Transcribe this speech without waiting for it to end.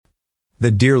The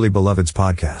Dearly Beloveds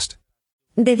Podcast.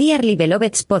 The Dearly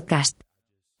Beloveds Podcast.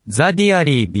 The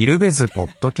Dearly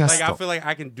Beloveds Podcast. Like, I feel like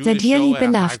I can do The this Dearly show at a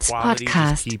high Beloveds quality, Podcast.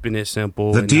 just keeping it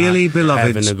simple. The and Dearly not Beloveds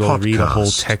having to go read a whole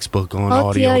Podcast. textbook on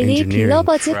audio engineering.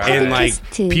 And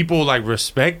like people like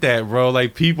respect that, bro.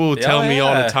 Like people tell me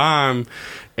all the time,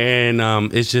 and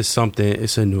it's just something.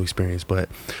 It's a new experience. But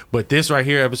this right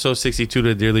here, episode 62 of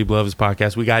the Dearly Beloveds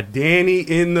Podcast, we got Danny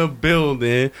in the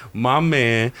building, my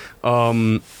man.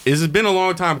 It's been a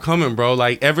long time coming, bro.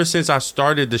 Like ever since I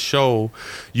started the show,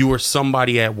 you were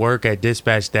somebody at work at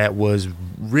Dispatch that was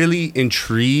really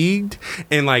intrigued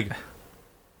and like.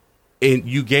 And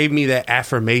you gave me that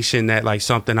affirmation that like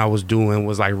something I was doing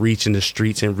was like reaching the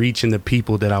streets and reaching the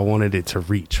people that I wanted it to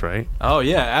reach, right? Oh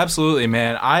yeah, absolutely,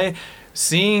 man.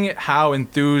 Seeing how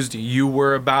enthused you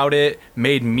were about it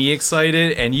made me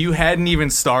excited, and you hadn't even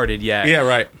started yet. Yeah,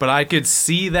 right. But I could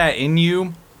see that in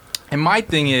you. And my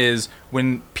thing is,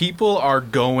 when people are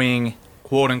going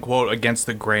quote unquote against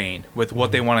the grain with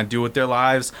what they want to do with their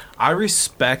lives, I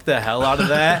respect the hell out of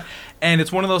that. And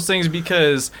it's one of those things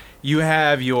because you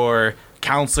have your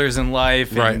counselors in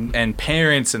life and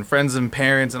parents and friends and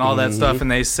parents and all that stuff,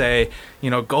 and they say, you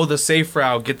know, go the safe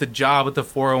route, get the job with the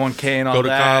 401k and all that. Go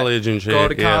to college and shit. Go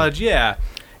to college, yeah.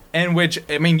 And which,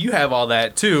 I mean, you have all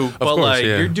that too, but course, like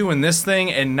yeah. you're doing this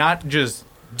thing and not just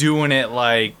doing it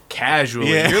like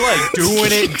casually. Yeah. You're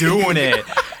like doing it.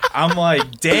 I'm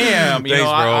like, damn, you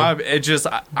Thanks,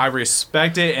 know, I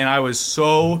respect it, and I was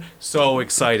so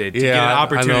excited to get an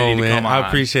opportunity to come on. I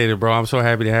appreciate it, bro. I'm so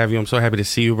happy to have you. I'm so happy to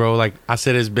see you, bro. Like I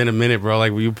said, it's been a minute, bro.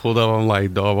 Like when you pulled up, I'm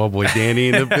like, dog, my boy Danny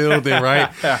in the building, right?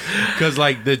 Because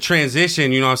like the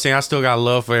transition, you know what I'm saying? I still got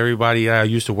love for everybody I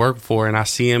used to work for, and I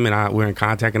see him, and we're in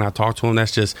contact, and I talk to him.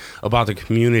 That's just about the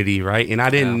community, right? And I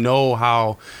didn't know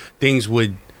how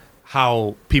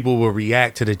people would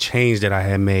react to the change that I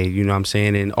had made, you know what I'm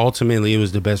saying? And ultimately it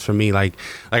was the best for me. Like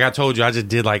I told you, I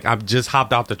just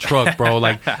hopped out the truck, bro.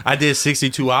 Like I did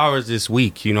 62 hours this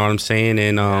week, you know what I'm saying?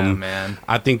 And man.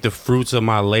 I think the fruits of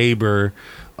my labor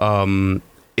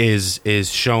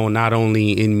is shown not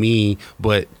only in me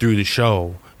but through the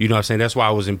show. You know what I'm saying? That's why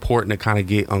it was important to kind of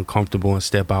get uncomfortable and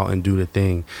step out and do the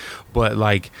thing. But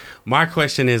like my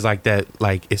question is like that,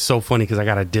 like it's so funny because I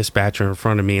got a dispatcher in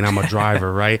front of me and I'm a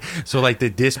driver, right? So like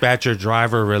the dispatcher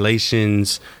driver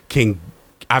relations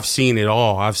I've seen it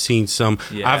all. I've seen some.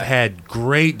 Yeah. I've had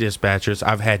great dispatchers.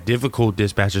 I've had difficult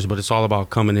dispatchers, but it's all about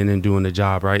coming in and doing the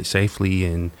job right safely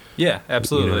and yeah,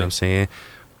 absolutely. You know what I'm saying?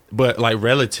 But like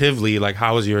relatively, like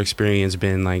how has your experience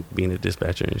been like being a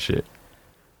dispatcher and shit?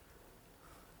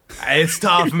 It's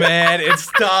tough, man.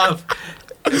 It's tough.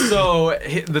 So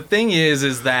the thing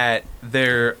is that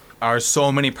there are so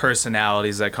many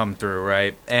personalities that come through,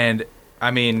 right? And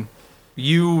I mean,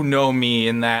 you know me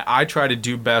in that I try to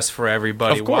do best for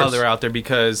everybody while they're out there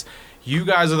because you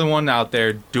guys are the one out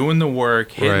there doing the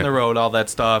work, hitting the road, all that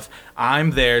stuff.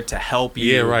 I'm there to help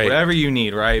you, whatever you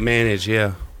need, right? Manage,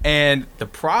 yeah. And the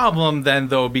problem then,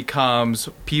 though, becomes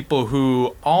people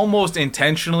who almost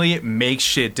intentionally make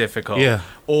shit difficult. Yeah.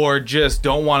 Or just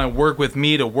don't want to work with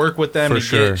me to work with them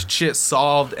get shit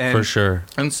solved. And, for sure.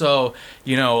 And so,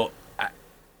 you know,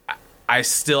 I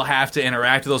still have to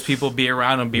interact with those people, be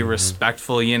around them, be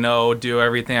respectful, you know, do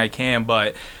everything I can.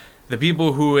 But the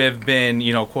people who have been,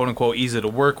 you know, quote unquote, easy to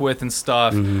work with and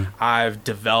stuff, I've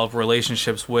developed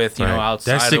relationships with, you know,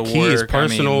 outside of work. That's the key. It's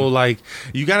personal. Like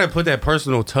you got to put that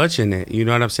personal touch in it. You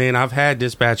know what I'm saying? I've had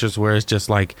dispatchers where it's just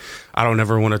like, I don't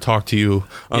ever want to talk to you.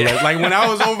 Like when I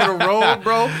was over the road,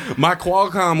 bro, my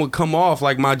Qualcomm would come off,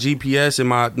 like my GPS and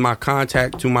my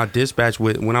contact to my dispatch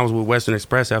when I was with Western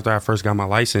Express after I first got my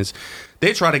license.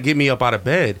 They try to get me up out of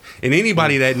bed. And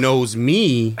anybody that knows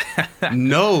me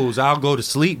knows I'll go to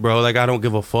sleep, bro. Like, I don't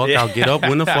give a fuck. Yeah. I'll get up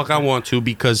when the fuck I want to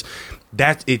because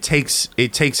it takes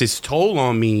its toll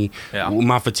on me,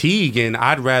 my fatigue, and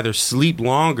I'd rather sleep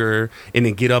longer and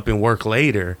then get up and work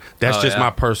later. That's just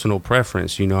my personal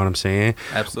preference, you know what I'm saying?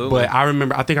 Absolutely. But I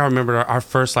remember our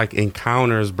first, like,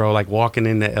 encounters, bro, like, walking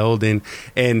into Eldon,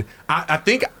 and I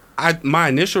think... my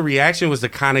initial reaction was to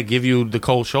kind of give you the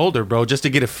cold shoulder, bro, just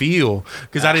to get a feel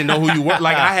because I didn't know who you were.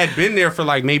 Like I had been there for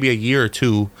like maybe a year or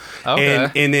two,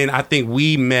 and then I think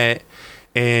we met,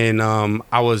 and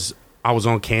I was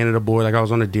on Canada board, like I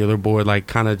was on the dealer board, like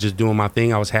kind of just doing my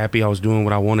thing. I was happy, I was doing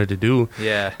what I wanted to do.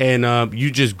 Yeah, and you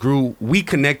just grew. We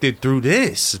connected through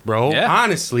this, bro. Yeah.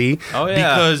 Honestly,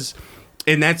 because.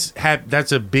 And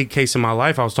that's a big case in my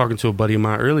life. I was talking to a buddy of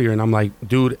mine earlier, and I'm like,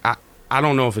 dude, I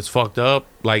don't know if it's fucked up.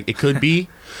 Like, it could be.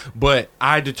 But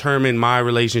I determine my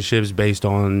relationships based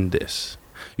on this.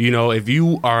 You know, if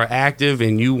you are active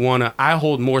and you want to, I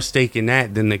hold more stake in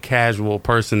that than the casual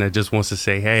person that just wants to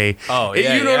say, hey. Oh, And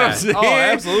yeah, you know what I'm yeah. saying? Oh,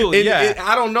 absolutely, And yeah.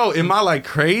 I don't know. Am I like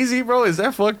crazy, bro? Is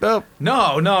that fucked up?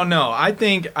 No. I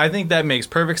think that makes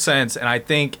perfect sense, and I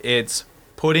think it's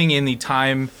putting in the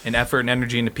time and effort and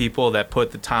energy into people that put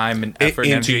the time and effort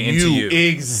and energy into you.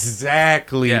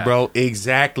 Exactly, Yeah. bro.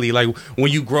 Exactly. Like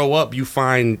when you grow up, you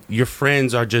find your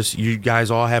friends are just, you guys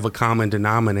all have a common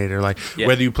denominator. Like Yeah.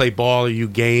 whether you play ball or you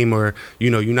game or, you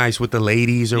know, you nice with the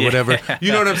ladies or whatever.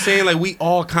 You know what I'm saying? Like we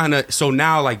all kind of, so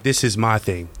now like this is my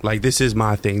thing. Like this is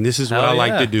my thing. This is what Hell I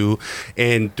like yeah. to do.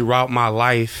 And throughout my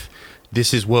life,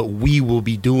 this is what we will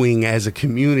be doing as a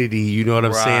community. You know what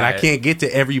I'm saying? I Right. can't get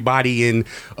to everybody in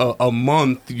a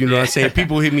month. You know what I'm saying?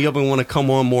 People hit me up and want to come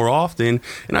on more often.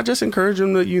 And I just encourage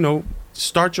them to, you know,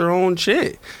 start your own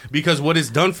shit. Because what it's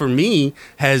done for me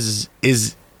is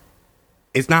it's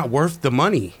not worth the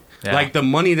money. Yeah. Like the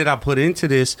money that I put into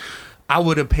this, I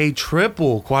would have paid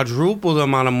triple, quadruple the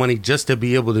amount of money just to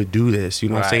be able to do this. You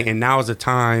know what I'm Right. saying? And now is the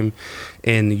time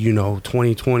in, you know,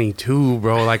 2022,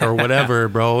 bro, like, or whatever,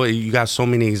 bro. You got so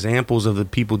many examples of the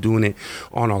people doing it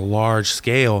on a large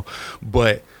scale.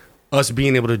 But us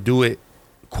being able to do it,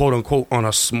 quote unquote, on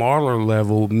a smaller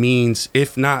level means,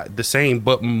 if not the same,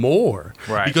 but more.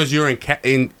 Right. Because you're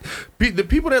the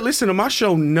people that listen to my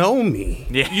show know me.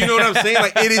 Yeah. You know what I'm saying?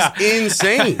 Like, it is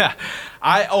insane.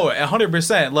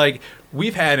 100%. Like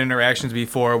we've had interactions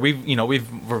before. We're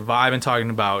vibing talking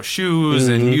about shoes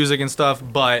and music and stuff,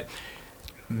 but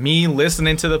me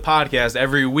listening to the podcast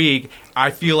every week,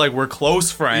 I feel like we're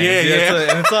close friends. Yeah,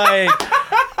 yeah. And it's like,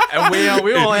 and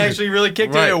we don't actually really kick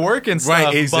it at work and stuff.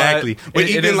 Right, exactly. But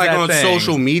it even is like that on thing.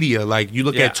 social media, like you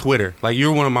look Yeah. at Twitter, like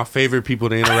you're one of my favorite people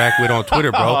to interact with on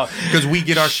Twitter, bro, because we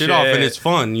get our shit off and Shit. it's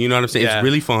fun. You know what I'm saying? Yeah. It's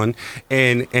really fun,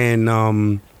 and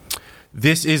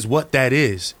this is what that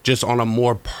is, just on a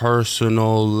more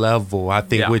personal level. I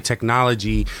think Yeah. with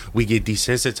technology, we get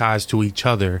desensitized to each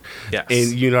other. Yes.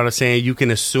 And you know what I'm saying? You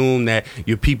can assume that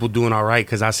your people doing all right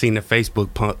because I seen the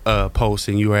Facebook post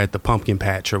and you were at the pumpkin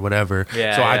patch or whatever.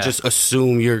 Yeah, so I yeah. just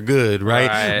assume you're good, right?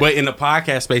 Right. But in the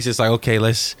podcast space, it's like, okay,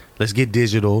 let's get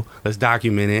digital. Let's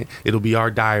document it. It'll be our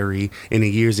diary. And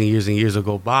then years and years and years will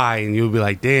go by and you'll be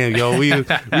like, damn, yo, we was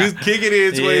kicking it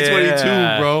in 2022,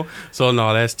 Yeah. bro. So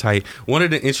no, that's tight. One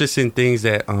of the interesting things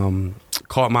that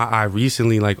caught my eye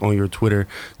recently, like on your Twitter,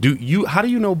 how do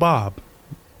you know Bob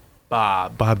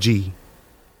G?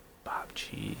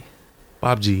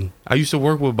 Bob G. I used to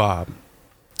work with Bob.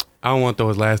 I don't want to throw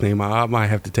his last name out. I might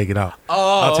have to take it out.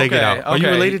 Oh, I'll take it okay, out. Are you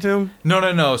okay. related to him?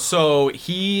 No. So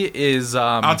he is.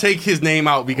 I'll take his name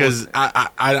out because I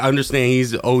understand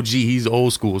he's OG. He's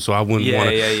old school, so I wouldn't want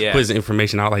to put his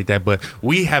information out like that. But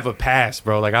we have a past,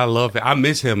 bro. Like I love it. I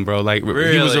miss him, bro. Like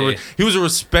Really? he was a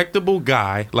respectable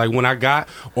guy. Like when I got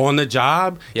on the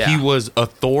job, Yeah. he was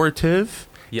authoritative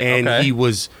and okay. he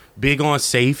was big on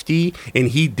safety, and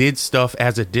he did stuff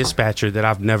as a dispatcher that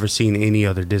I've never seen any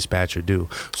other dispatcher do.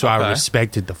 So I Okay.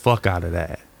 respected the fuck out of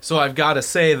that. So I've got to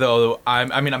say though,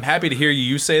 I'm happy to hear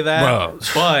you say that, Bro.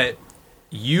 but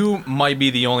you might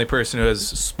be the only person who has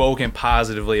spoken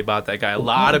positively about that guy. A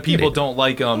lot of people don't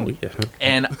like him, yeah.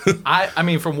 and I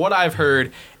mean, from what I've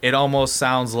heard, it almost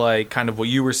sounds like kind of what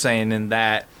you were saying in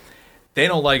that they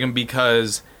don't like him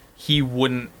because he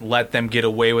wouldn't let them get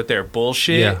away with their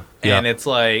bullshit. Yeah, yeah. And it's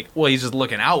like, well, he's just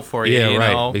looking out for you, Yeah, you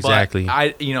right, know? exactly. But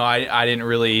I didn't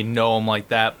really know him like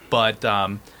that, but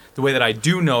the way that I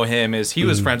do know him is he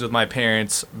was friends with my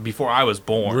parents before I was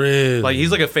born. Really? Like, he's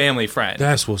like a family friend.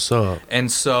 That's what's up.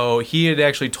 And so he had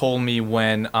actually told me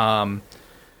when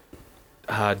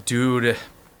dude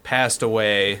passed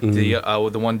away,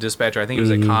 the one dispatcher, I think it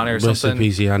was at Connor or Rest in something.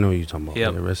 peace. Yeah, I know what you're talking about.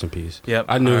 Yep. Yeah, rest in peace. Yep.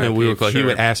 I knew him. R.I.P. We were close. He sure.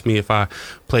 would ask me if I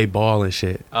played ball and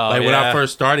shit. Oh, like when I yeah.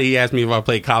 first started, he asked me if I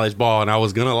played college ball, and I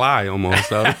was gonna lie almost.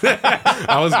 So.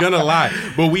 I was gonna lie,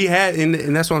 but we had, and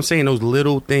that's what I'm saying. Those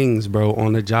little things, bro,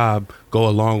 on the job go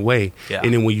a long way. Yeah.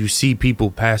 And then when you see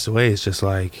people pass away, it's just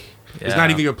like it's not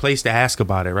Yeah. even your place to ask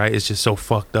about it, right? It's just so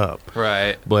fucked up.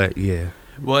 Right. But yeah.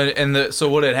 Well, so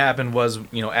what had happened was,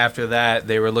 after that,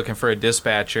 they were looking for a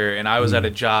dispatcher, and I was at a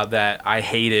job that I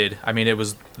hated. I mean, it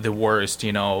was the worst,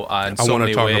 in so I want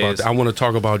many to talk ways. about that. I want to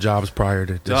talk about jobs prior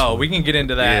to this. Oh, one. we can get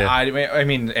into that. Yeah. I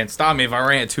mean, and stop me if I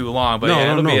rant too long, but No,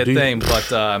 yeah, it'll no, be a dude. thing.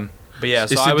 But yeah,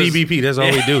 so It's I the was, DBP. That's all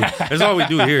we do. That's all we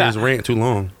do here is rant too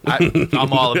long.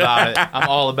 I'm all about it. I'm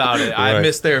all about it. I Right.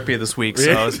 missed therapy this week,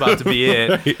 so it's about to be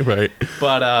it. right.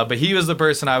 But he was the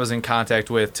person I was in contact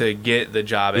with to get the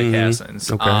job at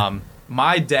Cassins. Okay.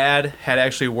 My dad had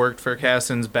actually worked for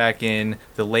Cassins back in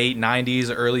the late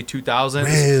 90s, early 2000s.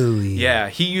 Really? Yeah,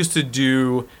 he used to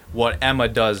do what Emma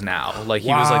does now. Like, he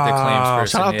was like the claims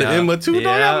person. Shout out to Emma too. Yeah.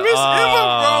 Dog, I miss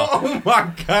Emma, bro. Oh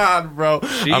my god, bro.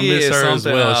 She I miss is her as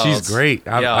something well. else. She's great.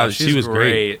 She she's was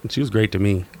great. She was great to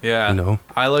me. Yeah, you know,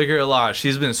 I like her a lot.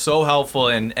 She's been so helpful,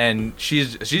 and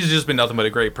she's just been nothing but a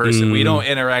great person. We don't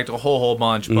interact a whole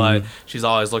bunch, but she's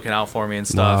always looking out for me and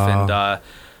stuff. Wow. And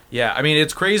yeah, I mean,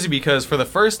 it's crazy because for the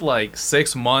first like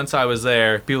 6 months I was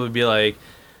there, people would be like,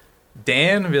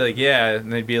 Dan, and be like, yeah,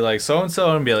 and they'd be like, so and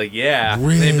so, and be like, yeah,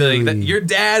 really? And they'd be like, your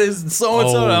dad is so and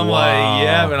so, and I'm like,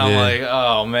 yeah, and I'm like,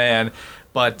 oh man.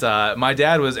 But my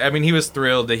dad was, I mean, he was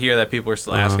thrilled to hear that people were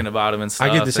still asking about him and stuff.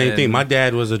 I get the same thing. My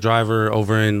dad was a driver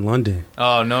over in London.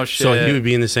 Oh, no shit. So he would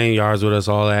be in the same yards with us,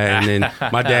 all that. And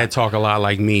then my dad talk a lot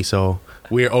like me, so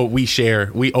we overly share,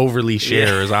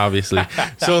 obviously.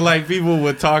 So like people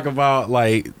would talk about,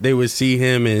 like, they would see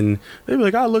him and they'd be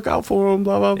like, I'll look out for him,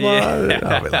 blah blah blah. Yeah.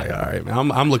 I'll be like, all right,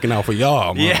 man, I'm looking out for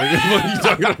y'all. Man. Yeah. What are you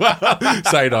talking about?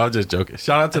 Sorry, no, I'm just joking.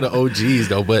 Shout out to the OGs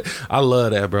though, but I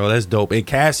love that, bro. That's dope. And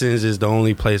Cassins is the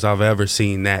only place I've ever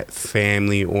seen that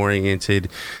family oriented,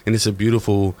 and it's a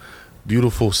beautiful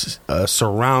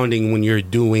surrounding when you're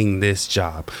doing this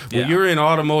job. When you're in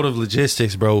automotive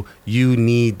logistics, bro, you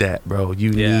need that, bro. You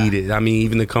need it. I mean,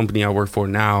 even the company I work for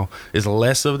now is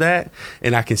less of that,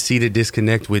 and I can see the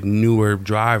disconnect with newer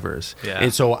drivers. Yeah.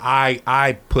 And so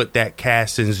I put that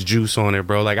Cassins juice on it,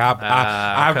 bro. Like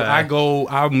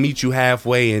I'll meet you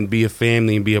halfway and be a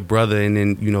family and be a brother, and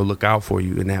then, you know, look out for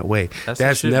you in that way.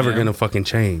 That's never gonna fucking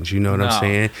change. You know what I'm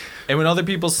saying? And when other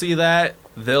people see that,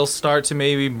 they'll start to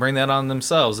maybe bring that on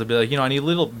themselves. They'll be like, you know, I need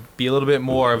be a little bit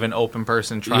more of an open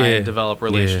person, trying to develop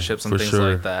relationships and things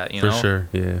like that. You know, for sure,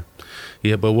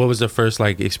 yeah. But what was the first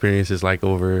like experiences like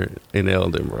over in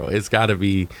Eldon, bro? It's got to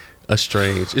be it's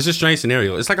a strange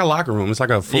scenario. It's like a locker room. It's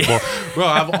like a football,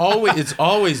 bro. It's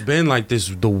always been like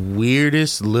the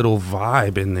weirdest little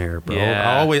vibe in there, bro.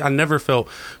 Yeah. I never felt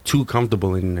too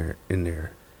comfortable in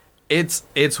there.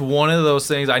 It's one of those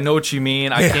things. I know what you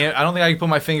mean. I don't think I can put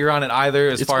my finger on it either.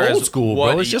 It's old school,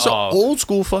 bro. It's just an old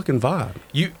school fucking vibe.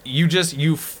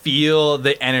 You feel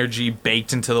the energy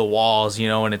baked into the walls, you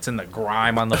know, and it's in the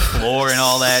grime on the floor and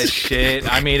all that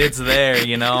shit. I mean, it's there,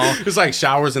 you know. It's like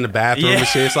showers in the bathroom and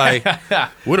shit. It's like,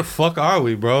 where the fuck are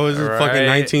we, bro? Is it fucking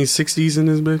 1960s in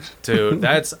this bitch? Dude,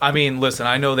 I mean, listen,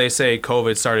 I know they say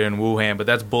COVID started in Wuhan, but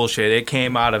that's bullshit. It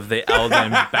came out of the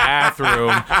Eldon bathroom.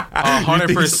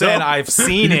 100%. I've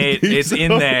seen it. It's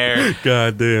in there.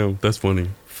 God damn, that's funny.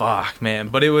 Fuck, man.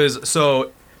 But it was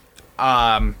so.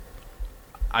 I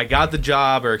got the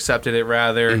job, or accepted it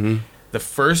rather. Mm-hmm. The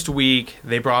first week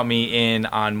they brought me in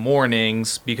on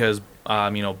mornings because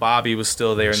you know, Bobby was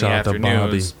still there in the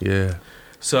afternoons. Yeah.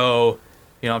 So,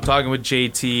 you know, I'm talking with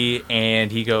JT,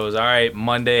 and he goes, "All right,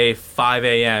 Monday 5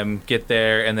 a.m. get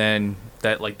there," and then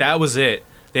that was it.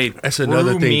 That's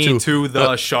another thing me too. To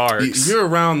the Sharks. You're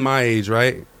around my age,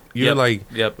 right?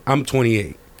 You're I'm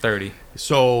 28. 30.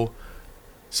 So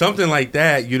something like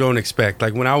that you don't expect.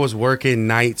 Like when I was working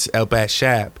nights up at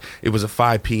Shap, it was a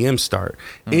 5 p.m. start.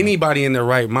 Mm-hmm. Anybody in their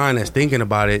right mind that's thinking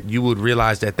about it, you would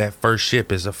realize that first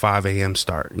ship is a 5 a.m.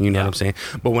 start. You know what I'm saying?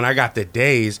 But when I got the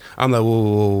days, I'm like,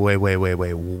 whoa, wait,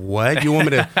 what? You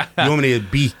want me to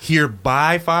be here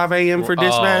by 5 a.m. for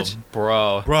dispatch?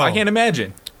 Bro, I can't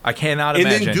imagine. I cannot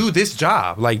imagine. And then do this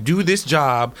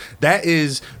job. That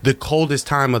is the coldest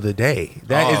time of the day.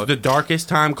 That is the darkest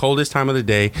time, coldest time of the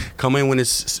day. Come in when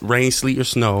it's rain, sleet, or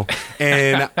snow.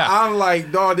 And I'm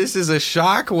like, dog, this is a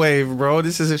shockwave, bro.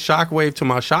 This is a shockwave to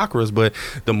my chakras. But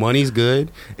the money's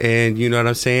good. And you know what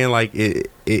I'm saying? Like,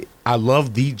 I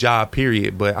love the job,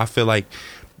 period. But I feel like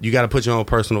you got to put your own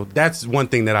personal. That's one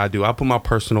thing that I do. I put my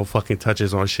personal fucking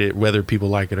touches on shit, whether people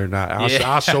like it or not.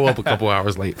 I'll show up a couple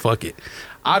hours late. Fuck it.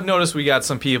 I've noticed we got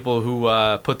some people who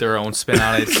put their own spin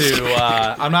on it too.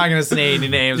 I'm not going to say any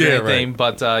names or anything,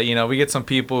 but you know, we get some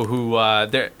people who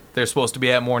they're supposed to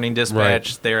be at morning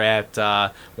dispatch. Right. They're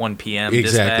at 1 p.m.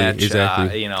 dispatch.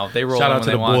 Exactly. You know, they roll Shout in out when to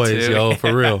they the want boys, to. yo,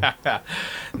 for real.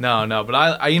 No, but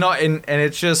I you know, and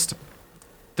it's just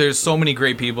there's so many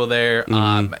great people there.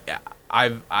 Mm-hmm.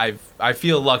 I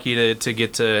feel lucky to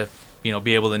get to, you know,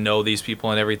 be able to know these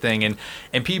people and everything,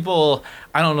 and people.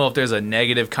 I don't know if there's a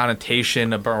negative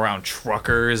connotation around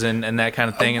truckers and that kind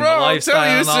of thing, and the lifestyle. I'm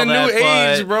telling you, it's and all a new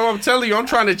that, age, bro. I'm telling you, I'm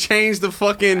trying to change the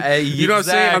fucking. You know what I'm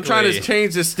saying? I'm trying to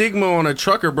change the stigma on a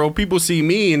trucker, bro. People see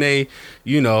me and they,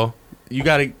 you know, you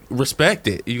gotta respect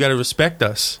it. You gotta respect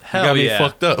us. Hell you gotta be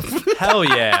fucked up. Hell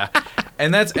yeah,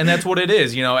 and that's what it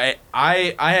is. You know,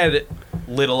 I had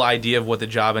little idea of what the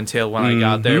job entailed when I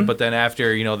got there, but then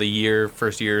after, you know, the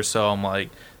first year or so, I'm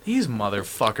like, these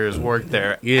motherfuckers work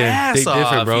their Yeah, ass they different,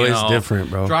 off, bro. you It's know, different,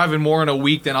 bro. Driving more in a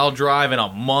week than I'll drive in a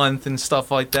month and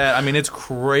stuff like that. I mean, it's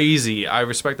crazy. I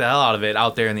respect the hell out of it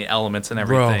out there in the elements and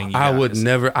everything. Bro, you I would guys.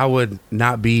 never, I would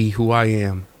not be who I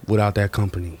am without that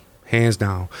company, hands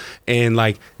down. And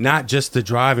like, not just the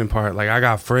driving part. Like, I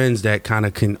got friends that kind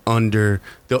of can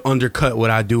they'll undercut what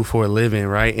I do for a living,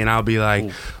 right? And I'll be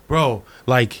like, bro,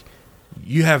 like,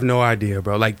 you have no idea,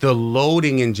 bro. Like, the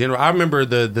loading in general. I remember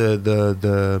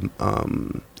the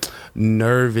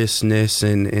nervousness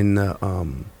and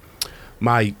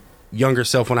my younger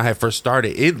self when I had first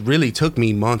started. It really took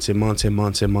me months and months and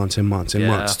months and months and months and Yeah.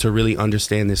 months to really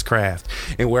understand this craft.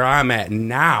 And where I'm at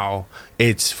now,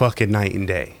 it's fucking night and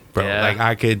day, bro. Yeah. Like,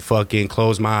 I could fucking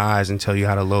close my eyes and tell you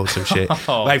how to load some shit.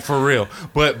 Oh. Like, for real.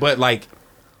 But like,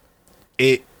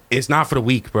 it's not for the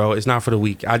weak, bro. It's not for the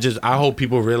weak. I hope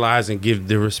people realize and give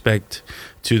the respect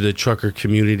to the trucker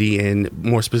community, and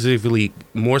more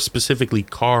specifically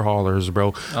car haulers,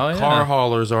 bro. Oh, yeah. Car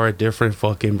haulers are a different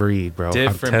fucking breed, bro.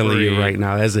 Different I'm telling breed. you right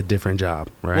now, that's a different job,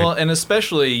 right? Well, and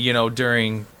especially, you know,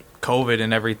 during COVID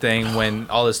and everything, when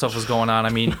all this stuff was going on. I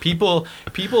mean, people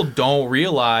don't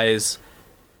realize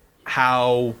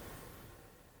how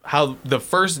the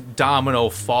first domino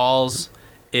falls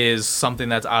is something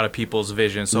that's out of people's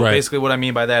vision. So Right. basically what I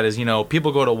mean by that is, you know,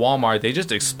 people go to Walmart, they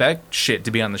just expect shit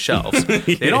to be on the shelves.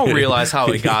 They don't realize how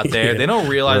it got there. Yeah. They don't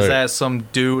realize Right. that some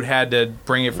dude had to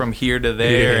bring it from here to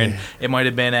there, Yeah. and it might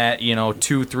have been at, you know,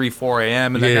 2, 3, 4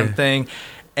 a.m. and that Yeah. kind of thing.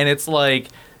 And it's like,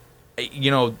 you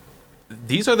know,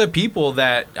 these are the people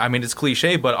that, I mean, it's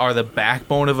cliche, but are the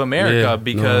backbone of America, Yeah,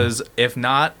 because if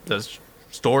not, the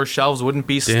store shelves wouldn't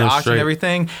be Damn stocked straight. and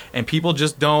everything, and people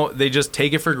just they just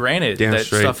take it for granted Damn that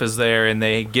straight. stuff is there, and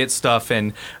they get stuff.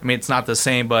 And I mean, it's not the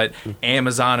same, but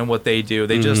Amazon and what they do,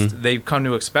 they Mm-hmm. they've come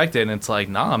to expect it, and it's like,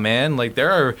 nah, man, like, there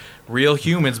are real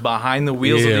humans behind the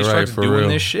wheels of these trucks for doing real.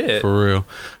 this shit. For real.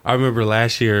 I remember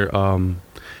last year,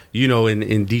 you know,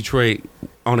 in Detroit,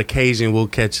 on occasion, we'll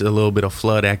catch a little bit of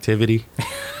flood activity.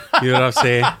 You know what I'm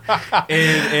saying?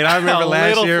 And I remember A last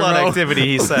little year, flood bro, activity,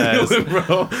 he says.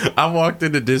 bro, I walked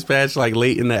into dispatch like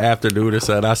late in the afternoon or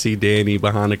something. I see Danny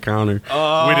behind the counter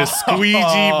with a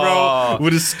squeegee, bro,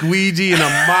 with a squeegee and a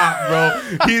mop,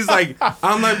 bro. He's like,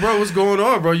 I'm like, bro, what's going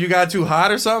on, bro? You got too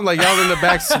hot or something? Like, y'all in the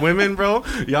back swimming, bro?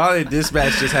 Y'all in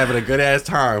dispatch just having a good ass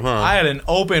time, huh? I had an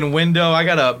open window. I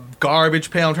got a garbage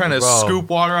pail. I'm trying to Bro. scoop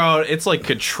water out. It's like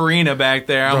Katrina back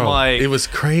there. I'm Bro, like, it was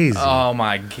crazy. oh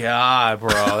my God, bro.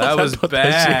 That was thought that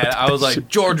bad. shit- I was like,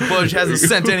 George Bush hasn't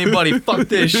sent anybody. Fuck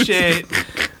this shit.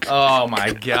 Oh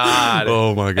my God.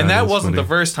 Oh my God, And that that's wasn't funny. the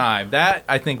first time.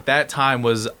 I think that time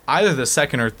was either the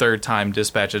second or third time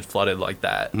dispatch had flooded like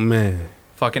that. Man.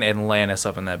 Fucking Atlantis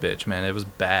up in that bitch, man. It was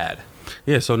bad.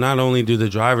 Yeah, so not only do the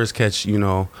drivers catch, you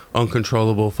know,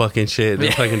 uncontrollable fucking shit,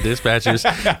 the fucking dispatchers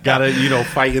gotta, you know,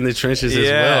 fight in the trenches as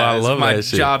well. I love my that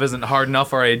shit. job isn't hard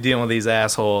enough already dealing with these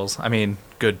assholes. I mean,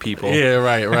 good people. Yeah,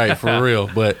 right, for real.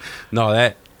 But no,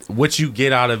 that what you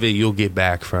get out of it, you'll get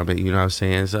back from it. You know what I'm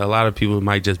saying? So a lot of people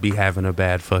might just be having a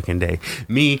bad fucking day.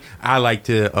 Me, I like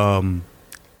to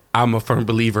I'm a firm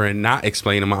believer in not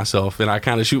explaining myself, and I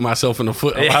kind of shoot myself in the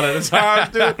foot a lot of the time,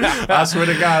 dude. I swear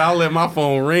to God, I'll let my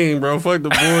phone ring, bro. Fuck the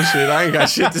bullshit. I ain't got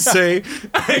shit to say.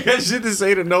 I ain't got shit to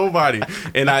say to nobody.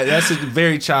 And that's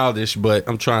very childish, but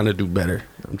I'm trying to do better.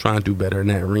 I'm trying to do better in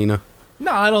that arena.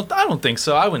 No, I don't think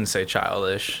so. I wouldn't say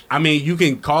childish. I mean, you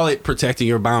can call it protecting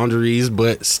your boundaries,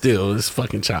 but still, it's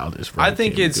fucking childish, bro. I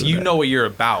think Can't it's do you that. know what you're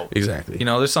about. Exactly. You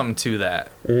know, there's something to that.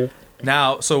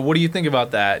 Now, so what do you think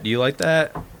about that? Do you like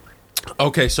that?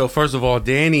 Okay, so first of all,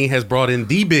 Danny has brought in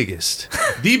the biggest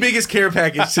care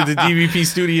package to the DVP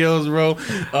studios, bro.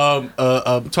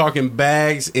 Talking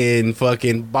bags and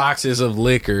fucking boxes of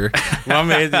liquor. My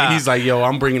man, he's like, "Yo,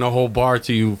 I'm bringing a whole bar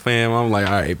to you, fam." I'm like,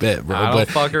 "All right, bet, bro." I don't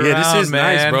fuck yeah, around, this is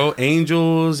nice, man. bro.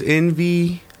 Angels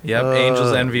Envy. Yep,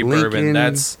 Angels Envy Bourbon.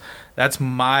 Lincoln That's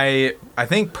my, I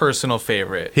think, personal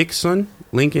favorite. Hickson.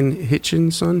 Lincoln Hickson.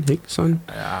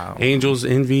 Wow. Angels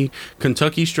Envy,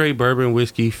 Kentucky straight bourbon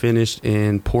whiskey finished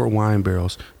in port wine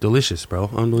barrels. Delicious, bro.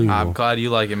 Unbelievable. I'm glad you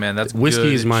like it, man. That's Whiskey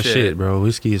good is my shit, bro.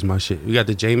 Whiskey is my shit. We got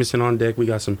the Jameson on deck. We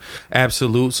got some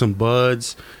Absolute, some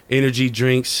Buds, energy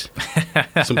drinks,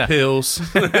 some pills.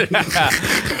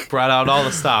 Brought out all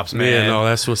the stops, man. Man, no,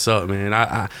 that's what's up, man.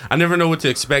 I never know what to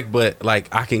expect, but like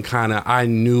I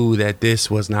knew that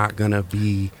this was not gonna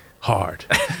be hard.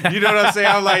 You know what I'm saying?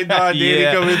 I'm like, nah, Danny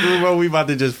Yeah. coming through, bro. We about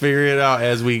to just figure it out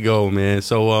as we go, man.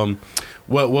 So,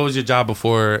 what was your job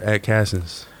before at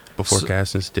Cassins? Before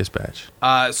Cassins Dispatch?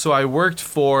 So I worked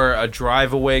for a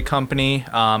drive-away company.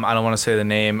 I don't want to say the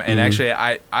name, and actually,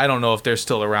 I don't know if they're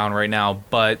still around right now,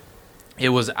 but it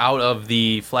was out of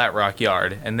the Flat Rock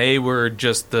yard, and they were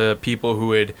just the people who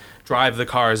would drive the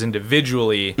cars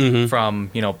individually from,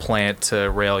 you know, plant to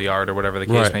rail yard or whatever the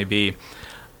case may be.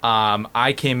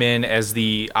 I came in as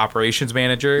the operations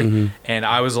manager, and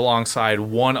I was alongside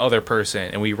one other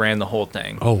person, and we ran the whole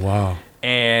thing. Oh, wow.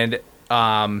 And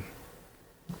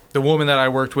the woman that I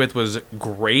worked with was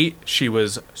great. She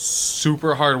was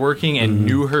super hardworking and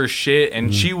knew her shit,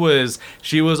 and she was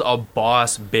a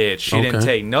boss bitch. She didn't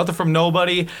take nothing from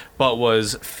nobody, but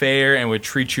was fair and would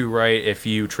treat you right if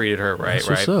you treated her right.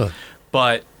 That's what's up.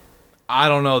 But I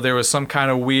don't know, there was some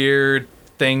kind of weird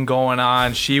thing going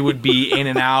on. She would be in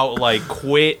and out, like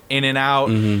quit in and out,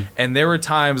 and there were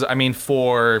times, I mean,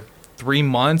 for 3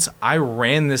 months I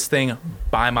ran this thing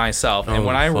by myself. And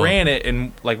when I ran it,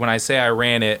 and like when I say I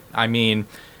ran it, I mean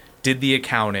did the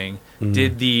accounting,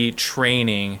 did the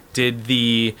training, did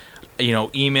the, you know,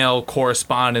 email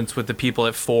correspondence with the people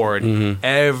at Ford,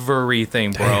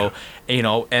 everything, bro. You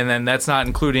know, and then that's not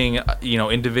including, you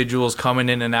know, individuals coming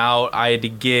in and out. I had to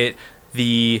get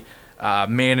the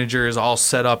managers all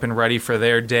set up and ready for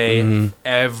their day,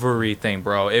 everything,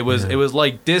 bro. It was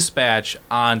like dispatch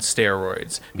on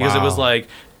steroids, because it was like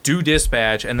do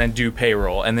dispatch and then do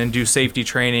payroll and then do safety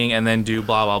training and then do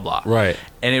blah blah blah. Right.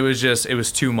 And it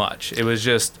was too much. It was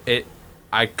just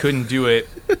I couldn't do it.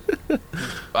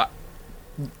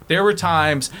 There were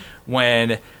times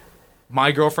when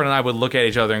my girlfriend and I would look at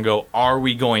each other and go, are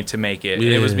we going to make it? And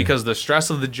it was because the stress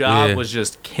of the job was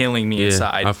just killing me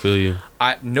inside. I feel you.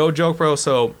 No joke, bro.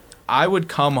 So I would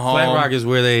come home. Flat Rock is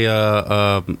where they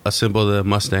assemble the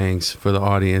Mustangs for the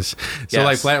audience. So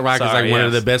like Flat Rock is like one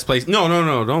of the best places. No,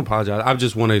 don't apologize. I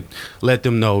just want to let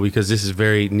them know, because this is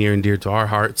very near and dear to our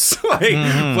hearts.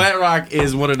 Flat Rock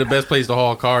is one of the best places to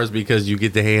haul cars, because you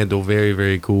get to handle very,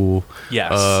 very cool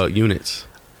units.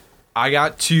 I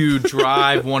got to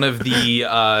drive one of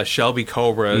the Shelby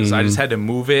Cobras. I just had to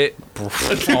move it.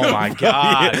 Oh my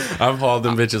god! I've hauled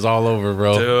them bitches all over,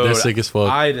 bro. Dude, they're sick as fuck.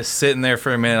 I just sitting there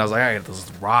for a minute. I was like, I got this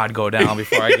rod go down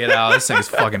before I get out. This thing's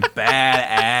fucking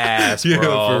badass, bro.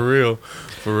 Yeah,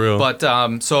 for real.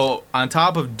 But so on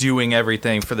top of doing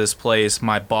everything for this place,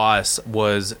 my boss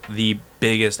was the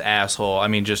biggest asshole. I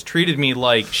mean, just treated me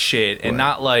like shit, and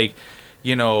not like,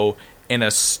 you know, in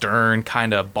a stern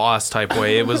kind of boss type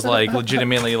way. It was like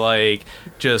legitimately like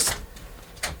just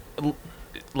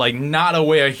like not a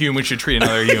way a human should treat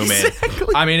another human.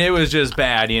 Exactly. I mean, it was just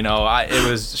bad, you know.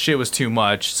 Shit was too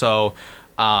much. So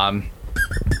I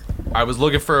was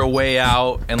looking for a way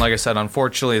out, and like I said,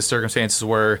 unfortunately the circumstances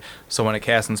were someone at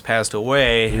Cassins passed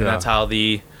away, and that's how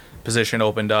the position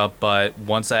opened up. But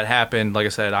once that happened, like I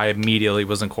said, I immediately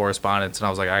was in correspondence, and I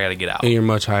was like, I gotta get out. And you're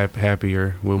much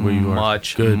happier where you are.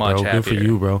 Much bro. happier. Good for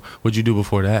you, bro. What'd you do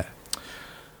before that?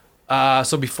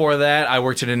 So before that, I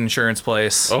worked at an insurance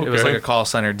place. Okay. It was like a call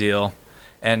center deal,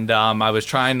 and I was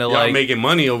trying to Y'all making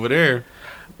money over there.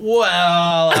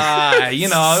 Well, you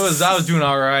know, I was doing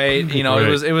all right. You know,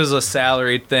 it was a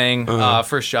salaried thing,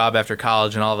 first job after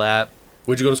college and all that.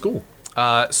 Where'd you go to school?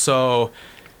 So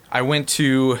I went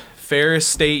to Ferris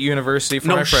State University for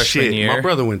my freshman year. My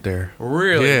brother went there.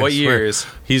 Really? Yeah, what years?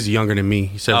 He's younger than me.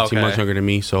 He's 17 months younger than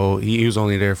me, so he was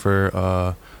only there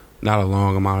for not a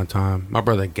long amount of time. My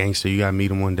brother a gangster. You gotta meet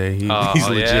him one day. He's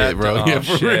legit, bro. Yeah,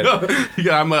 for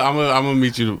real. I'm gonna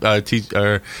meet you, teach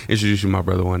or introduce you to my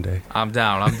brother one day. I'm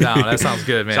down. That sounds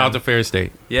good, man. Shout out to Ferris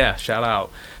State. Yeah, shout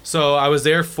out. So I was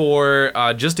there for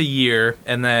just a year,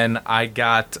 and then I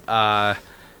got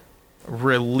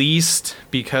released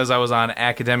because I was on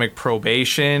academic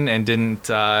probation and didn't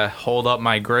hold up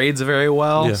my grades very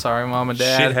well. Yeah. Sorry, Mom and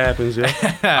Dad. Shit happens,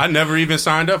 yeah. I never even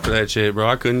signed up for that shit, bro.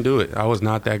 I couldn't do it. I was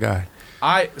not that guy.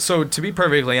 So to be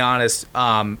perfectly honest,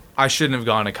 I shouldn't have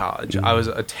gone to college. I was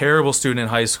a terrible student in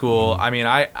high school. I mean,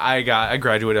 I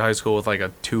graduated high school with like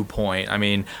a 2 I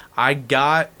mean, I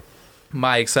got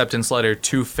my acceptance letter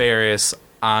to Ferris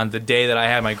on the day that I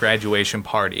had my graduation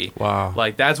party. Wow.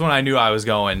 Like, that's when I knew I was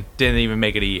going. Didn't even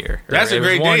make it a year. That's a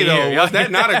great day, though. Was that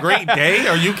not a great day?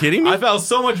 Are you kidding me? I felt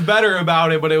so much better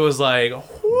about it, but it was like,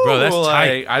 whew, bro, that's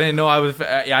tight. I didn't know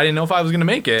if I was going to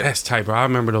make it. That's tight, bro. I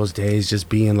remember those days just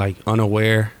being, like,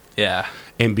 unaware. Yeah.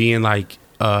 And being, like,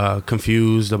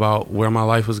 confused about where my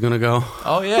life was gonna go.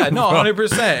 Oh yeah, no,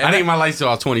 100%. I think my life till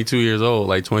I was 22 years old,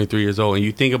 like 23 years old, and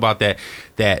you think about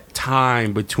that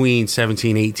time between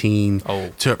 17, 18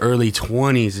 to early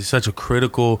 20s is such a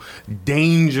critical,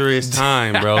 dangerous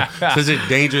time, bro. Such a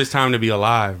dangerous time to be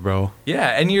alive, bro.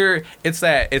 Yeah, and it's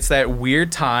that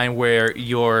weird time where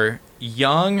you're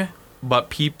young, but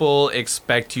people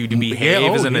expect you to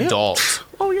behave as an adult.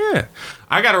 Oh yeah.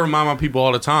 I gotta remind my people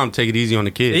all the time, take it easy on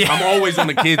the kids. Yeah. I'm always on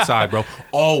the kid side, bro.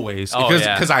 Always. Oh,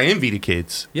 Because yeah. I envy the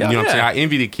kids. Yeah, you know what I'm yeah. saying? I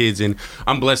envy the kids, and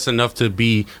I'm blessed enough to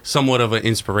be somewhat of an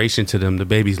inspiration to them. The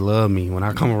babies love me. When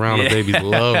I come around, Yeah. the babies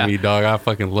love me, dog. I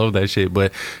fucking love that shit.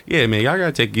 But yeah, man, y'all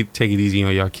gotta take it easy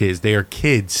on y'all kids. They are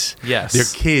kids. Yes. They're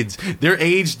kids. Their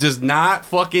age does not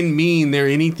fucking mean they're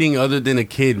anything other than a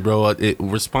kid, bro.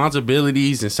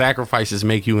 Responsibilities and sacrifices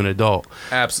make you an adult.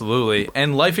 Absolutely.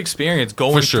 And life experience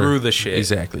going For sure. through the shit.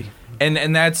 Exactly.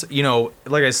 And that's, you know,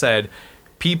 like I said,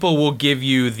 people will give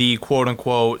you the quote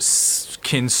unquote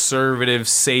conservative,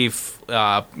 safe,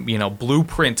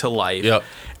 blueprint to life. Yep.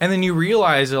 And then you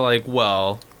realize they're like,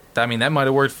 well, I mean, that might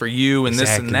have worked for you and this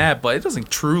Exactly. and that, but it doesn't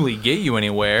truly get you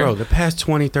anywhere. Bro, the past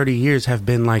 20, 30 years have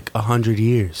been like 100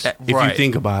 years. If you right.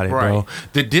 think about it, bro. Right.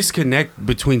 The disconnect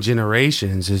between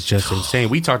generations is just insane.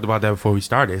 We talked about that before we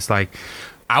started. It's like,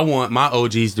 I want my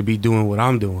OGs to be doing what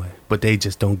I'm doing, but they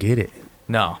just don't get it.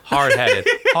 No, hard-headed.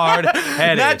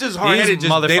 Hard-headed. Not just hard-headed, These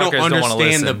just they don't motherfuckers wanna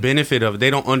understand the listen. benefit of it. They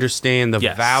don't understand the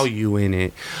Yes. value in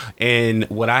it. And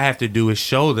what I have to do is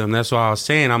show them. That's what I was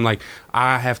saying. I'm like,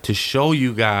 I have to show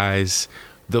you guys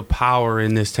the power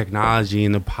in this technology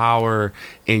and the power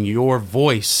in your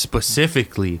voice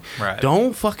specifically. Right.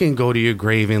 Don't fucking go to your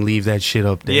grave and leave that shit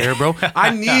up there, Yeah. bro. I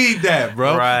need that,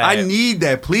 bro. Right. I need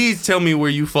that. Please tell me where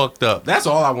you fucked up. That's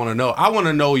all I want to know. I want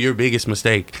to know your biggest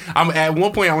mistake. At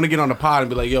one point, I want to get on the pod and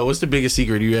be like, yo, what's the biggest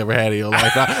secret you ever had in your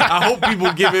life? I hope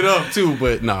people give it up too,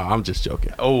 but no, I'm just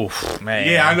joking. Oh, man.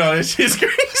 Yeah, I know. This shit's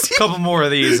crazy. A couple more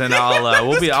of these and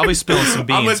I'll be spilling some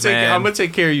beans, man. I'm gonna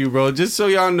take care of you, bro. Just so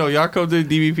y'all know, y'all come to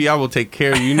the DVP, I will take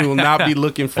care of you. You will not be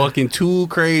looking fucking too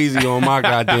crazy on my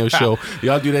goddamn show.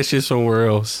 Y'all do that shit somewhere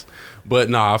else. But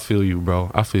nah, I feel you,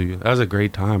 bro. I feel you. That was a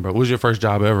great time, bro. What was your first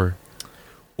job ever?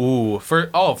 Ooh,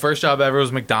 first job ever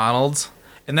was McDonald's.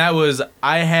 And that was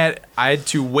I had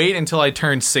to wait until I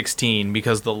turned 16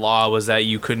 because the law was that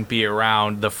you couldn't be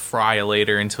around the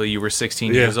fry-later until you were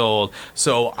 16 Yeah. years old.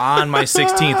 So on my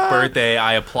 16th birthday,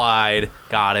 I applied,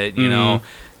 got it, you know,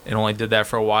 and only did that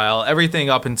for a while. Everything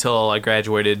up until I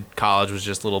graduated college was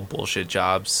just little bullshit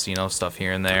jobs, you know, stuff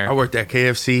here and there. I worked at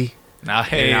KFC.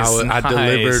 Nice, And I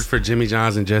delivered for Jimmy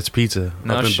John's and Jets Pizza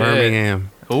No up in shit.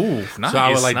 Birmingham. Ooh, nice. So I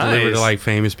would deliver to nice. like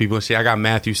famous people and shit. I got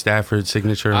Matthew Stafford's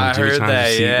signature I on Jimmy heard John's that,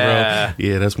 receipt, yeah. bro.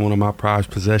 Yeah, that's one of my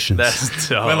prized possessions. That's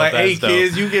dope. But like, hey that's dope.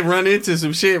 kids, you can run into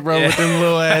some shit, bro, with them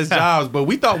little ass jobs. But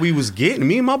we thought we was getting,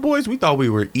 me and my boys, we thought we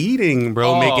were eating,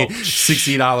 bro, Oh, making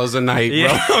 $60 a night,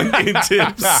 Yeah. bro, and getting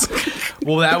tips.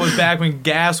 Well, that was back when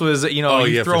gas was, you know, Oh,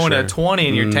 you yeah, for throwing sure. a 20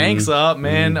 and your tank's up,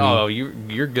 man. Oh,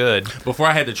 you're good. Before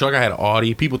I had the truck, I had an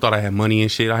Audi. People thought I had money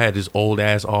and shit. I had this old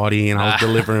ass Audi, and I was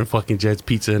delivering fucking Jets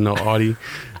Pizza in the Audi.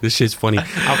 This shit's funny.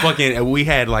 We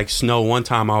had like snow one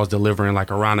time. I was delivering like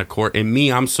around the court, and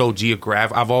I'm so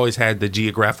geographic. I've always had the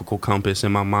geographical compass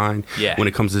in my mind Yeah. when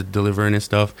it comes to delivering and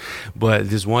stuff.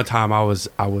 But this one time, I was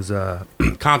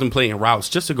contemplating routes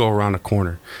just to go around the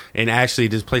corner. And actually,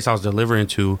 this place I was delivering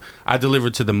to, I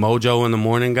delivered to the Mojo in the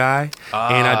Morning guy,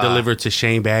 and I delivered to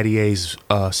Shane Battier's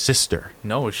sister.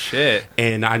 No shit.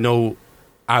 And I know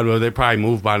they probably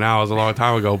moved by now. It was a long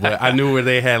time ago, but I knew where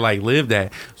they had like lived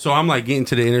at. So I'm like getting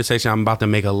to the intersection. I'm about to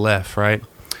make a left, right?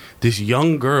 This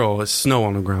young girl, it's snow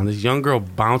on the ground. This young girl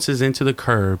bounces into the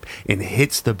curb and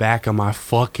hits the back of my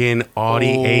fucking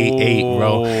Audi A8,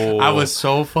 bro. I was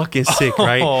so fucking sick,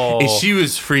 right? And she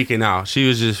was freaking out. She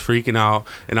was just freaking out.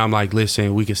 And I'm like,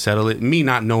 listen, we can settle it. Me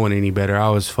not knowing any better, I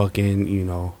was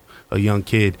fucking, a young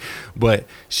kid, but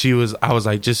I was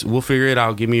like, just, we'll figure it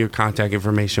out. Give me your contact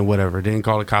information, whatever. Didn't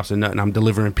call the cops or nothing. I'm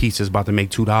delivering pizzas, about to make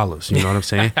 $2. You know what I'm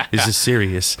saying? It's just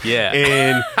serious. Yeah.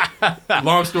 And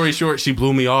long story short, she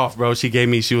blew me off, bro. She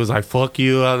was like, fuck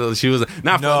you. She was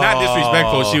not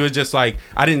disrespectful. She was just like,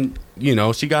 I didn't,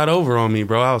 she got over on me,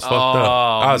 bro. I was fucked up.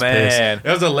 I was man. pissed.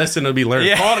 That was a lesson to be learned.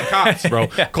 Yeah. Call the cops, bro.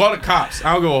 Call the cops.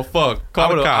 I don't give a fuck. Call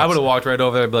the cops. I would have walked right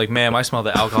over there and be like, ma'am, I smell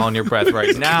the alcohol in your breath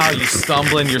right now. You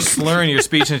stumbling, you're slurring your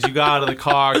speech as you got out of the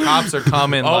car. Cops are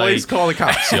coming. Always like, call the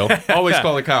cops, yo. Always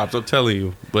call the cops. I'm telling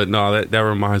you. But no, that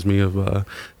reminds me of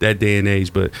that day and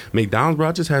age. But McDonald's, bro,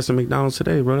 I just had some McDonald's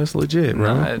today, bro. That's legit,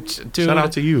 bro. dude, Shout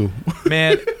out to you.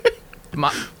 man.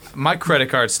 My credit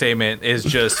card statement is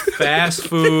just fast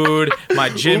food, my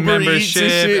gym Uber Eats and membership.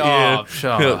 shit, yeah. Oh,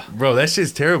 sure. Yeah, bro, that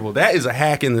shit's terrible. That is a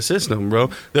hack in the system,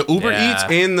 bro. The Uber Yeah. Eats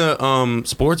and the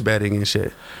sports betting and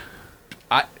shit.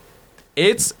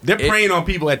 They're preying on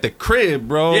people at the crib,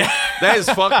 bro. Yeah. That is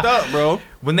fucked up, bro.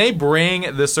 When they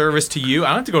bring the service to you, I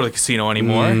don't have to go to the casino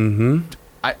anymore. Mm-hmm.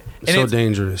 So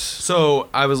dangerous. So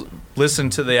I was listening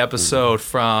to the episode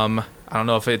from, I don't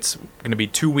know if it's going to be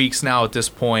 2 weeks now at this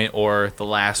point or the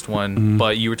last one,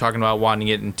 but you were talking about wanting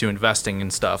to get into investing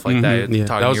and stuff like that. Yeah.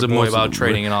 Talking That to your boy about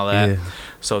trading and all that. Yeah.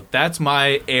 So that's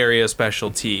my area of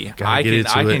specialty. Gotta get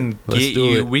into it. Let's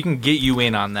do it. We can get you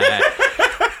in on that.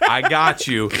 I got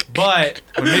you. But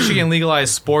when Michigan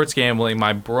legalized sports gambling,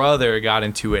 my brother got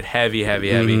into it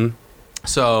heavy.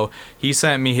 So he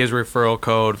sent me his referral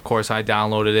code. Of course, I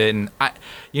downloaded it, and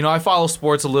I follow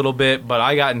sports a little bit, but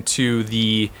I got into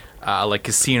the like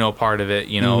casino part of it.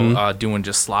 Doing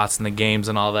just slots in the games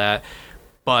and all that.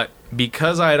 But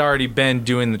because I had already been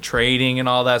doing the trading and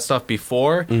all that stuff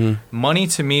before, money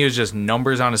to me is just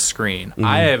numbers on a screen.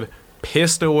 I have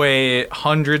pissed away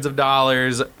hundreds of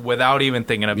dollars without even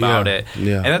thinking about it.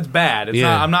 Yeah. And that's bad.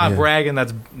 I'm not bragging.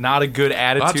 That's not a good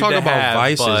attitude I talk to about have,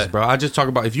 vices, bro. I just talk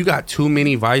about if you got too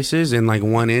many vices and like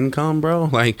one income, bro.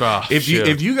 Like if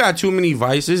you got too many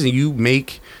vices and you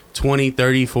make $20,000,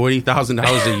 $30,000,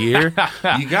 $40,000 a year,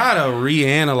 you gotta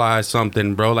reanalyze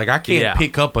something, bro. Like I can't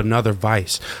pick up another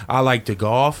vice. I like to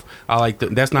golf.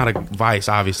 That's not a vice,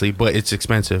 obviously, but it's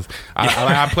expensive.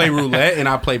 I play roulette and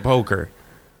I play poker.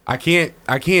 I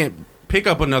can't pick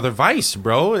up another vice,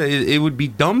 bro. It would be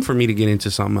dumb for me to get into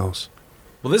something else.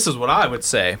 Well, this is what I would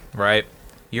say, right?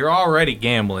 You're already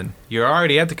gambling. You're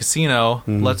already at the casino.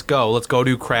 Let's go. Let's go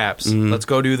do craps. Let's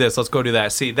go do this. Let's go do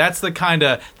that. See, that's the kind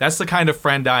of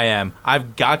friend I am.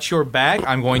 I've got your back.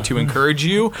 I'm going to encourage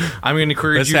you. I'm going to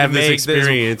encourage you to make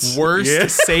the worst,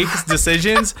 safest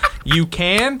decisions you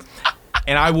can.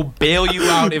 And I will bail you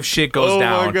out if shit goes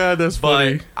down. Oh my God, that's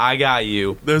funny. But I got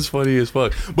you. That's funny as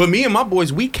fuck. But me and my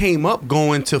boys, we came up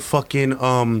going to fucking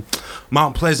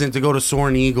Mount Pleasant to go to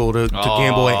Soaring Eagle to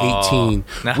gamble at 18.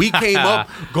 We came up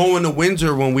going to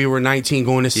Windsor when we were 19,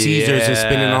 going to Caesars and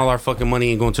spending all our fucking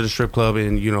money and going to the strip club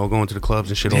and, going to the clubs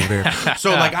and shit over there.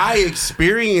 So, like, I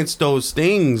experienced those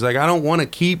things. Like, I don't want to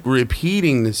keep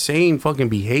repeating the same fucking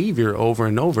behavior over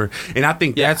and over. And I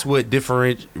think that's what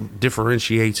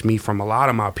differentiates me from a lot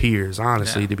of my peers,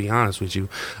 honestly, to be honest with you.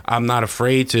 I'm not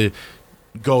afraid to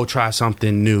go try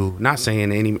something new. Not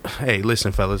saying hey,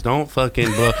 listen, fellas, don't fucking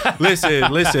listen,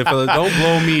 fellas, don't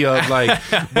blow me up.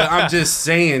 But I'm just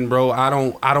saying, bro, I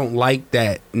don't like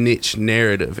that niche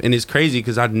narrative. And it's crazy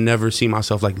because I'd never see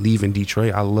myself like leaving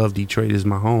Detroit. I love Detroit as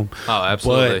my home. Oh,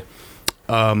 absolutely.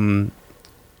 But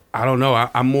I don't know.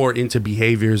 I'm more into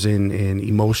behaviors and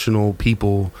emotional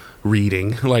people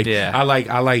reading. I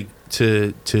like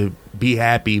to be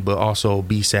happy but also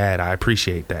be sad. I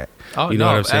appreciate that. Oh, you know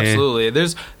what I'm saying? Absolutely.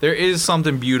 There is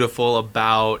something beautiful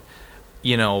about,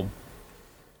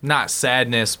 not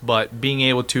sadness, but being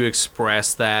able to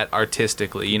express that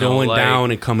artistically. Going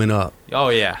down and coming up. Oh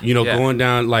yeah. Going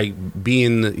down, like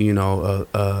being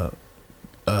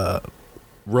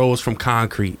rose from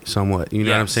concrete somewhat. You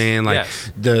know what I'm saying? Like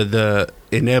the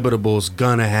inevitable's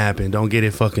gonna happen. Don't get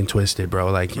it fucking twisted, bro.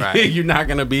 Like you're not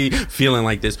gonna be feeling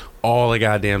like this all the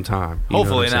goddamn time.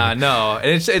 Hopefully not. No.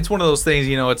 And it's one of those things,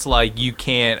 it's like you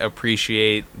can't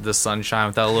appreciate the sunshine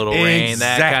without a little rain,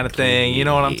 that kind of thing. You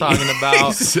know what I'm talking about?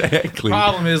 Exactly. The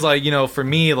problem is for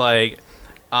me,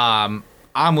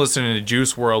 I'm listening to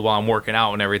Juice WRLD while I'm working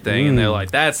out and everything, and they're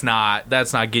like, "That's not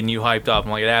getting you hyped up."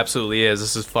 I'm like, "It absolutely is.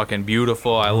 This is fucking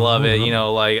beautiful. I love it."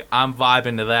 I'm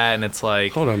vibing to that, and it's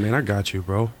like, hold on, man, I got you,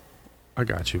 bro.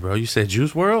 You said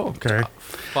Juice WRLD, okay?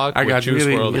 Fuck, I got you. Juice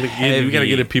WRLD. We gotta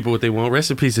get the people what they want. Rest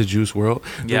in peace to Juice WRLD.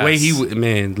 The way he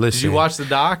man, listen. Did you watch the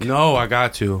doc? No, I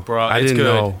got to, bro. I didn't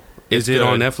know. Is it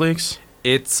on Netflix?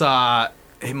 It's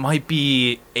it might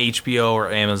be HBO or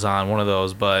Amazon, one of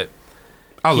those, but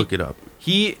I'll look it up.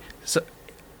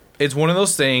 It's one of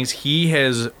those things he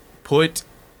has put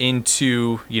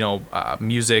into,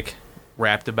 music,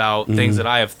 rapped about, things that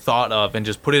I have thought of, and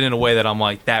just put it in a way that I'm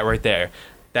like, that right there.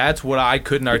 That's what I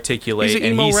couldn't articulate. He's an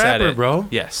emo rapper, said it, bro.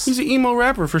 Yes. He's an emo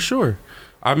rapper for sure.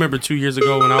 I remember 2 years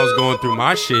ago when I was going through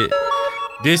my shit,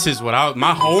 this is what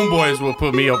my homeboys would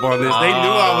put me up on this. They knew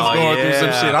I was going through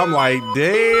some shit. I'm like,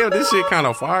 damn, this shit kind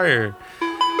of fire.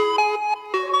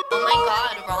 Oh my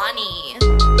God, Ronnie.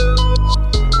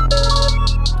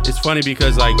 It's funny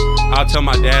because I'll tell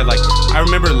my dad, I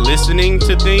remember listening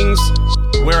to things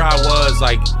where I was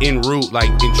en route,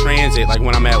 in transit,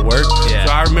 when I'm at work. Yeah.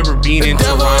 So I remember being in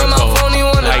Toronto,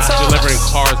 delivering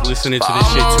cars, listening to this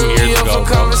shit 2 years ago,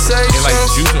 bro. And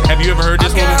Juice, have you ever heard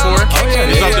this one before? It's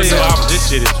off the new album. This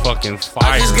shit is fucking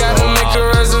fire. I just gotta make a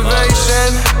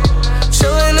reservation.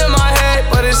 Chilling in my head,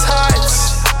 but it's hot.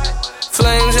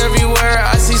 Flames everywhere,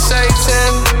 I see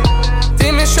Satan.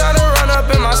 Demons try to run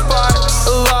up in my spot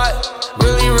a lot.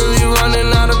 Really running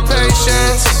out of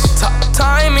patience.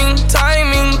 Timing.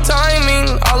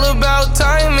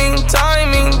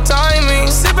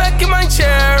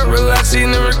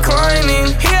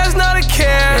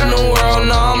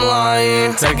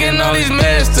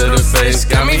 place.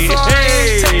 Got me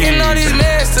flying, taking all these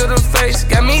mans to the face.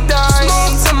 Got me dying,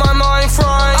 smoke to my mind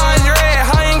frying. Andre,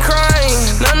 high and crying.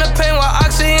 None to pain while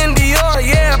Oxy and Dior,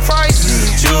 yeah,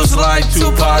 pricey. Juice like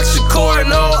Tupac Shakur,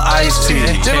 no iced tea.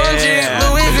 Givenchy,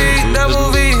 Louis V, double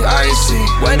V, icy.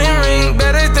 Wedding ring,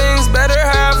 better things, better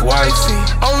have wifey.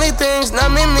 Only things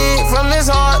not me from this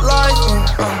hard life.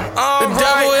 The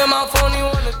devil in my phone, he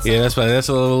wanna. Yeah, that's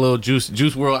a little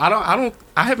Juice World.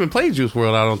 I haven't played Juice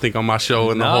World. I don't think on my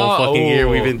show in the whole fucking year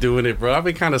we've been doing it, bro. I've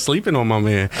been kind of sleeping on my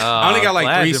man. I only got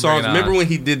like 3 songs. Remember when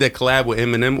he did that collab with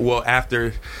Eminem? Well,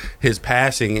 after his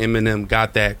passing, Eminem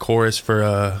got that chorus for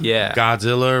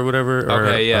Godzilla or whatever.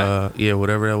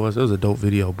 Whatever that was. It was a dope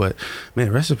video. But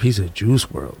man, rest in peace of Juice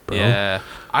WRLD, bro. Yeah,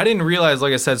 I didn't realize.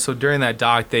 Like I said, so during that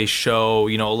doc, they show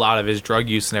a lot of his drug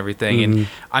use and everything. And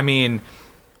I mean,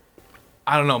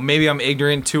 I don't know, maybe I'm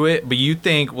ignorant to it, but you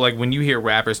think, like, when you hear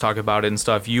rappers talk about it and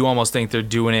stuff, you almost think they're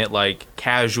doing it, like,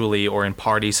 casually or in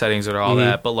party settings or all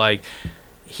that, but, like,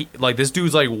 this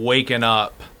dude's, like, waking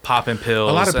up, popping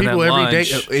pills. A lot of people every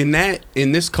day,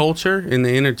 in this culture, in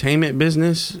the entertainment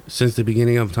business, since the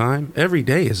beginning of time, every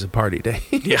day is a party day.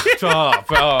 Yeah,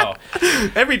 bro.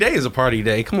 Every day is a party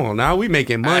day. Come on now, we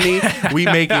making money, we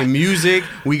making music,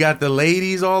 we got the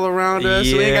ladies all around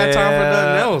us. We ain't got time for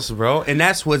nothing else, bro. And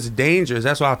that's what's dangerous.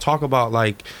 That's why I talk about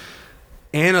like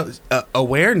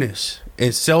awareness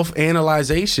and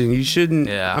self-analyzation. You shouldn't.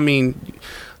 I mean,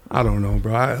 I don't know,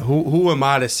 bro. Who am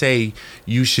I to say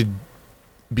you should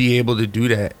be able to do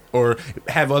that or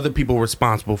have other people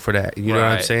responsible for that? You know what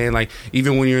I'm saying? Like,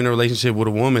 even when you're in a relationship with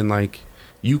a woman, like,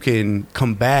 you can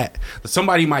combat.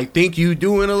 Somebody might think you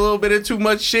doing a little bit of too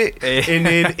much shit, and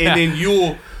then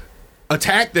you'll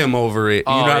attack them over it.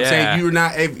 You know what I'm saying?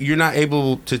 You're not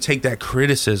able to take that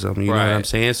criticism. You know what I'm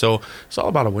saying? So it's all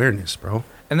about awareness, bro.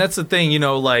 And that's the thing,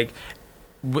 like,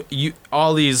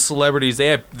 all these celebrities, they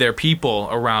have their people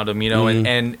around them,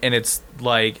 and it's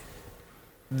like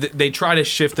they try to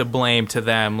shift the blame to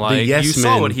them. Like, you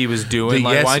saw what he was doing.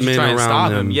 Like, why don't you try and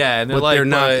stop him? Yeah, and they're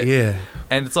not. Yeah.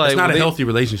 And it's like, it's not a healthy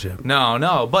relationship.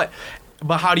 No, but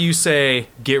how do you say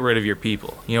get rid of your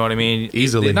people? You know what I mean?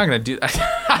 Easily. They're not gonna do that.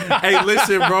 Hey,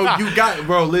 listen,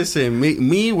 bro. Listen,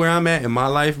 me where I'm at in my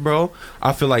life, bro.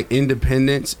 I feel like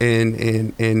independence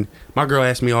and my girl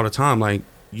asks me all the time, like,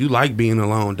 you like being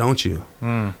alone, don't you?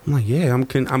 I'm like, yeah, I'm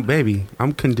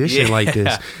conditioned like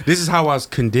this. This is how I was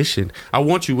conditioned. I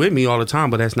want you with me all the time,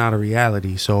 but that's not a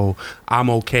reality. So I'm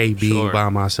okay being by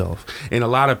myself. And a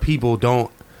lot of people don't.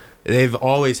 They've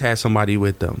always had somebody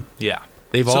with them. Yeah.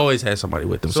 They've always had somebody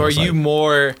with them. So are you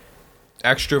more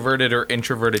extroverted or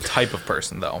introverted type of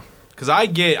person, though? Because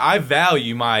I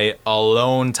value my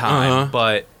alone time,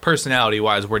 but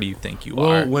personality-wise, where do you think you are?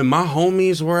 Well, when my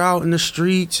homies were out in the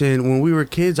streets and when we were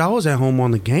kids, I was at home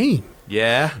on the game.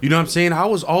 Yeah. You know what I'm saying? I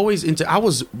was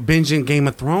binging Game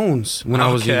of Thrones when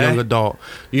I was a young adult.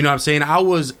 You know what I'm saying?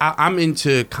 I'm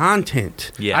into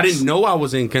content. Yes. I didn't know I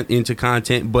was into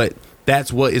content, but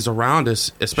that's what is around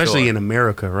us, especially in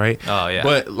America, right? Oh, yeah.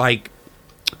 But, like,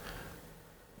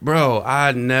 bro,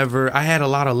 I had a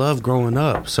lot of love growing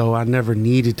up, so I never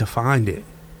needed to find it.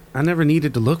 I never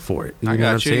needed to look for it. You know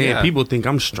what I'm saying? Yeah. People think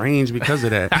I'm strange because of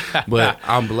that, but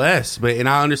I'm blessed. And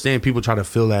I understand people try to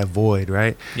fill that void,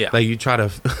 right? Yeah. Like, you try to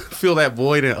fill that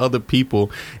void in other people,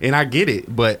 and I get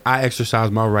it, but I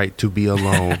exercise my right to be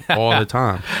alone all the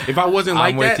time. If I wasn't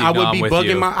like that, I would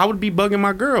be bugging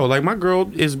my girl. Like, my girl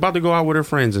is about to go out with her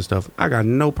friends and stuff. I got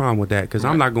no problem with that because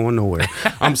I'm not going nowhere.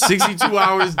 I'm 62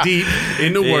 hours deep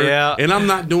in the work, and I'm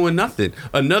not doing nothing.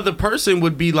 Another person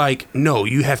would be like, no,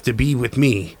 you have to be with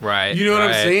me. Right. You know what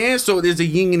I'm saying? So there's a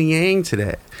yin and yang to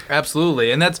that. Absolutely.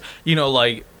 And that's,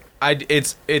 like,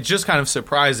 it's just kind of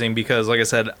surprising because, like I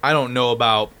said, I don't know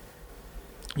about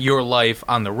your life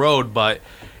on the road, but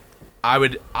I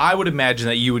would imagine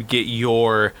that you would get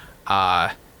your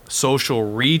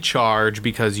social recharge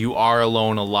because you are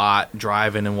alone a lot,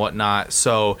 driving and whatnot.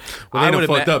 So I would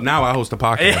fucked up. Now I host a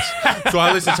podcast, so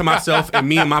I listen to myself and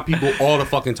me and my people all the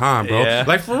fucking time, bro. Yeah.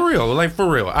 Like, for real.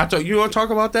 You want to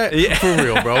talk about that? Yeah. For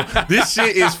real, bro. This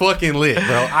shit is fucking lit,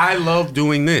 bro. I love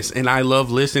doing this, and I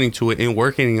love listening to it and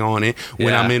working on it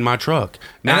when I'm in my truck,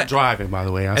 not driving. By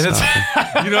the way, I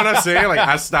stop. You know what I'm saying? Like,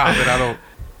 I stop and I don't.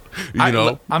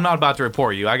 I'm not about to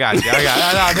report you. I got you.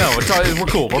 I know. We're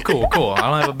cool. I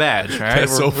don't have a badge. All right,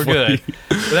 we're good.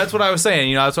 But that's what I was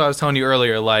saying. That's what I was telling you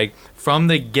earlier. Like, from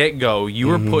the get-go, you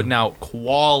were putting out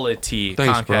quality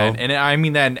content, bro. and I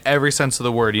mean that in every sense of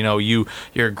the word. You're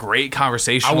a great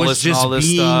conversationalist. I was just and all this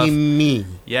being stuff. me.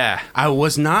 Yeah, I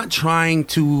was not trying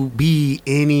to be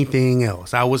anything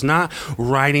else. I was not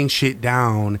writing shit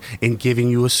down and giving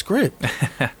you a script.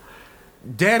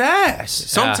 Dead ass.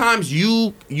 Sometimes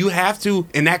you have to,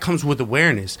 and that comes with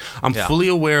awareness. I'm fully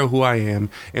aware of who I am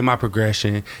and my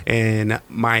progression, and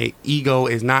my ego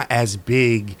is not as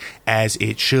big as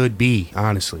it should be,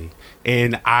 honestly.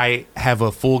 And I have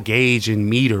a full gauge and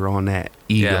meter on that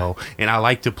ego, and I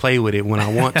like to play with it when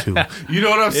I want to. You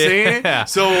know what I'm saying? Yeah.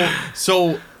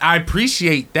 So I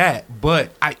appreciate that,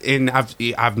 but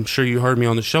I'm sure you heard me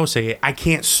on the show say it. I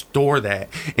can't store that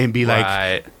and be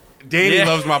like, Danny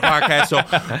loves my podcast,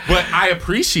 but I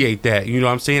appreciate that. You know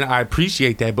what I'm saying? I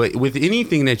appreciate that. But with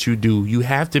anything that you do, you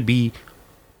have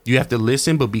to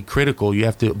listen, but be critical. You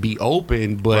have to be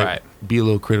open, but be a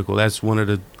little critical. That's one of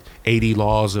the 80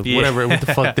 laws of whatever,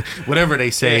 whatever they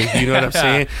say. You know what I'm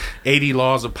saying? 80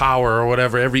 laws of power or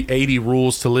whatever. Every 80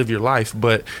 rules to live your life.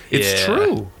 But it's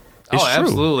true. It's true.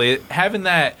 Absolutely. Having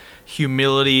that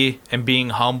humility and being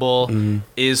humble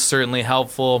is certainly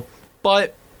helpful.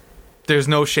 But there's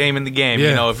no shame in the game. Yeah,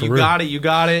 you know, if you got it, you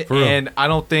got it. And I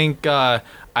don't think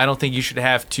you should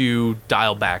have to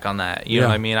dial back on that. You know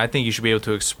what I mean? I think you should be able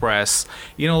to express,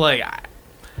 you know, like,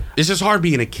 it's just hard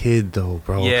being a kid, though,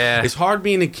 bro. Yeah. It's hard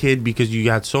being a kid because you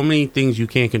got so many things you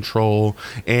can't control,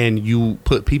 and you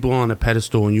put people on a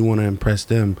pedestal and you want to impress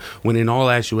them, when in all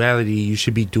actuality, you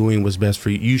should be doing what's best for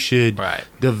you. You should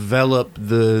develop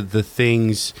the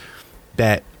things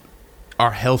that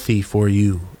are healthy for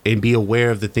you and be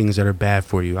aware of the things that are bad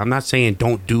for you. I'm not saying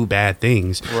don't do bad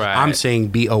things. I'm saying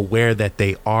be aware that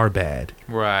they are bad.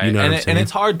 Right. You know and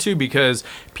it's hard, too, because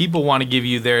people want to give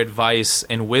you their advice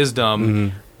and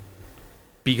wisdom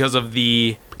because of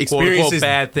the quote-unquote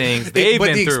bad things they've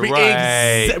been through.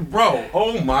 Bro,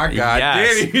 oh my God.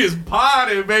 Yes. Danny is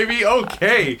potting, baby.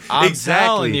 Okay. I'm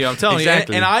telling you.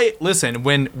 Exactly. And I, listen,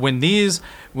 when these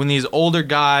older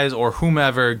guys or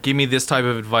whomever give me this type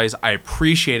of advice, I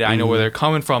appreciate it. I know where they're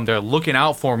coming from. They're looking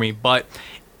out for me, but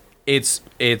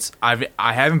I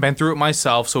haven't been through it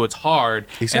myself, so it's hard.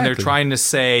 Exactly. And they're trying to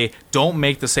say, don't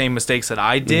make the same mistakes that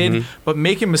I did, but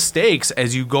making mistakes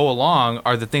as you go along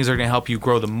are the things that are going to help you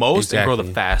grow the most and grow the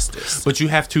fastest. But you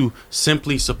have to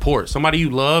simply support somebody you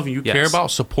love and you care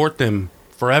about. Support them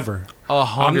forever.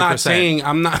 100%.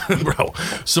 I'm not, bro.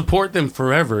 Support them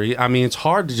forever. I mean, it's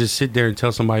hard to just sit there and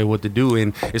tell somebody what to do,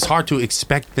 and it's hard to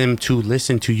expect them to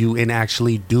listen to you and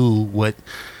actually do what.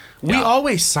 We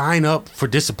always sign up for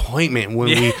disappointment when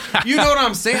we, you know what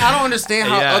I'm saying? I don't understand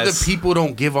how other people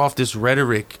don't give off this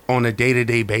rhetoric on a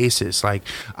day-to-day basis. Like,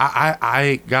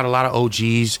 I got a lot of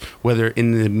OGs, whether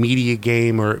in the media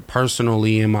game or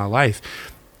personally in my life.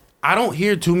 I don't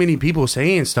hear too many people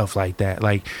saying stuff like that.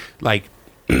 Like,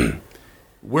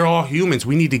 we're all humans.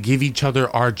 We need to give each other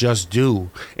our just due,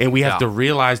 and we have to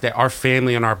realize that our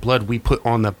family and our blood we put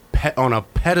on a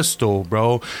pedestal,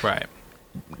 bro. Right.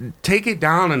 Take it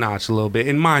down a notch a little bit.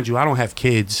 And mind you, I don't have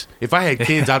kids. If I had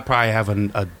kids, I'd probably have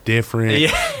a different.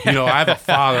 You know, I have a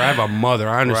father, I have a mother.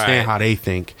 I understand how they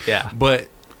think. Yeah. But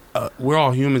we're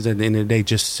all humans at the end of the day.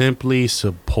 Just simply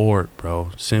support,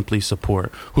 bro. Simply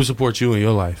support. Who supports you in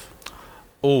your life?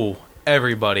 Oh,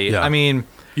 everybody. Yeah. I mean,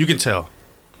 you can tell.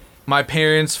 My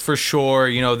parents, for sure,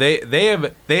 you know, they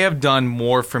have done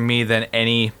more for me than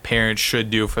any parent should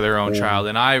do for their own child,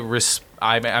 and I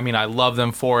mean, I love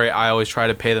them for it. I always try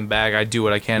to pay them back. I do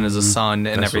what I can as a son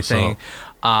and everything.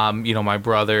 You know, my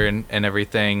brother and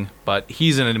everything, but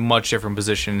he's in a much different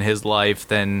position in his life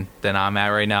than I'm at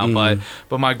right now.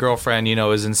 But my girlfriend, you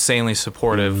know, is insanely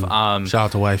supportive. Shout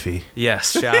out to wifey.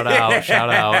 Yes, shout out. Shout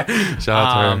out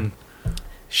to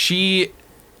her.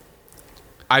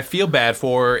 I feel bad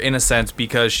for her in a sense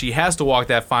because she has to walk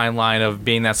that fine line of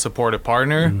being that supportive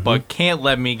partner, but can't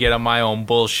let me get on my own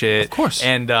bullshit. Of course.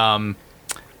 And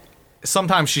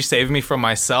sometimes she saves me from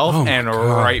myself, and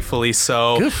rightfully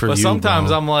so. Good for but you, sometimes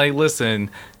bro. I'm like, listen,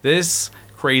 this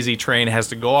crazy train has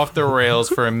to go off the rails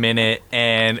for a minute,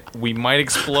 and we might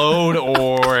explode,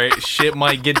 or shit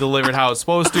might get delivered how it's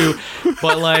supposed to.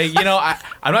 But like, you know,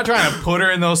 I'm not trying to put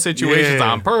her in those situations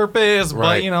on purpose,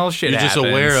 but you know, shit happens. You're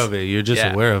just aware of it. You're just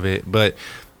aware of it. But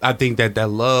I think that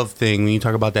love thing, when you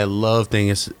talk about that love thing,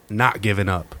 is not giving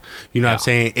up. You know what I'm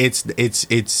saying?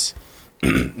 It's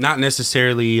not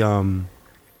necessarily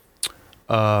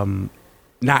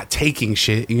not taking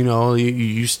shit. You know,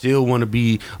 you still want to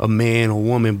be a man or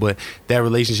woman, but that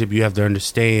relationship, you have to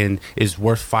understand, is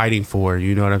worth fighting for.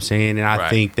 You know what I'm saying? And I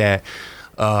think that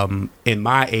in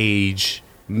my age,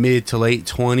 mid to late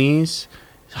 20s,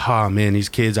 oh man, these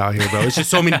kids out here, bro. It's just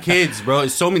so many kids, bro.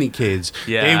 It's so many kids.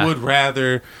 Yeah. They would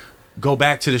rather go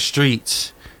back to the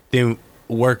streets than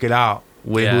work it out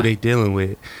with who they dealing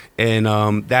with. And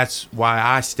that's why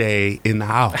I stay in the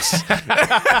house.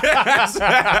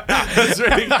 That's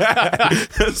really good.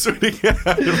 That's really good.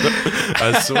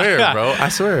 I swear, bro. I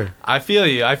swear. I feel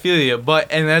you.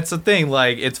 But, and that's the thing,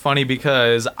 like, it's funny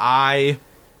because I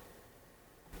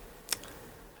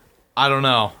don't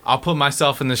know. I'll put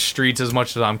myself in the streets as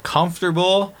much as I'm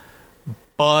comfortable,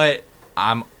 but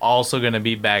I'm also gonna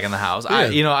be back in the house.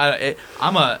 Yeah.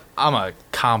 I'm a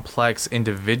complex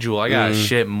individual. I got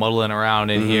shit muddling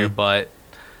around in here, but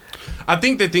I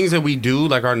think the things that we do,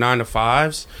 like our 9 to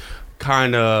 5s,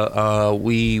 kind of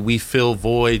we fill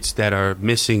voids that are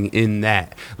missing in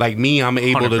that. Like me, I'm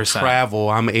able 100%. to travel.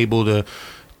 I'm able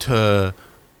to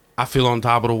I feel on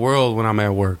top of the world when I'm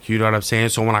at work. You know what I'm saying?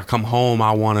 So when I come home,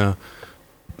 I want to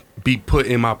be put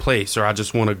in my place, or I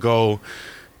just want to go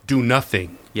do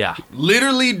nothing. yeah.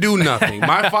 Literally do nothing.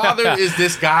 My father is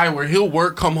this guy where he'll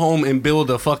work, come home, and build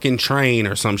a fucking train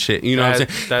or some shit. You know what I'm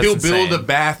saying? That's He'll insane. build a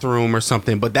bathroom or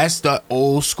something. But that's the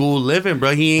old school living,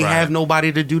 bro. He ain't Right. have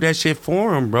nobody to do that shit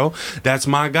for him, bro. That's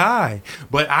my guy.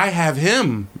 But I have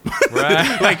him.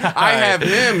 Right. Like, I have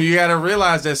him. You got to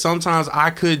realize that sometimes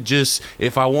I could just,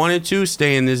 if I wanted to,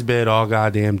 stay in this bed all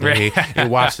goddamn day and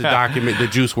watch the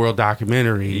Juice WRLD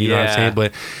documentary. You know what I'm Yeah. saying?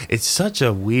 But it's such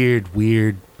a weird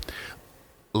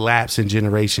lapse in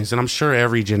generations, and I'm sure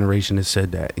every generation has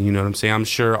said that. You know what I'm saying? I'm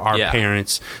sure our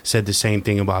parents said the same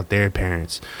thing about their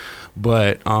parents.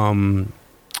 But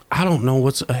I don't know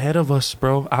what's ahead of us,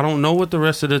 bro. I don't know what the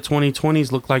rest of the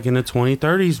 2020s look like in the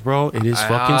 2030s, bro. It is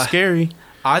fucking scary.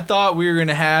 I thought we were going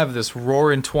to have this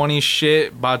roaring 20s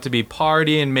shit, about to be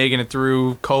partying, making it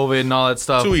through COVID and all that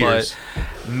stuff. 2 years.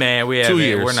 But, man, we 2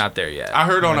 years. We're not there yet. I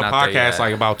heard on We're a not there podcast yet.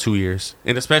 like about 2 years,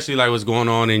 and especially like what's going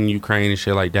on in Ukraine and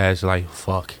shit like that. It's like,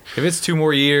 fuck. If it's 2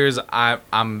 more years, I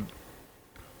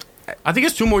think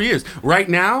it's 2 more years. Right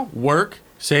now, work,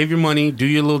 save your money, do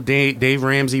your little Dave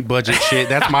Ramsey budget shit.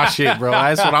 That's my shit, bro.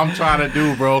 That's what I'm trying to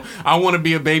do, bro. I want to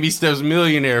be a baby steps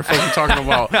millionaire. Fuck you talking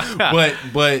about?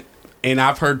 But and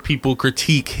I've heard people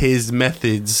critique his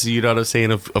methods. You know what I'm saying?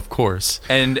 Of course.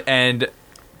 And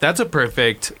that's a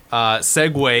perfect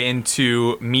segue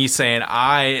into me saying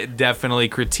I definitely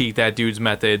critique that dude's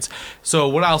methods. So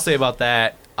what I'll say about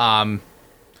that, I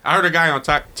heard a guy on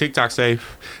TikTok say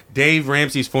Dave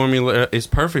Ramsey's formula is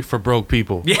perfect for broke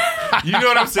people. Yeah. You know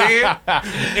what I'm saying?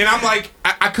 And I'm like,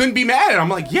 I couldn't be mad at him. I'm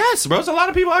like, yes, bro. There's a lot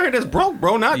of people out here that's broke,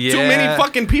 bro. Not too many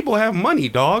fucking people have money,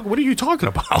 dog. What are you talking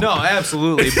about? No,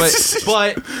 absolutely.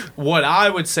 But what I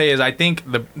would say is I think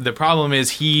the problem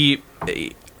is he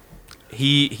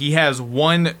has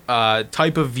one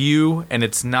type of view, and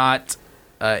it's not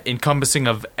encompassing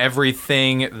of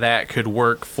everything that could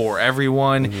work for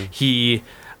everyone. Mm-hmm. He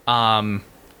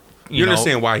You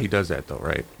understand why he does that, though,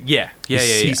 right? Yeah.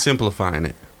 He's simplifying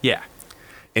it. Yeah.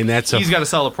 And that's He's got to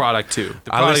sell a product too.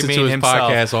 The I product listen to being his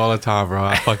himself. podcast all the time, bro.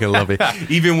 I fucking love it.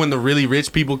 Even when the really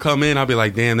rich people come in, I'll be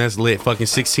like, damn, that's lit. Fucking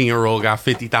 16-year-old got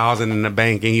 $50,000 in the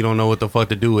bank and he don't know what the fuck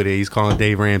to do with it. He's calling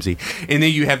Dave Ramsey. And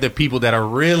then you have the people that are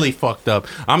really fucked up.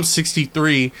 I'm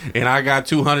 63 and I got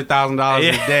 $200,000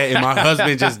 in debt and my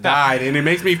husband just died. And it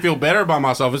makes me feel better about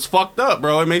myself. It's fucked up,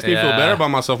 bro. It makes me feel better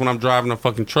about myself when I'm driving a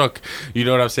fucking truck. You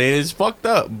know what I'm saying? It's fucked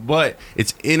up, but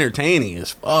it's entertaining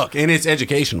as fuck and it's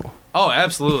educational. Oh,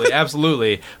 absolutely,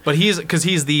 absolutely. But he's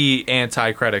the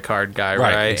anti-credit card guy,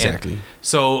 right? Exactly. And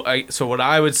so what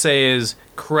I would say is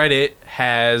credit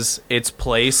has its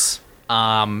place,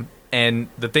 and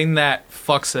the thing that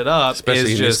fucks it up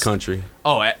Especially is in just this country.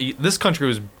 Oh, this country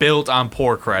was built on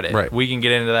poor credit. Right. We can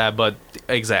get into that, but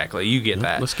exactly, you get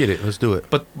that. Let's get it. Let's do it.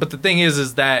 But the thing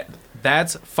is that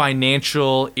that's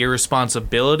financial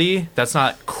irresponsibility. That's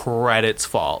not credit's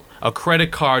fault. A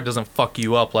credit card doesn't fuck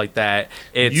you up like that.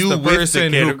 It's You the with the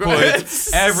person who credit-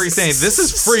 puts everything. This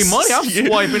is free money. I'm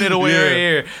swiping it away right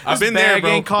here. I've This been there, bag bro.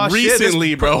 ain't cost shit. This-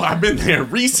 Recently, bro. I've been there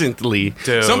recently.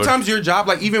 Dude. Sometimes your job,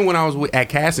 like even when I was at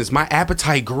Cassins, my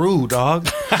appetite grew, dog.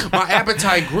 My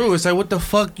appetite grew. It's like, what the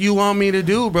fuck you want me to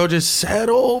do, bro? Just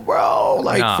settle, bro.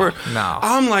 Like No.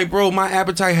 I'm like, bro, my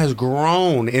appetite has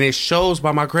grown, and it shows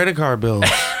by my credit card bill.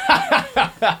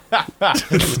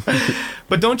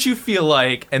 But don't you feel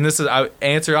like, and this is, I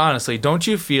answer honestly, don't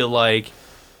you feel like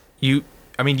you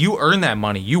earned that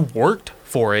money. You worked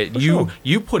for it.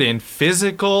 You put in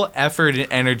physical effort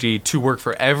and energy to work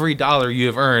for every dollar you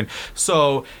have earned.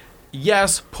 So,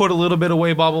 yes, put a little bit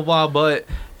away, blah, blah, blah, but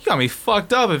you got me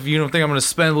fucked up if you don't think I'm going to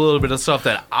spend a little bit of stuff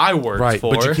that I worked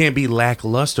for. But you can't be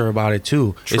lackluster about it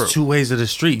too. True. It's two ways of the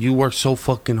street. You work so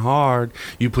fucking hard.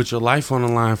 You put your life on the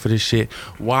line for this shit.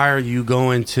 Why are you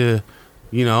going to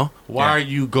You know, why Yeah. are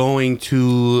you going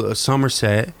to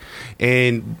Somerset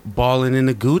and balling in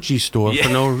the Gucci store for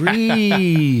no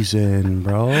reason,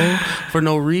 bro? For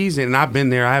no reason. And I've been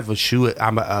there. I'm a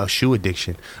shoe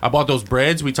addiction. I bought those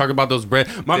breads. We talked about those breads.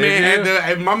 My man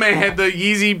had the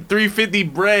Yeezy 350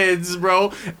 breads,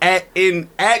 bro, at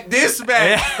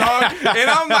Dispatch, dog. And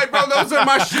I'm like, bro, those are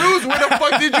my shoes. Where the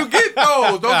fuck did you get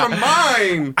those? Those are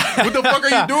mine. What the fuck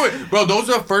are you doing, bro? Those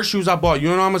are the first shoes I bought. You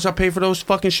know how much I paid for those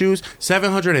fucking shoes?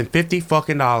 $750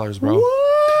 fucking dollars, bro.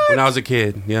 What? When I was a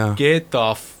kid, yeah. Get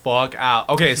the fuck out.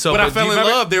 Okay, so But I do fell you in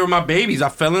remember- love. They were my babies. I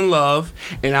fell in love,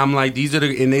 and I'm like,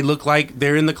 and they look like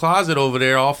they're in the closet over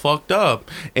there, all fucked up.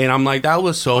 And I'm like, that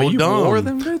was so you dumb, wore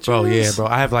them bitches? bro. Yeah, bro.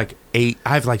 I have like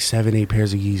 7-8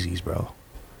 pairs of Yeezys, bro.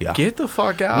 Yeah. Get the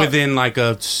fuck out. Within like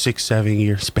a 6-7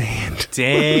 year span.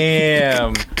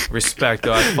 Damn. Respect,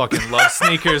 though. I fucking love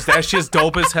sneakers. That shit's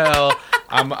dope as hell.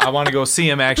 I want to go see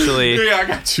him, actually. Yeah, I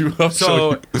got you. I'll show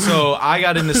So, you. so I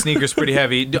got into sneakers pretty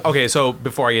heavy. Okay, so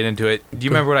before I get into it, do you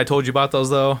remember what I told you about those,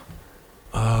 though?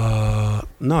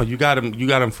 No, you got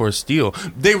them for a steal.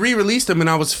 They re-released them, and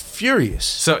I was furious.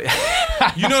 So,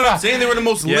 You know what I'm saying? They were the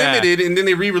most Yeah. limited, and then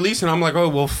they re-released, and I'm like, oh,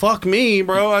 well, fuck me,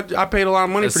 bro. I paid a lot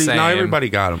of money for these. Now Same. everybody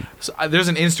got them. there's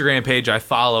an Instagram page I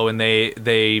follow, and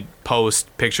they post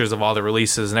pictures of all the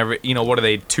releases, and what are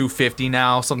they, $250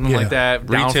 now, something like that,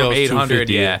 down from $800.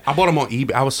 Yeah. I bought them on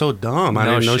eBay. I was so dumb. I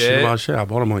No didn't know shit shit. about shit. I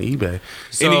bought them on eBay.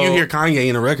 So- and then you hear Kanye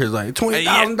in the records like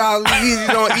 $20,000 Yeezys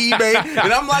on eBay,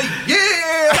 and I'm like,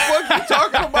 yeah, what you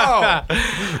talking about?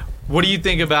 What do you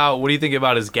think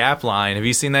about his Gap line? Have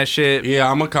you seen that shit? Yeah,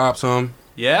 I'm a cop some.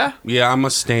 Yeah. Yeah, I'm a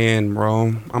stan,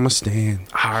 bro. I'm a stan.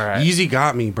 All right. Yeezy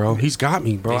got me, bro. He's got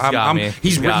me, bro.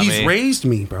 He's got me. Raised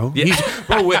me, bro. Yeah.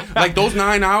 Like those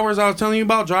 9 hours I was telling you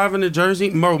about driving to Jersey,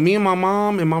 bro. Me and my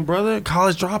mom and my brother,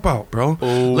 college dropout, bro.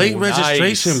 Ooh, Late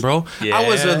registration, nice. bro. I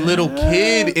was a Yeah. little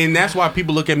kid, and that's why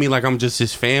people look at me like I'm just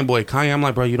this fanboy. Kanye, I'm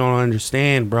like, bro, you don't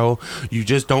understand, bro. You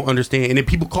just don't understand. And then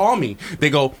people call me. They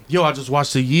go, yo, I just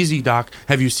watched the Yeezy doc.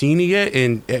 Have you seen it yet?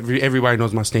 And everybody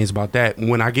knows my stance about that.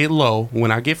 When I get low,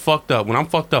 when I get fucked up, when I'm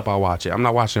fucked up, I watch it. I'm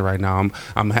not watching it right now.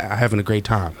 I'm having a great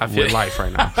time feel with you. life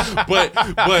right now. But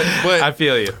I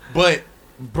feel you. but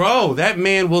bro, that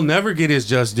man will never get his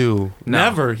just due. No.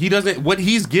 Never. He doesn't. What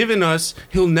he's given us,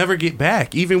 he'll never get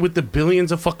back. Even with the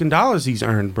billions of fucking dollars he's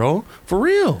earned, bro. For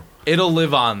real. It'll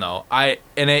live on though.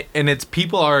 It's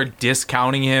people are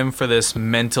discounting him for this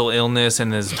mental illness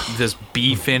and this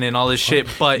beefing and all this shit.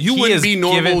 But You he wouldn't has be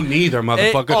normal given- neither,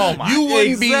 motherfucker. Oh my- You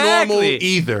wouldn't be normal exactly.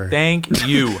 either. Thank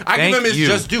you. I Thank give him his you.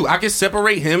 just due. I can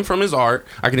separate him from his art.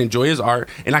 I can enjoy his art,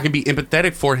 and I can be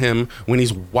empathetic for him when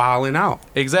he's wilding out.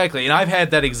 Exactly. And I've had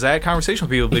that exact conversation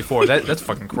with people before. That's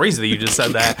fucking crazy that you just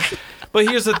said that. But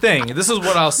here's the thing. This is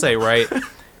what I'll say, right?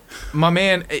 My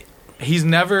man, he's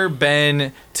never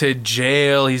been to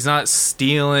jail. He's not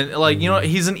stealing. Like,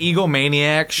 he's an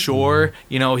egomaniac, sure.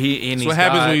 That's what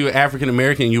happens when you're African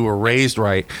American and you were raised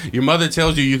right. Your mother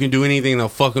tells you can do anything in the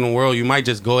fucking world. You might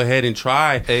just go ahead and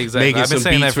try Exactly. making I've been some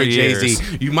saying beats that for Jay-Z.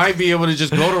 years. You might be able to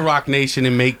just go to Rock Nation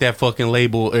and make that fucking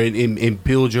label and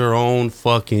build your own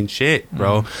fucking shit,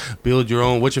 bro. Build your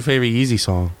own. What's your favorite Yeezy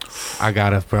song? I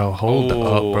gotta, bro. Hold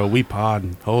up, bro. We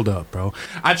podding. Hold up, bro.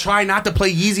 I try not to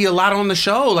play Yeezy a lot on the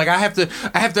show. Like I have to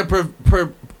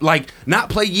like not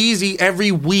play Yeezy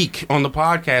every week on the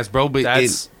podcast, bro. But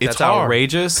That's it's hard.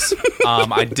 outrageous.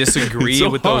 I disagree It's so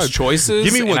with hard. those choices.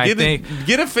 Give me one. and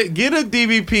Get a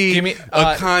DVP. Give me,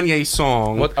 a Kanye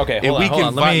song. what- okay, and hold we on, hold can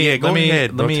on. Let me- go let me-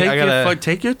 ahead. Bro. let me- Take I your gotta-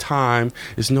 take your time.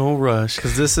 It's no rush.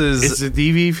 because this is It's a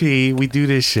DVP. We do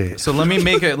this shit. So let me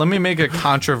make a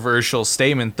controversial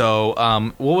statement though.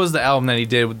 What was the album that he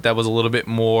did that was a little bit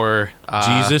more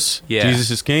Jesus. Yeah.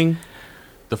 Jesus is King.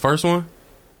 The first one.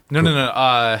 No.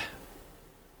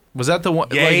 Was that the one?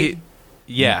 Yay.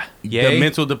 Yeah. The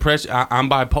mental depression. I'm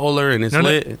bipolar and it's No.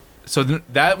 lit. So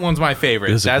that one's my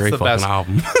favorite. It's a That's great the fucking best.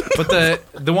 album. But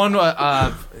the one. All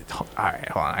right, hold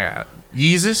on. I got it.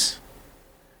 Yeezus.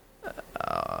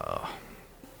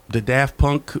 The Daft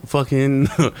Punk fucking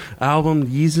album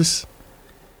Yeezus.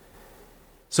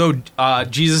 So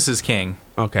Jesus is King.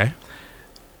 Okay.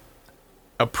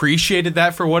 Appreciated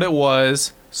that for what it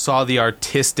was. Saw the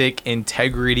artistic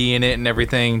integrity in it and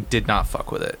everything. Did not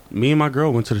fuck with it. Me and my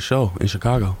girl went to the show in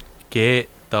Chicago. Get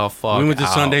the fuck. We went to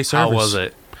out. Sunday How service. was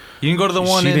it? You didn't go to the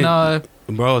one She in. didn't-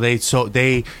 Bro, they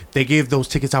gave those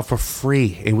tickets out for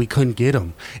free, and we couldn't get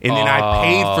them. And then I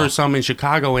paid for some in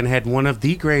Chicago and had one of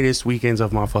the greatest weekends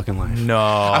of my fucking life. No.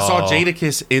 I saw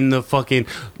Jadakiss in the fucking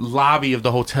lobby of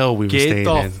the hotel we were Get staying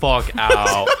the in. fuck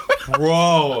out,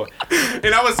 bro.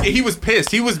 And he was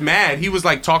pissed. He was mad. He was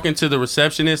like talking to the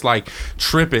receptionist, like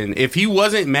tripping. If he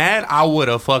wasn't mad, I would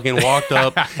have fucking walked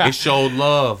up and showed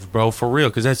love, bro, for real,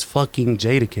 because that's fucking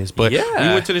Jadakiss. But we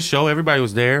went to the show. Everybody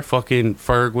was there. Fucking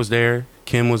Ferg was there.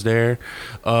 Kim was there.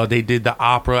 They did the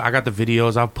opera. I got the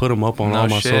videos. I'll put them up on all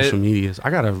my social medias. I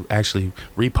gotta actually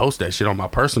repost that shit on my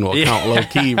personal account, low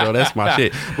key, bro. That's my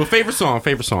shit. But favorite song.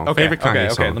 Okay, Favorite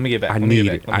Kanye song. Okay, let me get back. I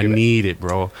need it,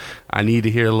 bro. I need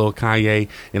to hear a little Kanye,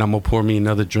 and I'm gonna pour me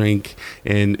another drink.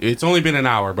 And it's only been an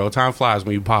hour, bro. Time flies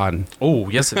when you podding. Oh,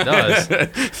 yes, it does.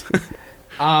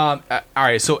 All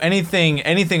right. So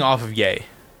anything off of Ye?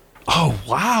 Oh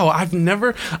wow!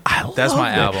 That's my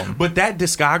album. But that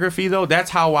discography though, that's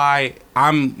how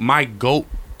my GOAT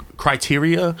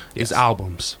criteria is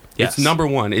albums. Yes. It's number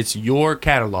one. It's your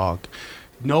catalog.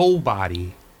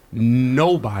 Nobody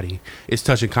is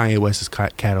touching Kanye West's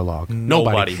catalog.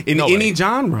 Nobody. In any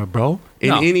genre, bro.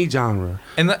 In any genre.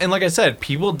 And like I said,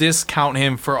 people discount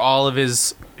him for all of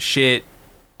his shit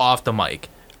off the mic.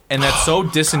 And that's so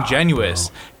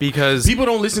disingenuous because people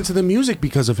don't listen to the music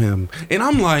because of him. And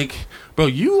I'm like, bro,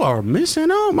 you are missing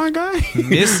out, my guy.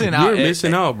 Missing out. You're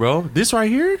missing out, bro. This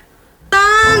right here.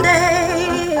 Someday.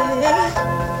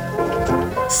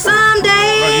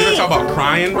 Bro, you don't talk about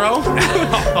crying, bro.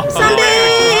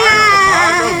 Someday.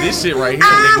 Bro, this shit right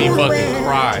here make me fucking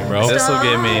cry, bro. This will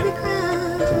get me.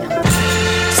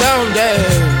 Someday,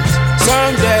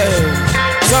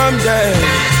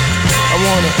 I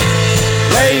wanna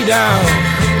lay down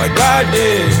like God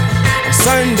did on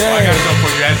Sunday. I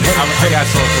got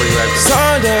something for you after.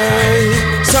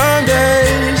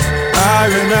 Sundays, I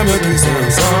remember these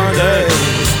Sundays.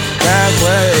 That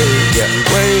way,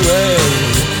 way,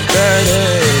 that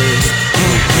day.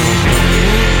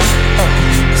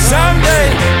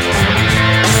 Someday,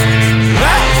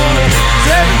 I wanna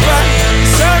everybody.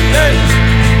 Someday,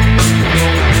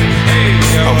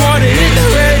 I wanna hit the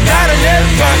red dot on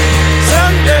everybody.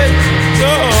 Someday,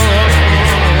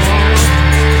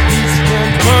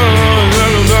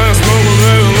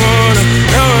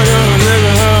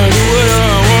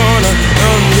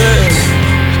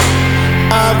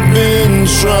 I've been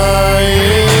trying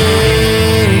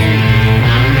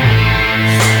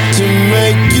to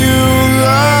make you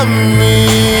love me,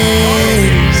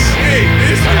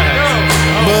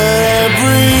 but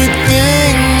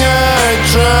everything I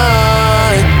try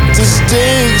just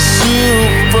takes you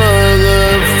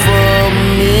further from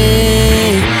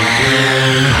me.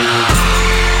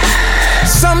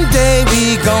 Someday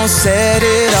we gon' set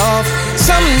it off.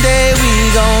 Someday we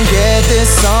gon' get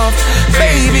this off.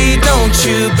 Baby, don't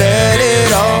you bet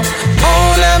it off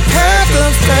on that path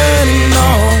of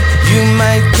fentanyl. You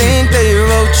might think they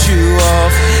wrote you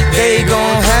off. They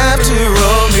gon' have to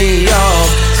roll me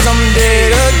off. Someday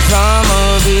the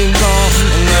drama be gone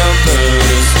and never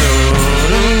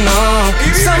no.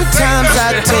 Sometimes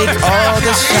I take all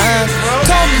the shine,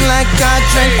 talk like I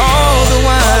drank all the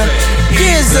wine.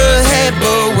 Years ahead,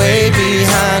 but way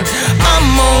behind.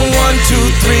 I'm on 1, 2,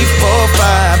 3, 4,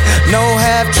 5. No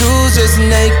half truths, just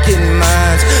naked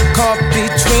minds. Caught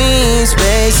between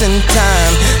space and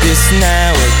time. This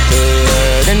now with the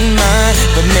word in mind,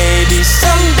 but maybe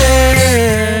someday.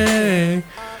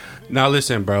 Now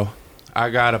listen, bro. I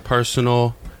got a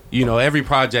personal, every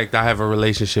project I have a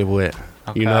relationship with.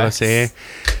 Okay. You know what I'm saying?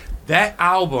 That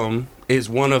album is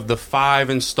one of the 5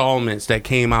 installments that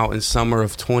came out in summer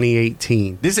of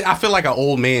 2018. I feel like an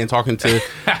old man talking to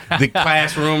the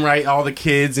classroom, right? All the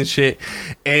kids and shit.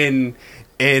 And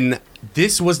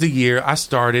this was the year I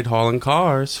started hauling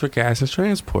cars for Gas and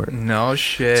Transport. No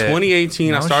shit.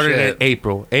 2018, I started in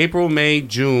April. April, May,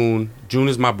 June. June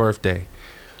is my birthday.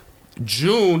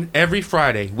 June, every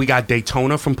Friday, we got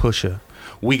Daytona from Pusha.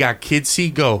 We got Kids See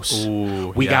Ghosts.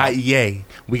 We got Ye.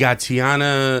 We got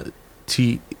Tiana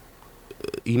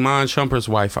Iman Shumper's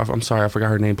wife. I'm sorry, I forgot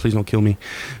her name. Please don't kill me.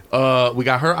 We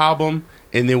got her album,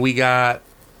 and then we got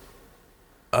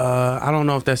I don't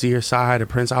know if that's the year the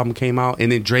Prince album came out,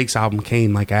 and then Drake's album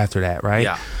came like after that, right?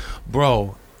 Yeah.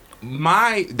 Bro,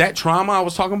 that trauma I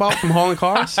was talking about from hauling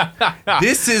cars.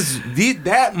 This is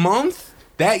that month,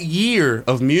 that year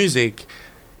of music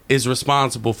is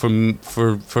responsible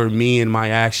for me and my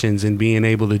actions and being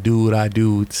able to do what I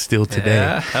do still today.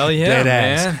 Yeah, hell yeah,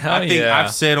 man. I think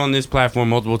I've said on this platform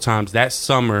multiple times that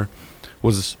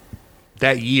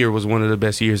year was one of the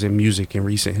best years in music in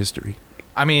recent history.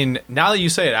 I mean, now that you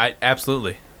say it,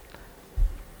 absolutely.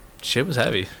 Shit was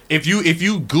heavy. If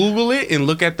you Google it and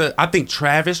look at I think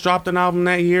Travis dropped an album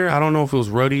that year. I don't know if it was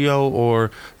Rodeo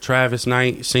or Travis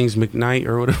Knight Sings McKnight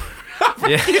or whatever.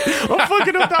 I'm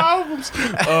fucking up the albums.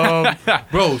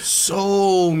 Bro,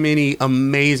 so many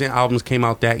amazing albums came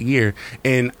out that year.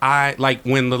 And I, like,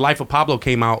 when The Life of Pablo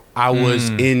came out, I was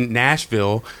in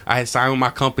Nashville. I had signed with my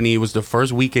company. It was the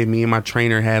first weekend me and my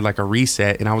trainer had, like, a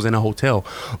reset, and I was in a hotel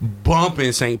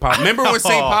bumping St. Pablo. Remember when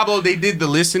St. Pablo, they did the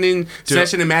listening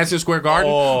session in Madison Square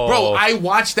Garden? Bro, I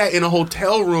watched that in a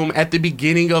hotel room at the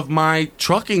beginning of my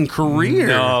trucking career.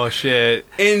 No shit.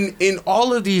 And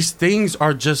all of these things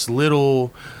are just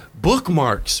little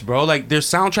bookmarks, bro. Like, they're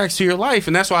soundtracks to your life.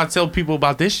 And that's why I tell people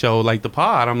about this show, like the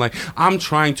pod. I'm like, I'm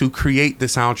trying to create the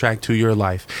soundtrack to your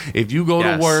life. If you go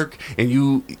to work and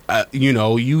you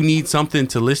need something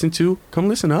to listen to, come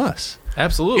listen to us.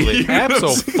 Absolutely.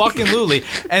 Absolutely.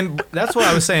 And that's what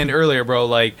I was saying earlier, bro.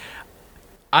 Like,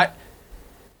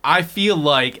 I feel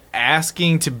like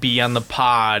asking to be on the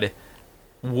pod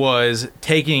was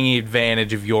taking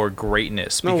advantage of your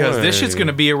greatness, because this shit's going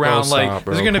to be around.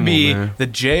 There's going to be the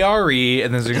JRE,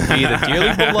 and there's going to be the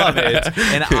Dearly Beloved,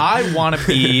 and I want to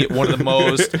be one of the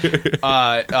most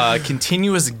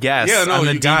continuous guests. Yeah, no, on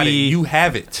the you got it. DB. You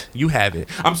have it.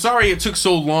 I'm sorry it took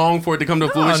so long for it to come to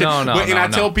fruition. I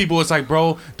tell people, it's like,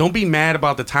 bro, don't be mad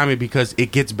about the timing, because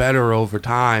it gets better over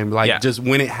time. Like, just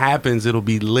when it happens, it'll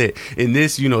be lit. And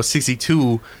this,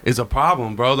 62 is a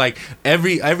problem, bro. Like,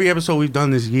 every episode we've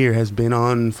done this year has been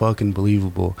unfucking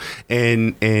believable,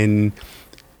 and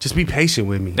just be patient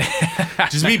with me.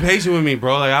 Just be patient with me,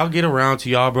 bro. Like, I'll get around to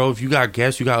y'all, bro. If you got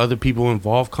guests, you got other people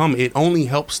involved, come. It only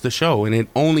helps the show, and it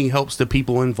only helps the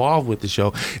people involved with the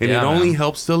show, and it only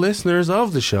helps the listeners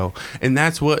of the show. And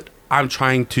that's what I'm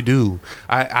trying to do.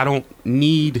 I don't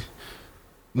need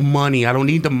money. I don't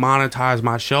need to monetize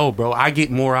my show, bro. I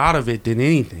get more out of it than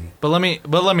anything. But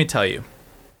let me tell you,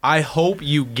 I hope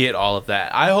you get all of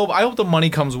that. I hope the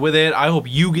money comes with it. I hope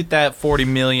you get that $40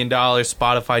 million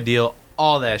Spotify deal,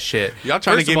 all that shit. Y'all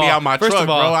trying to get me out my truck,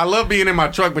 bro. I love being in my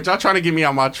truck, but y'all trying to get me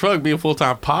out my truck, be a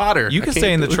full-time podder. You can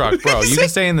stay in the truck, bro. You can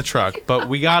stay in the truck, but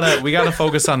we gotta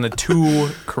focus on the 2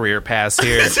 career paths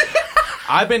here.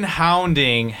 I've been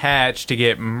hounding Hatch to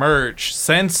get merch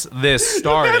since this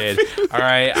started. All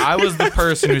right, I was the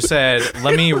person who said,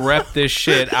 "Let me rep this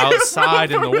shit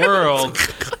outside in the world."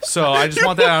 So I just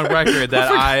want that on record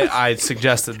that I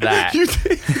suggested that.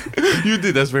 You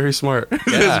did. That's very smart.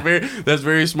 Yeah. That's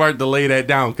very smart to lay that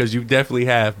down, because you definitely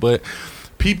have. But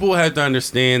people have to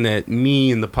understand that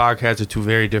me and the podcast are 2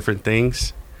 very different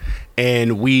things.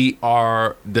 And the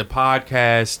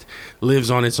podcast lives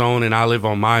on its own, and I live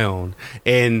on my own.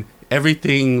 And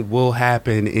everything will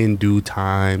happen in due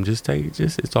time.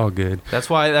 It's all good. That's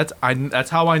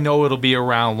how I know it'll be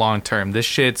around long term.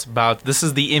 This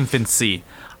is the infancy.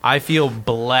 I feel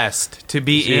blessed to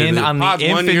be on the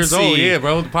infancy. 1 year old, yeah,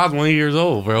 bro. The pod's 1 year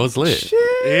old, bro. It's lit. Shit.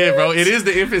 Yeah, bro. It is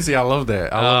the infancy. I love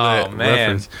that. I love that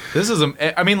reference. This is,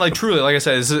 truly, like I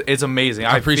said, it's amazing.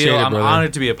 I appreciate it, I'm brother.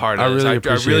 honored to be a part of this. I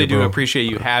really do bro. appreciate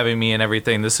you having me and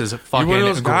everything. This is fucking You're one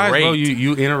of those guys, great. bro.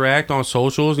 You interact on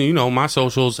socials, and my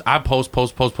socials. I post.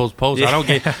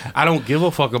 Yeah. I don't give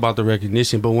a fuck about the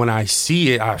recognition, but when I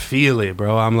see it, I feel it,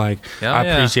 bro. I'm like, I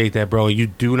appreciate that, bro. You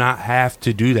do not have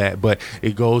to do that, but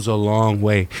it goes a long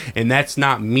way. And that's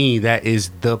not me. That is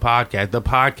the podcast. The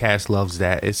podcast loves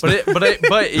that.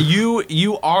 But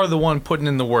you are the one putting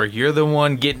in the work. You're the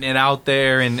one getting it out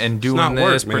there and doing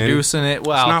this, producing it.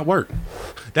 Well, it's not work.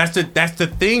 That's the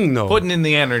thing, though. Putting in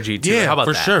the energy, too. Yeah, How about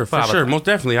for that? sure, for sure. Most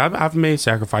definitely. I've made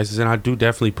sacrifices, and I do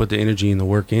definitely put the energy and the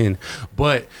work in.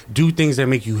 But do things that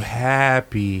make you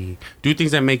happy. Do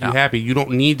things that make you happy. You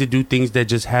don't need to do things that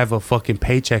just have a fucking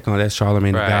paycheck on. That's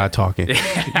Charlamagne the God talking.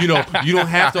 You don't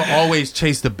have to always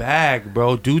chase the bag,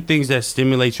 bro. Do things that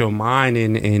stimulate your mind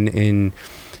and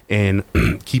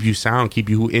keep you sound,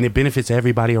 and it benefits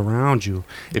everybody around you.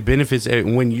 It benefits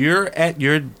when you're at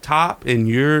your top and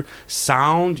your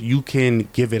sound, you can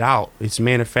give it out. It's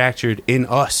manufactured in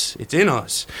us. It's in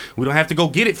us. We don't have to go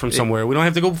get it from somewhere. We don't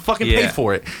have to go fucking pay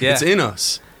for it. Yeah. It's in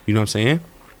us. You know what I'm saying?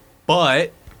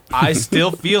 But I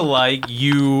still feel like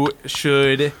you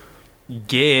should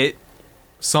get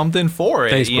something for it.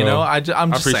 Thanks, bro.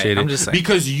 I'm just saying.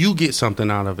 Because you get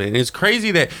something out of it. And it's crazy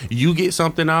that you get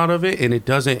something out of it and it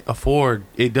doesn't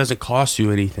cost you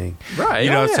anything. Right.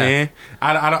 You know what I'm saying?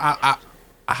 I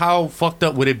how fucked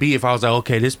up would it be if I was like,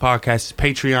 okay, this podcast is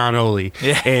Patreon only.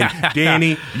 Yeah. And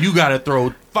Danny, you got to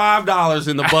throw $5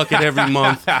 in the bucket every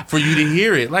month for you to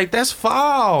hear it. Like, that's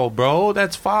foul, bro.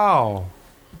 That's foul.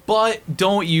 But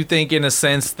don't you think, in a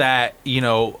sense, that,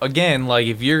 again, like,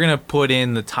 if you're gonna put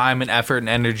in the time and effort and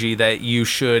energy, that you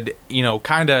should,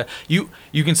 kind of you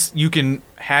can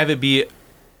have it be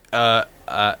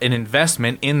an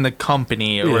investment in the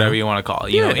company or whatever you want to call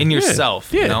it, you know, in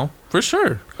yourself, you know? For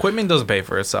sure. Equipment doesn't pay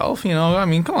for itself, you know? I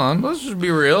mean, come on, let's just be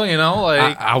real, you know?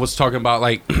 Like, I was talking about,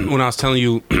 like, when I was telling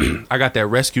you, I got that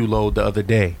rescue load the other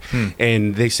day,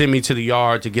 and they sent me to the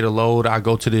yard to get a load. I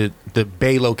go to the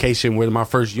Bay location where my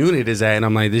first unit is at, and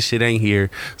I'm like, this shit ain't here.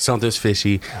 Something's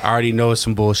fishy. I already know it's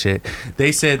some bullshit.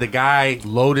 They said the guy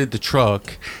loaded the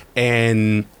truck,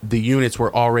 and the units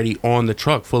were already on the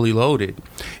truck, fully loaded.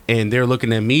 And they're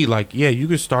looking at me like, yeah, you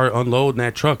can start unloading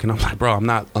that truck. And I'm like, bro, I'm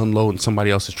not unloading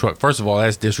somebody else's truck. First of all,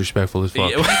 that's disrespectful as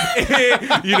fuck.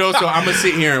 You know, so I'm going to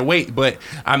sit here and wait. But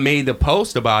I made the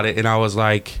post about it, and I was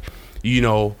like, you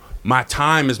know, my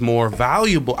time is more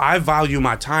valuable. I value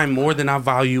my time more than I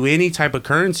value any type of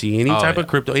currency, any type of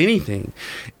crypto, anything.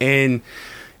 And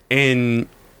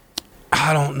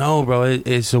I don't know, bro.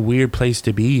 It's a weird place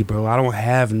to be, bro. I don't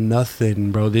have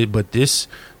nothing, bro. But this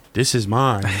is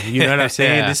mine. You know what I'm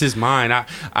saying? This is mine.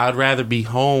 I'd rather be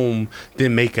home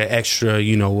than make an extra,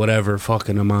 you know, whatever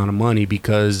fucking amount of money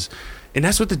and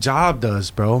that's what the job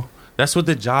does, bro. That's what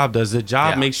the job does. The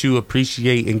job makes you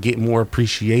appreciate and get more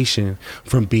appreciation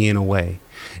from being away.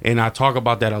 And I talk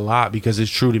about that a lot because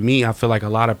it's true to me. I feel like a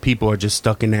lot of people are just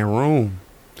stuck in that room.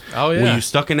 oh, yeah. When you're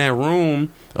stuck in that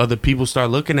room, other people start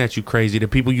looking at you crazy. The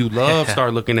people you love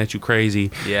start looking at you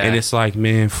crazy. Yeah. And it's like,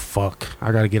 man, fuck,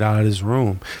 I got to get out of this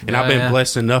room. And I've been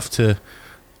blessed enough to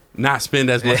not spend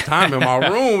as much time in my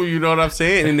room, you know what I'm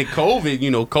saying? And the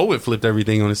COVID flipped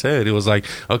everything on its head. It was like,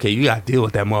 okay, you got to deal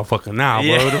with that motherfucker now,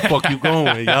 bro. Where the fuck you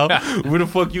going, yo? Where the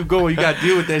fuck you going? You got to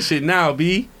deal with that shit now,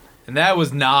 B. And that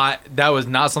was not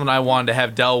something I wanted to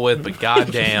have dealt with, but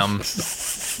goddamn,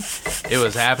 it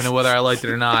was happening whether I liked it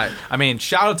or not. I mean,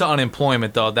 shout out to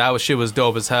unemployment though. That shit was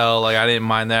dope as hell. Like I didn't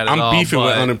mind that at all. I'm beefing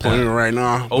with unemployment right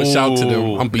now. But shout out to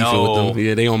them. I'm beefing with them.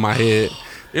 Yeah, they on my head.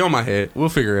 They're on my head. We'll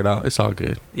figure it out. It's all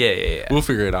good. Yeah. We'll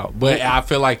figure it out. But I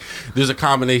feel like there's a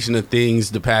combination of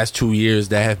things the past 2 years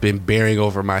that have been bearing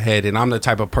over my head. And I'm the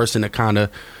type of person that kind of,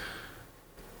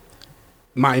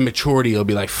 my immaturity will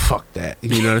be like, fuck that.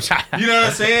 You know what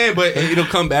I'm saying? But it'll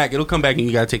come back. It'll come back and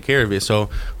you got to take care of it. So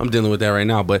I'm dealing with that right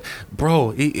now. But,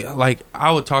 bro, like,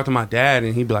 I would talk to my dad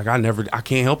and he'd be like, I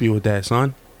can't help you with that,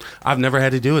 son. I've never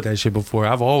had to deal with that shit before.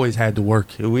 I've always had to work.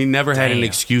 We never had an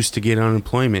excuse to get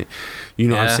unemployment. You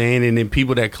know what I'm saying? And then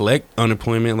people that collect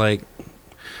unemployment, like,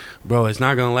 bro, it's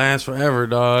not gonna last forever,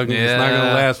 dog. It's not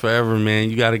gonna last forever,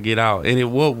 man. You got to get out.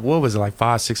 And what was it, like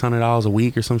 $500-$600 a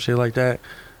week or some shit like that?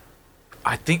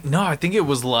 I think it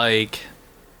was like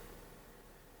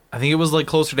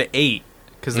closer to 8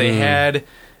 because they had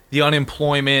the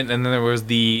unemployment and then there was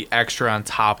the extra on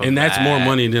top of that. And that's more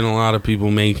money than a lot of people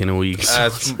make in a week.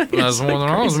 That's more than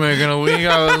I was making a week.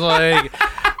 I was like,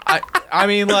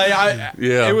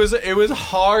 it was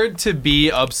hard to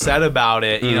be upset about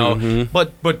it, you know.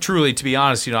 But truly, to be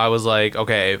honest, you know, I was like,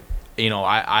 okay, you know,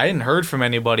 I hadn't heard from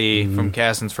anybody from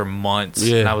Cassins for months,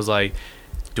 and I was like,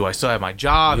 do I still have my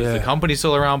job? Is the company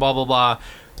still around? Blah blah blah.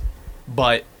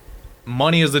 But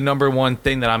money is the number one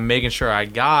thing that I'm making sure I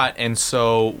got, and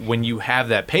so when you have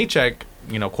that paycheck,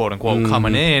 you know, quote unquote,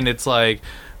 coming in, it's like,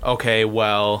 okay,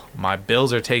 well, my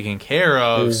bills are taken care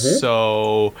of,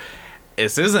 so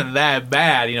this isn't that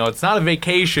bad. You know, it's not a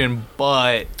vacation,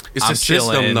 but it's I'm a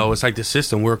system, chilling. though. It's like the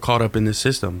system. We're caught up in the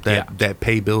system, that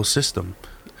pay bill system.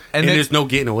 And there's no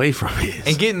getting away from it.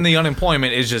 And getting the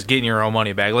unemployment is just getting your own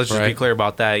money back. Let's just be clear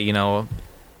about that. You know,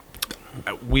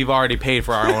 we've already paid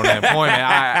for our own unemployment.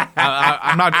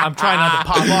 I'm trying not to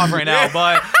pop off right now,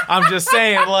 but I'm just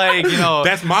saying, like, you know,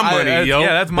 that's my money, yo.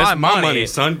 Yeah, that's my money,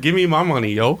 son. Give me my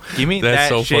money, yo. Give me that's that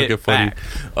so shit fucking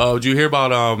funny. Did you hear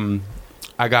about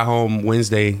I got home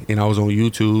Wednesday and I was on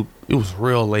YouTube. It was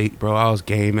real late, bro. I was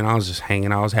gaming. I was just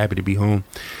hanging. I was happy to be home.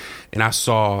 And I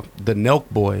saw the Nelk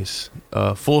Boys,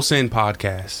 Full Send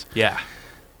podcast. Yeah.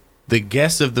 The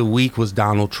guest of the week was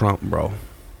Donald Trump, bro.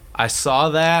 I saw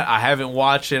that. I haven't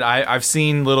watched it. I've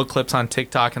seen little clips on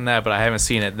TikTok and that, but I haven't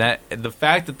seen it. The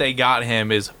fact that they got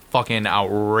him is fucking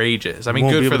outrageous. I mean,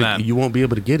 good for them. You won't be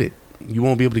able to get it. You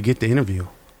won't be able to get the interview.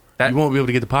 You won't be able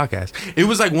to get the podcast. It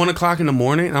was like 1 o'clock in the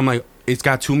morning. And I'm like, it's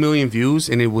got 2 million views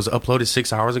and it was uploaded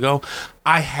 6 hours ago.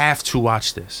 I have to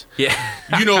watch this. Yeah.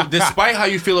 You know, despite how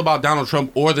you feel about Donald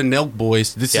Trump or the Nelk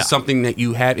Boys, this is something that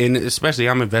you had. And especially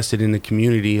I'm invested in the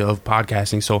community of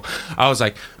podcasting. So I was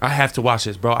like, I have to watch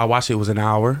this, bro. I watched it. It was an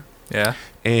hour. Yeah.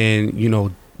 And, you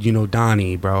know,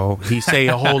 Donnie, bro. He say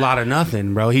a whole lot of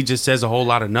nothing, bro. He just says a whole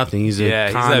lot of nothing. He's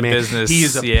a con man. Business. He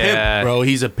is a pimp, bro.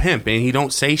 He's a pimp, and he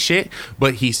don't say shit,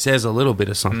 but he says a little bit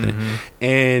of something.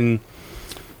 And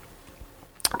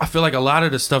I feel like a lot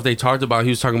of the stuff they talked about, he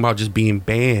was talking about just being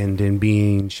banned and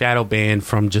being shadow banned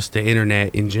from just the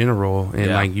internet in general. And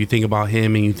Yeah. like you think about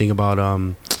him and you think about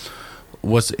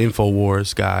what's the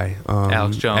InfoWars guy?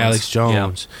 Alex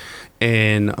Jones.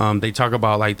 And they talk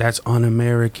about like that's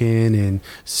un-American and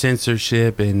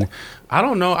censorship, and I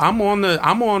don't know. I'm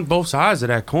on both sides of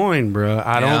that coin, bro.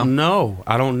 I don't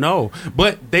know.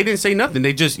 But they didn't say nothing.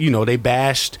 They just they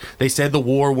bashed. They said the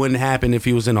war wouldn't happen if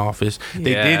he was in office.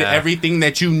 They did everything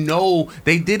that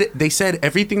They said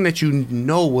everything that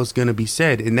was going to be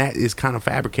said, and that is kind of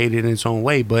fabricated in its own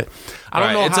way. But I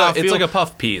don't know how I feel. It's like a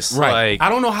puff piece, Right. Like, I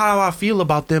don't know how I feel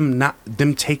about them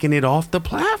taking it off the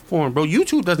platform, bro.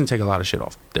 YouTube doesn't take a lot of shit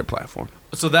off their platform.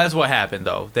 so that's what happened,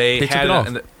 though. They took had it off.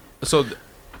 So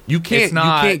You can't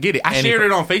get it. I any- shared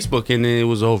it on Facebook and then it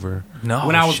was over. No,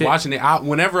 when I was shit. watching it,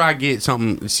 whenever I get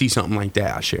see something like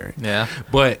that, I share it. Yeah.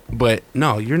 But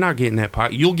no, you're not getting that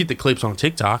part. You'll get the clips on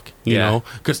TikTok, you Yeah. know,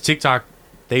 because TikTok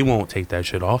they won't take that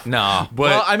shit off. No, But-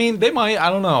 well, I mean, they might. I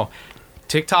don't know.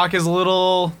 TikTok is a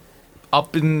little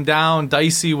up and down,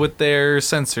 dicey with their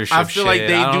censorship. I feel like shit.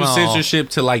 they I don't do know. censorship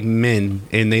to like men,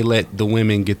 and they let the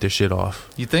women get their shit off.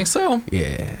 You think so?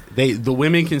 Yeah, the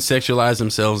women can sexualize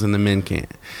themselves and the men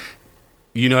can't.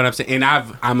 You know what I'm saying? And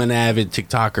I'm an avid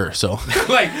TikToker, so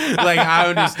like I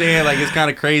understand. Like it's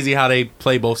kind of crazy how they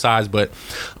play both sides, but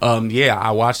yeah,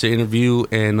 I watched the interview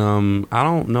and I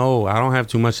don't know. I don't have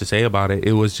too much to say about it.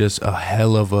 It was just a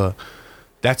hell of a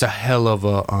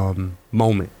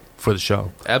moment for the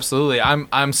show. Absolutely.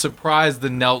 I'm surprised the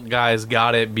Nelt guys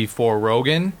got it before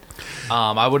Rogan.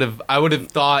 I would have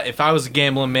thought if I was a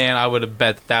gambling man, I would have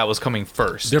bet that was coming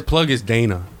first. Their plug is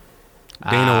Dana.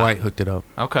 Dana White hooked it up.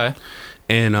 Okay.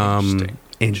 And Interesting.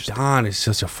 and Don is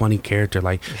such a funny character.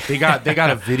 Like they got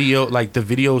a video. Like the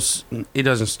videos, it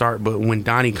doesn't start, but when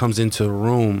Donnie comes into the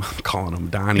room, I'm calling him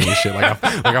Donnie and shit. Like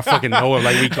I fucking know him.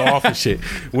 Like we golf and shit.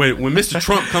 When Mr.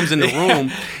 Trump comes in the room,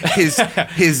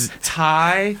 his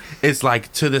tie is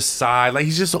like to the side. Like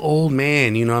he's just an old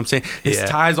man. You know what I'm saying? His Yeah.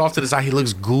 tie's off to the side. He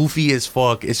looks goofy as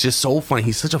fuck. It's just so funny.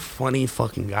 He's such a funny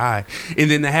fucking guy. And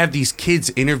then they have these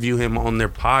kids interview him on their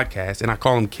podcast, and I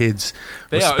call them kids.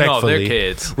 They're Respectfully.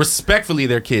 kids. Respectfully,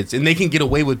 they're kids, and they can get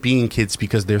away with being kids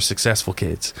because they're successful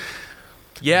kids.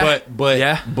 Yeah. But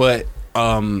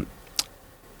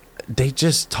they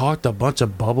just talked a bunch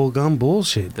of bubblegum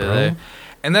bullshit, Did bro. they?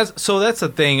 And that's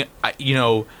the thing.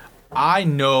 I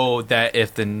know that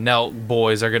if the Nelt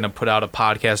boys are going to put out a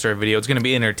podcast or a video, it's going to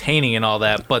be entertaining and all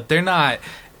that, but they're not.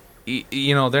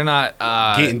 They're not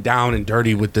Getting down and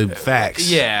dirty with the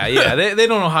facts. Yeah. They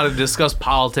don't know how to discuss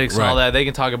politics and all Right. that. They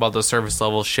can talk about the surface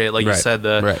level shit, like you Right. said,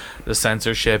 the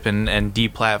censorship and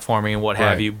deplatforming and what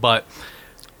have Right. you. But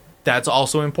that's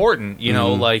also important.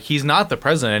 Like he's not the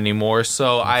president anymore,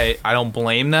 so I don't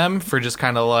blame them for just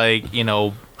kind of like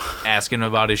asking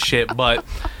about his shit. But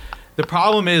the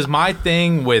problem is, my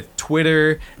thing with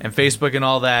Twitter and Facebook and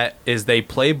all that is they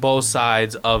play both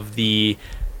sides of the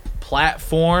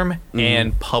platform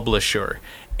and publisher,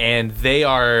 and they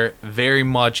are very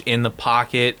much in the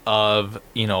pocket of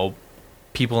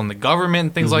people in the government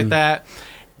and things like that.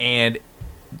 And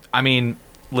I mean,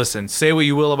 listen, say what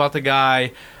you will about the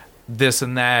guy, this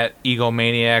and that,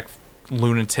 egomaniac,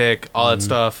 lunatic, all that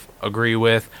stuff, agree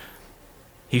with.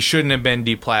 He shouldn't have been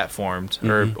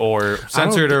deplatformed or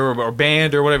censored or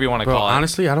banned or whatever you want to Bro, call it.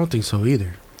 honestly, I don't think so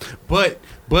either. But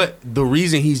the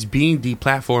reason he's being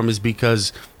deplatformed is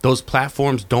because those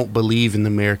platforms don't believe in the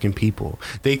American people.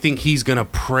 They think he's gonna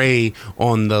prey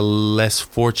on the less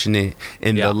fortunate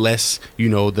and the less,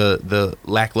 the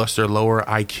lackluster, lower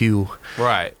IQ.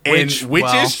 Right. Which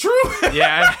is true.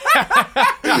 Yeah.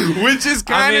 Which is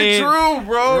kind of true,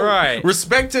 bro. Right.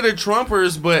 Respect to the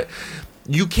Trumpers, but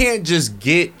you can't just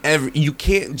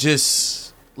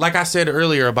like I said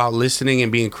earlier about listening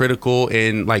and being critical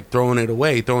and like throwing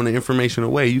the information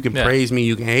away. You can praise me,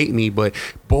 you can hate me, but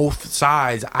both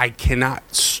sides, I cannot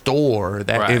store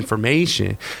that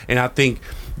information. And I think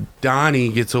Donnie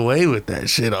gets away with that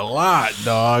shit a lot,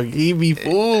 dog. He be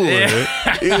fooling.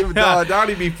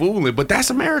 Donnie be fooling. But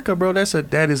that's America, bro.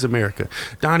 That is America.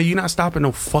 Donnie, you're not stopping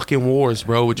no fucking wars,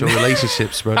 bro, with your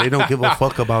relationships, bro. They don't give a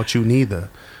fuck about you neither.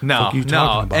 No.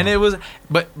 And it was,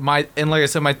 but like I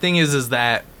said, my thing is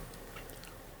that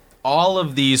all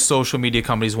of these social media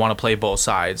companies want to play both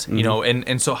sides,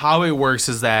 and so how it works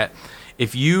is that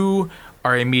if you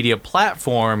are a media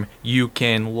platform, you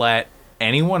can let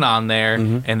anyone on there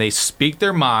and they speak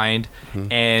their mind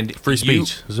and Free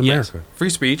speech is America. Yes, free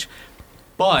speech,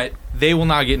 but they will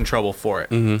not get in trouble for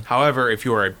it. However, if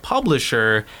you are a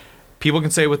publisher, people can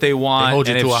say what they want. They hold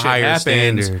you and to if a shit higher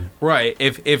happens, standard. right?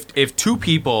 If two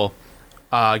people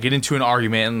get into an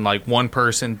argument and like one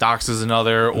person doxes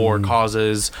another or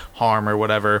causes harm or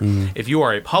whatever, if you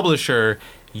are a publisher,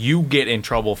 you get in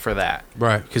trouble for that.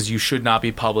 Right. Because you should not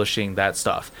be publishing that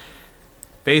stuff.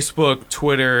 Facebook,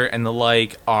 Twitter, and the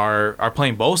like are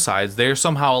playing both sides. They're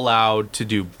somehow allowed to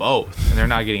do both, and they're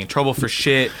not getting in trouble for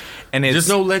shit. And it's There's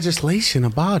no legislation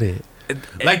about it.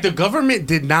 Like, the government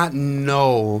did not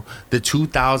know the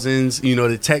 2000s, you know,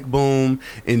 the tech boom,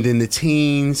 and then the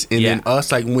teens, and then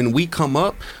us. Like, when we come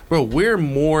up, bro, we're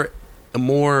more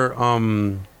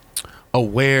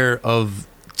aware of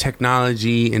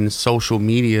technology and social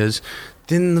medias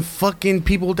than the fucking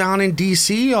people down in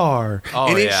DC are.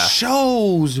 And it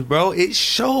shows, bro. It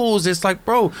shows. It's like,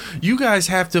 bro, you guys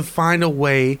have to find a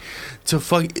way to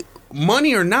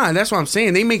money or not. That's what I'm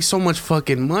saying. They make so much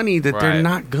fucking money that they're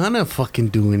not gonna fucking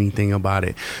do anything about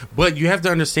it. But you have to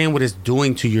understand what it's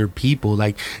doing to your people.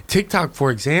 Like TikTok,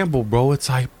 for example, bro. It's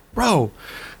like, bro,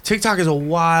 TikTok is a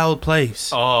wild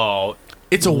place. Oh,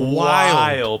 it's a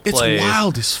wild place. It's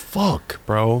wild as fuck,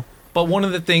 bro. But one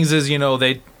of the things is,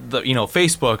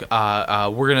 Facebook,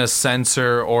 we're gonna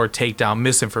censor or take down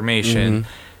misinformation.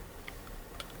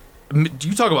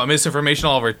 You talk about misinformation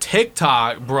all over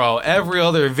TikTok, bro. Every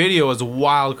other video is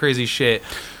wild, crazy shit.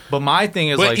 But my thing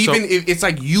is, but even if it's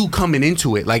like you coming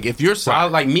into it, like if you're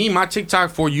solid, like me, my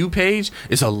TikTok For You page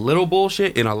is a little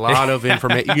bullshit and a lot of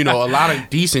information, you know, a lot of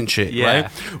decent shit, right?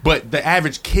 But the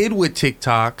average kid with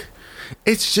TikTok,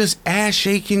 it's just ass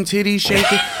shaking, titty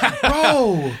shaking,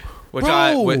 bro.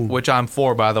 Which I'm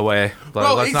for, by the way.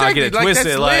 Bro, let's not get it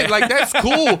twisted. Like that's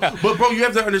cool. But bro, you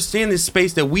have to understand this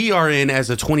space that we are in as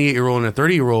a 28-year-old and a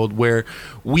 30-year-old, where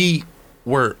we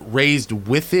were raised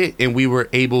with it and we were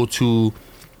able to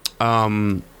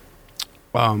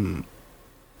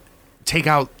take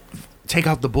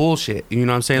out the bullshit. You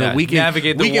know what I'm saying? Like we can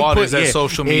navigate the waters that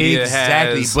social media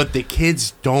has. But the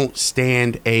kids don't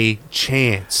stand a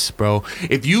chance, bro.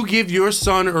 If you give your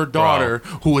son or daughter,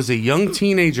 who is a young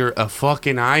teenager, a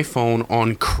fucking iPhone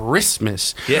on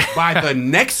Christmas, by the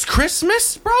next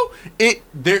Christmas, bro,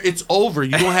 it's over.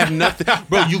 You don't have nothing,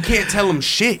 bro. You can't tell them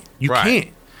shit. You can't.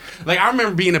 Like, I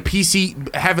remember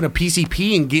having a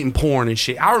PCP and getting porn and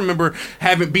shit. I remember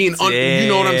you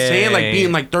know what I'm saying? Like,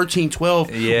 being like 13,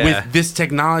 12 with this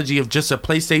technology of just a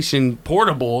PlayStation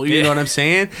Portable. You know what I'm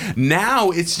saying? Now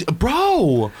it's,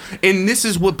 bro. And this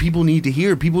is what people need to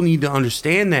hear. People need to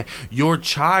understand that your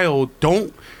child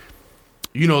don't,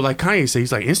 you know, like Kanye said,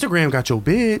 he's like, Instagram got your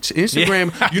bitch.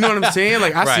 Instagram, you know what I'm saying?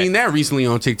 Like, I seen that recently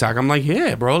on TikTok. I'm like,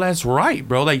 yeah, bro, that's right,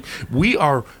 bro. Like, we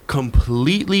are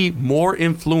completely more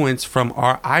influenced from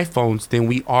our iPhones than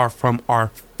we are from our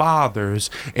fathers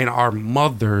and our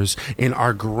mothers and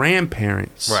our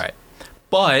grandparents. Right.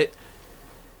 But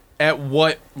at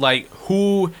what, like,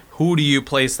 who do you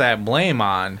place that blame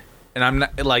on? And I'm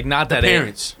not like not that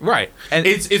parents, right? And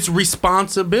it's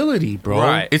responsibility, bro.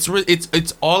 Right.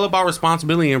 It's all about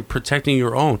responsibility and protecting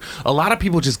your own. A lot of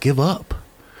people just give up.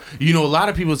 You know, a lot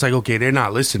of people, it's like, okay, they're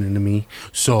not listening to me,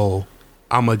 so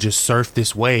I'm gonna just surf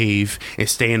this wave and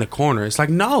stay in the corner. It's like,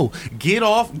 no,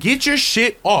 get your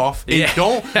shit off, and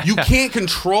you can't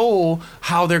control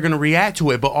how they're gonna react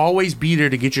to it, but always be there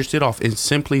to get your shit off and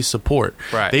simply support.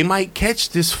 Right. They might catch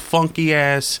this funky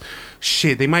ass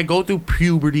shit. They might go through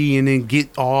puberty and then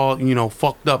get all, you know,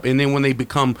 fucked up. And then when they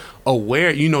become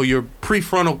aware, you know, your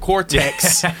prefrontal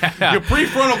cortex, isn't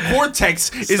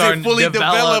fully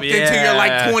developed until you're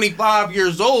like 25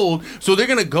 years old. So they're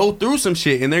going to go through some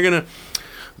shit and they're going to,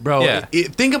 bro,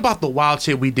 think about the wild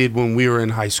shit we did when we were in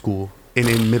high school and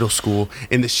in middle school,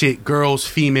 and the shit, girls,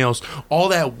 females, all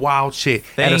that wild shit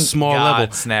at a small level.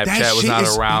 Snapchat was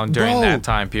not around during that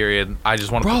time period. I just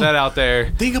want to put that out there.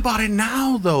 Think about it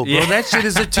now, though, bro. That shit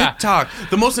is a TikTok.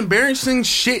 The most embarrassing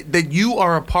shit that you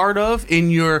are a part of in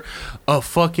your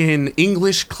fucking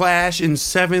English class in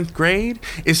 7th grade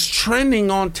is trending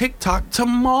on TikTok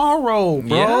tomorrow,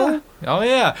 bro. Yeah. Oh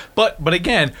yeah, but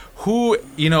again, who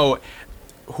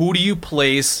do you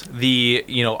place the,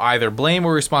 either blame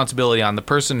or responsibility on? The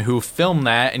person who filmed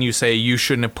that and you say you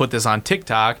shouldn't have put this on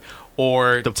TikTok,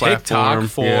 or the TikTok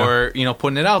for,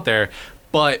 putting it out there.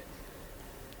 But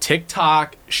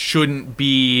TikTok shouldn't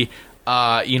be,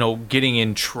 getting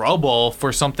in trouble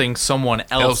for something someone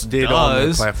else did does on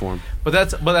the platform. But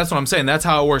that's what I'm saying. That's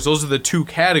how it works. Those are the two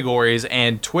categories,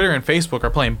 and Twitter and Facebook are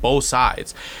playing both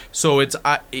sides. So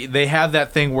they have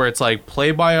that thing where it's like,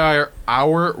 play by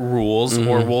our rules,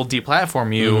 or we'll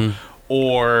deplatform you,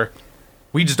 or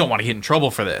we just don't want to get in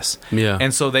trouble for this. Yeah.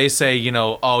 And so they say,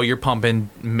 you're pumping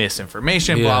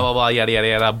misinformation, blah blah blah, yada yada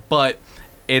yada. But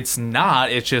it's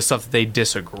not. It's just stuff that they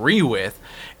disagree with.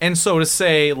 And so to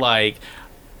say, like,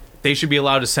 they should be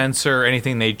allowed to censor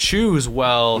anything they choose.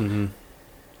 Well,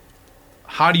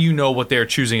 how do you know what they're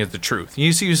choosing is the truth?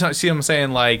 You see what I'm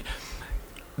saying? Like,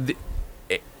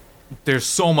 there's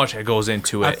so much that goes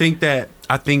into it. I think that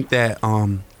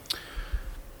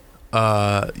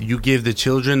you give the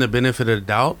children the benefit of the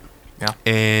doubt,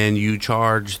 and you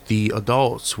charge the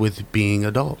adults with being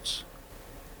adults.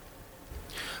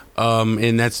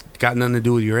 And that's got nothing to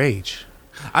do with your age.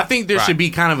 I think there should be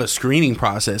kind of a screening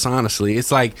process, honestly.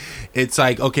 It's like,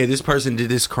 okay, this person did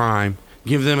this crime.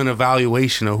 Give them an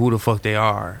evaluation of who the fuck they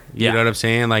are. You know what I'm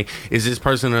saying? Like, is this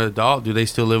person an adult? Do they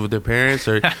still live with their parents?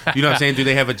 Or, you know what I'm saying? Do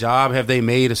they have a job? Have they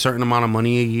made a certain amount of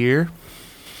money a year?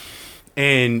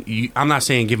 And I'm not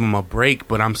saying give them a break,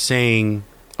 but I'm saying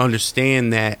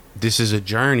understand that this is a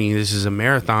journey, this is a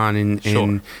marathon,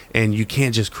 and you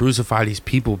can't just crucify these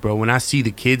people, bro. When I see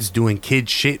the kids doing kid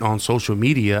shit on social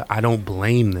media, I don't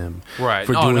blame them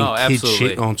for doing kid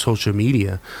shit on social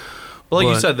media. Well,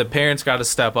 like you said, the parents got to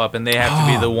step up, and they have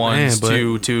to be the ones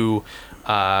to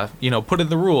put in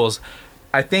the rules.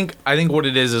 I think what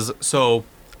it is so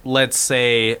let's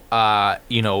say a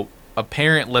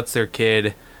parent lets their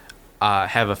kid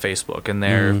have a Facebook, and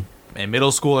they're in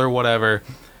middle school or whatever.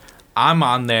 I'm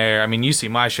on there. I mean, you see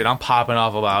my shit. I'm popping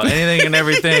off about anything and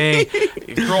everything,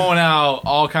 throwing out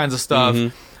all kinds of stuff.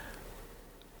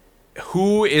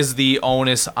 Who is the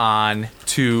onus on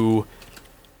to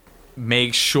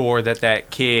make sure that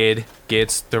kid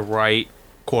gets the right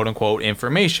quote unquote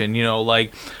information?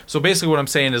 So basically what I'm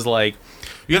saying is, like,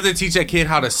 you have to teach that kid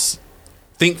how to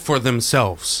think for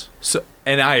themselves. So,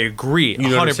 and I agree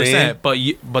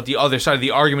 100%. But the other side of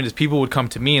the argument is people would come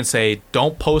to me and say,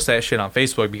 don't post that shit on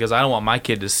Facebook because I don't want my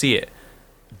kid to see it.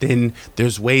 Then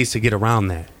there's ways to get around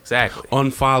that. Exactly.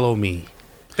 Unfollow me.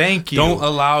 Thank you. Don't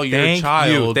allow your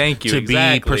child to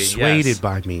be persuaded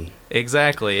by me.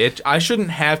 Exactly. I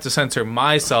shouldn't have to censor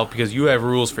myself because you have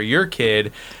rules for your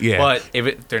kid. Yeah. But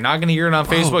if they're not going to hear it on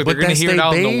Facebook, they're going to hear it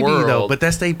out in the world. Though. But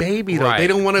that's their baby, though. Right. They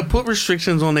don't want to put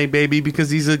restrictions on their baby because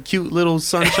he's a cute little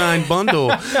sunshine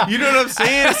bundle. You know what I'm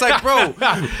saying? It's like, bro,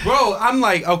 I'm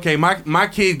like, okay, my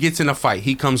kid gets in a fight.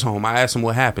 He comes home. I ask him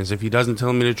what happens. If he doesn't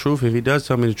tell me the truth, if he does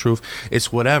tell me the truth,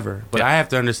 it's whatever. But I have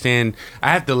to understand,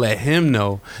 I have to let him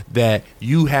know that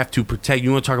you have to protect.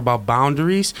 You want to talk about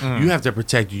boundaries? You have to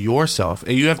protect yourself,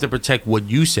 and you have to protect what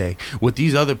you say. What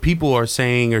these other people are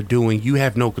saying or doing, you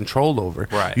have no control over.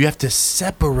 Right. You have to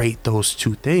separate those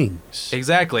two things.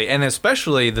 Exactly. And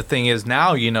especially the thing is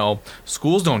now,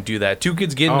 schools don't do that. Two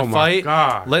kids get in a fight.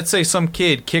 God. Let's say some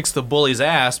kid kicks the bully's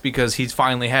ass because he's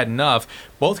finally had enough.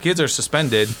 Both kids are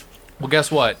suspended. Well,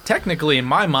 guess what? Technically, in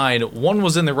my mind, one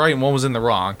was in the right and one was in the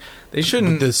wrong. They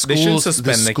shouldn't. They shouldn't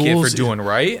suspend the kid for doing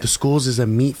right. The schools is a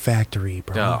meat factory,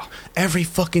 bro. Every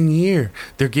fucking year,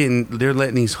 they're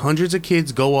letting these hundreds of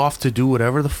kids go off to do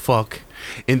whatever the fuck,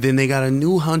 and then they got a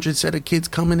new 100 set of kids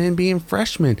coming in being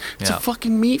freshmen. It's a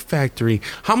fucking meat factory.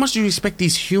 How much do you expect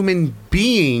these human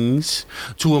beings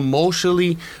to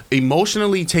emotionally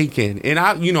take in? And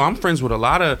I'm friends with a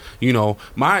lot of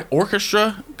my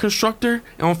orchestra constructor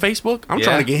on Facebook. I'm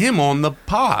trying to get him on the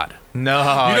pod. No,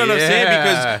 you know what I'm saying?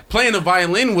 Because playing the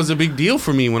violin was a big deal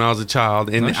for me when I was a child,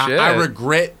 and I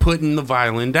regret putting the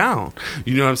violin down.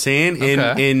 You know what I'm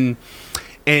saying?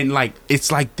 And like,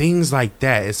 it's like things like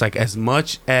that. It's like, as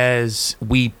much as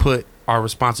we put our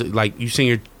responsibility, like you send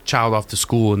your child off to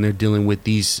school and they're dealing with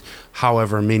these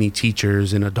however many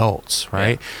teachers and adults,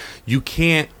 right? You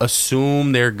can't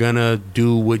assume they're gonna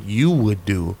do what you would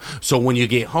do. So when you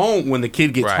get home, when the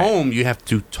kid gets home, you have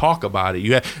to talk about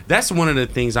it. That's one of the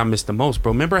things I miss the most,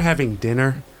 bro. Remember having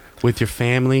dinner with your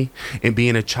family and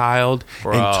being a child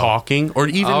and talking, or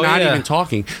even even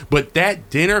talking, but that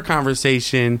dinner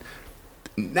conversation.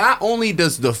 Not only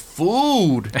does the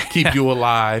food keep you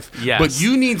alive, but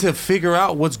you need to figure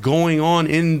out what's going on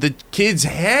in the kid's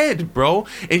head, bro.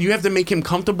 And you have to make him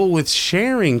comfortable with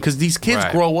sharing, because these kids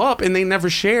grow up and they never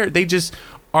share. They just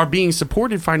are being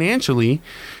supported financially.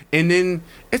 And then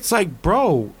it's like,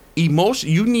 bro,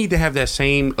 you need to have that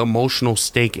same emotional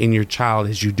stake in your child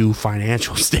as you do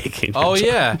financial stake in your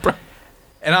child, bro.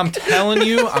 And I'm telling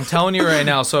you right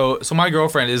now. So my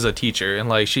girlfriend is a teacher, and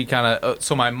like she kind of.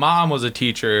 So my mom was a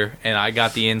teacher, and I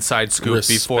got the inside scoop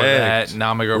before that.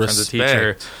 Now my girlfriend's a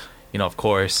teacher. Of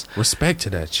course. Respect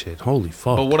to that shit. Holy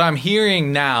fuck. But what I'm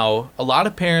hearing now, a lot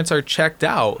of parents are checked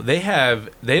out. They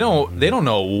don't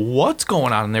know what's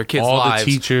going on in their kids' lives. All the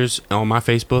teachers on my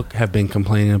Facebook have been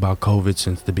complaining about COVID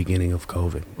since the beginning of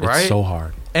COVID. It's so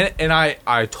hard. And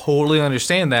I totally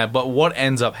understand that, but what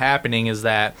ends up happening is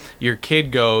that your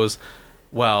kid goes,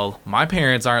 well, my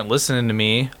parents aren't listening to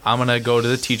me. I'm going to go to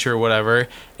the teacher or whatever,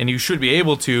 and you should be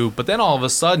able to. But then all of a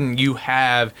sudden you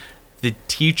have the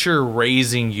teacher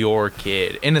raising your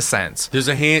kid, in a sense. There's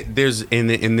and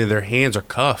their hands are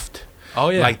cuffed. Oh,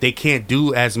 yeah. Like, they can't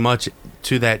do as much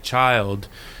to that child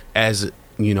as,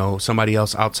 you know, somebody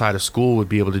else outside of school would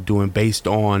be able to do, and based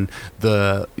on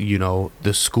the, you know,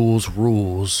 the school's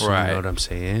rules. Right. You know what I'm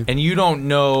saying? And you don't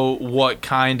know what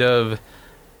kind of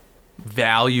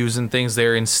values and things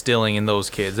they're instilling in those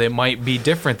kids. They might be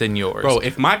different than yours. Bro,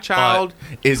 if my child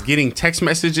is getting text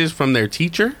messages from their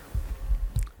teacher,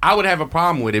 I would have a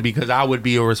problem with it because I would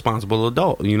be a responsible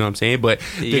adult. You know what I'm saying? But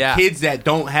the kids that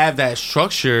don't have that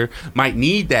structure might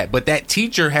need that. But that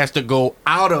teacher has to go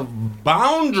out of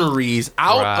boundaries,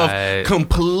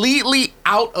 completely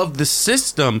out of the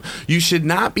system. You should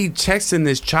not be texting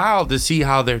this child to see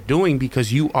how they're doing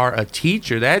because you are a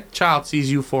teacher. That child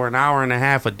sees you for an hour and a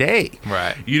half a day.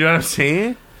 Right. You know what I'm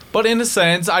saying? But in a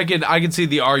sense, I could see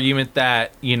the argument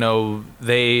that, you know,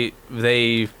 they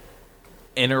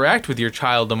interact with your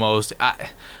child the most. I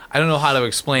don't know how to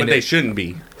explain it. But they shouldn't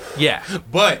be. Yeah.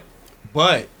 But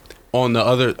on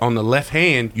the left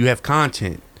hand, you have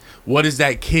content. What is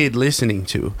that kid listening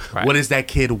to? Right. What is that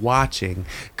kid watching?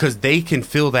 Because they can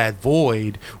fill that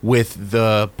void with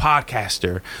the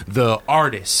podcaster, the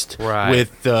artist, right.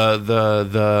 with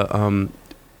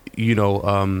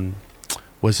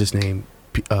what's his name?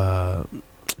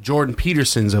 Jordan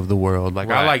Petersons of the world. Like,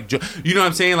 right. I like, you know what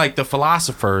I'm saying? Like the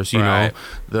philosophers, you right.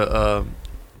 know, the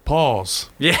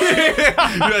Pauls. Yeah.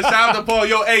 Shout out to Paul.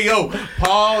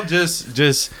 Paul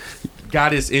just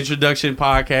got his introduction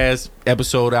podcast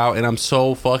episode out, and I'm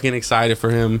so fucking excited for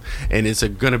him, and it's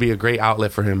gonna be a great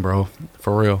outlet for him, bro.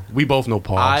 For real. We both know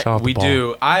Paul. Shout out to Paul.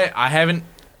 Do. I haven't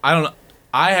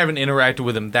interacted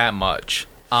with him that much.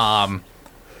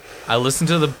 I listened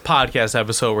to the podcast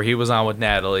episode where he was on with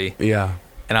Natalie. Yeah.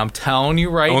 And I'm telling you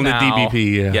right on now. On the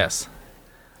DBP, yeah. Yes.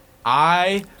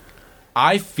 I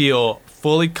feel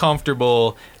fully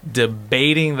comfortable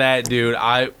debating that dude.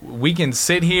 We can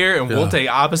sit here and we'll take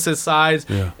opposite sides.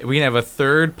 Yeah. We can have a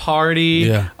third party,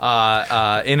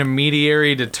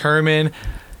 intermediary determine.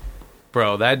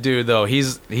 Bro, that dude though,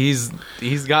 he's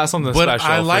got something special.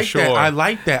 I like for sure. that. I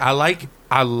like that. I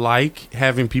like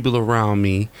having people around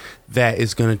me that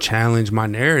is going to challenge my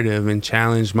narrative and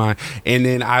and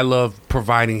then I love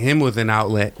providing him with an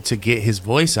outlet to get his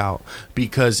voice out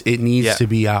because it needs to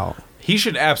be out. He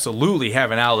should absolutely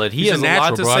have an outlet. He's has a natural,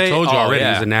 lot to bro. say. I told you already,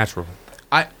 he's a natural.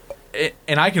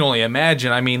 And I can only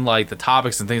imagine. I mean, like the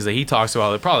topics and things that he talks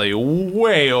about are probably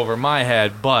way over my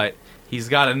head, but he's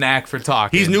got a knack for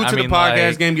talking. He's new to the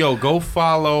podcast game. Yo, go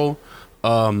follow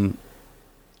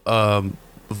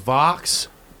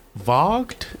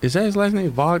Vogt? Is that his last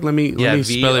name? Vogt? Let me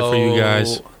spell it for you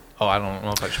guys. Oh, I don't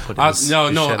know if I should put his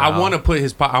No. I want to put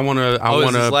his.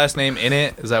 Is his last name in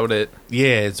it? Is that what it?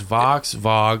 Yeah, it's Vogt,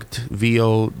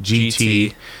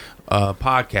 VOGT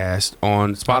podcast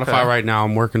on Spotify right now.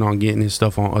 I'm working on getting his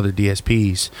stuff on other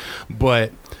DSPs,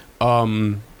 but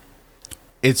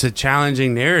it's a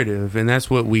challenging narrative, and that's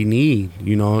what we need.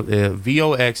 You know,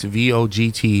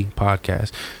 VOGT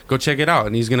podcast. Go check it out,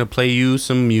 and he's gonna play you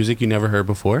some music you never heard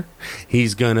before.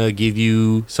 He's gonna give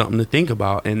you something to think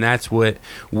about, and that's what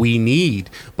we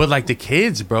need. But like the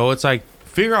kids, bro, it's like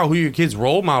figure out who your kids'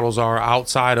 role models are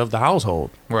outside of the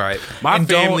household. Right. My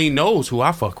family knows who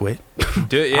I fuck with.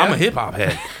 I'm a hip hop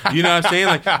head. You know what I'm saying?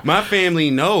 Like my family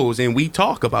knows, and we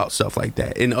talk about stuff like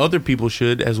that, and other people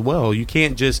should as well. You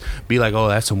can't just be like, "Oh,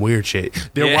 that's some weird shit."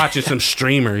 They're watching some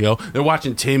streamer, yo. They're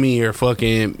watching Timmy or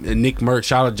fucking Nick Merck.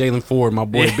 Shout out Jalen Ford, my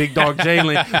boy, Big Dog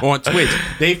Jalen on Twitch.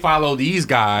 They follow these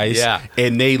guys,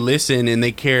 and they listen and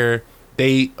they care.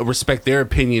 They respect their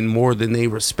opinion more than they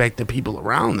respect the people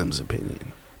around them's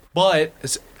opinion. But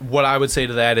what I would say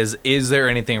to that is there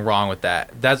anything wrong with that?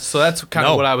 That's kind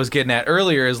of what I was getting at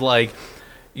earlier is like,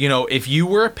 you know, if you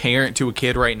were a parent to a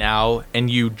kid right now and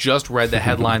you just read the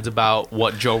headlines about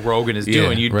what Joe Rogan is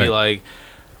doing, you'd be like,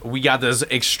 we got this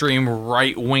extreme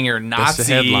right-winger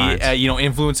Nazi,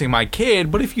 influencing my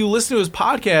kid. But if you listen to his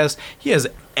podcast, he has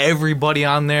everybody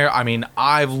on there. I mean,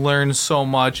 I've learned so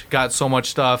much, got so much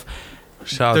stuff.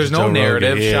 There's no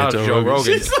narrative. Shout out to Joe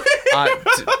Rogan.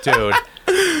 Dude.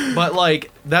 But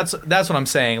like that's what I'm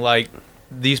saying. Like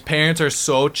these parents are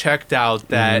so checked out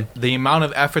that the amount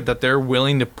of effort that they're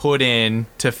willing to put in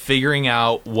to figuring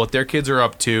out what their kids are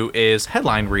up to is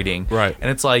headline reading. Right. And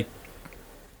it's like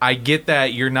I get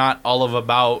that you're not all of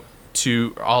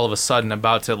a sudden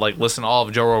about to like listen to all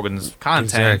of Joe Rogan's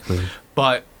content. Exactly.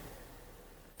 But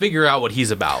figure out what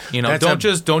he's about. You know,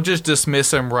 That's don't just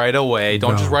dismiss him right away.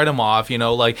 Don't just write him off. You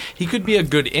know, like he could be a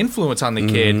good influence on the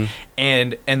kid,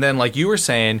 and then like you were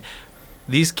saying,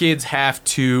 these kids have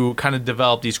to kind of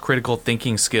develop these critical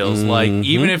thinking skills. Like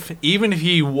even if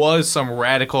he was some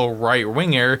radical right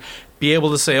winger, be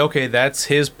able to say, okay, that's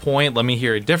his point. Let me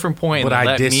hear a different point. But and I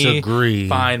let disagree. Me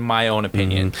find my own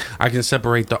opinion. I can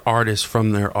separate the artist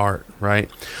from their art, right?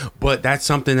 But that's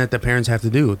something that the parents have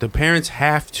to do. The parents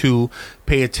have to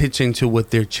pay attention to what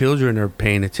their children are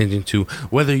paying attention to,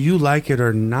 whether you like it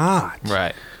or not.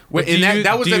 Right. And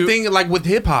that was the thing, like with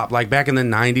hip hop, like back in the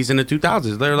 90s and the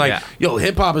 2000s. They're like, yo,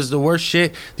 hip hop is the worst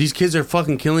shit. These kids are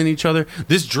fucking killing each other.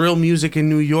 This drill music in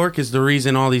New York is the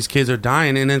reason all these kids are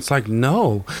dying. And it's like,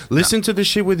 no. Listen to the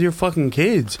shit with your fucking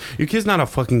kids. Your kid's not a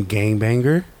fucking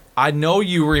gangbanger. I know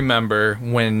you remember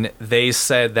when they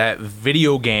said that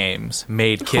video games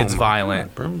made kids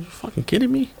violent. God, bro, you fucking kidding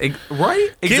me? Right?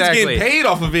 Kids getting paid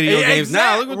off of video games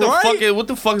now. Look what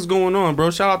the fuck is going on,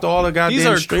 bro. Shout out to all the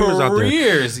goddamn streamers out there.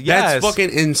 Yes. That's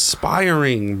fucking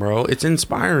inspiring, bro. It's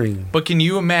inspiring. But can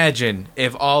you imagine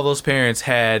if all those parents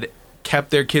had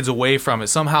kept their kids away from it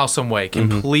somehow, some way,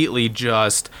 completely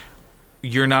just,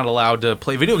 you're not allowed to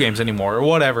play video games anymore or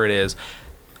whatever it is.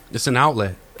 It's an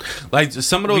outlet. Like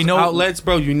some of those outlets,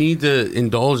 bro, you need to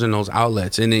indulge in those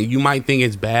outlets. And you might think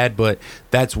it's bad, but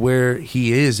that's where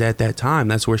he is at that time.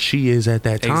 That's where she is at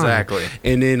that time. Exactly.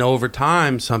 And then over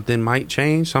time, something might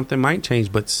change.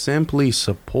 But simply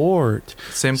support.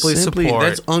 Simply support.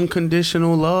 That's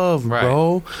unconditional love,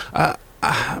 bro.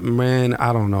 Man,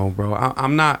 I don't know, bro.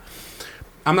 I'm not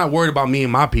worried about me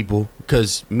and my people,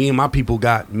 because me and my people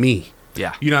got me.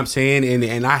 Yeah. You know what I'm saying?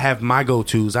 And I have my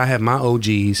go-tos. I have my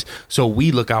OGs. So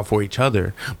we look out for each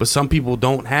other. But some people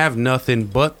don't have nothing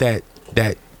but that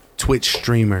Twitch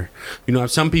streamer. You know,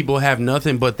 some people have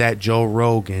nothing but that Joe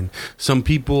Rogan. Some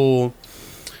people...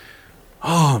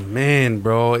 Oh man,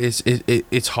 bro,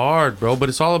 it's hard, bro, but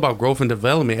it's all about growth and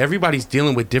development. Everybody's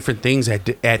dealing with different things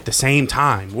at the same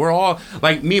time. We're all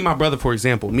like me and my brother, for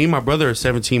example. Me and my brother are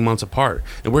 17 months apart,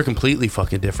 and we're completely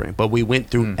fucking different. But we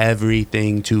went through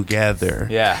everything together.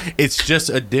 Yeah, it's just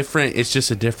a different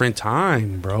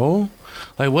time, bro.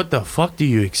 Like, what the fuck do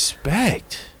you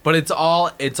expect? But it's all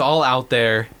out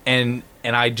there, and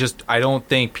I don't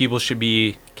think people should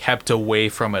be kept away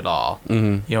from it all.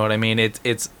 You know what I mean?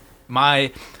 It's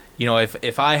my, you know,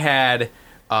 if I had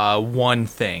one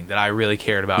thing that I really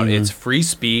cared about, it's free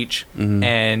speech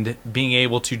and being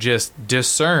able to just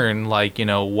discern, like, you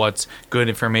know, what's good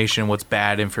information, what's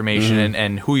bad information,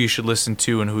 and who you should listen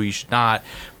to and who you should not.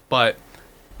 But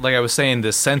like I was saying,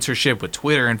 the censorship with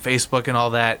Twitter and Facebook and all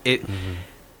that,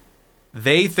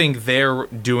 they think they're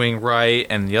doing right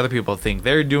and the other people think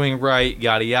they're doing right,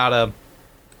 yada yada.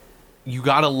 You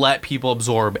got to let people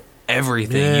absorb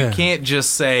everything. Yeah. You can't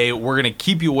just say, we're going to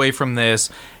keep you away from this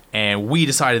and we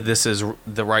decided this is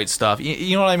the right stuff.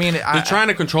 You know what I mean? They're trying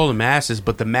to control the masses,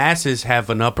 but the masses have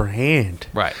an upper hand.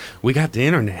 Right. We got the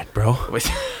internet, bro.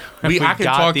 I can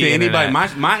talk to anybody. My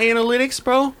analytics,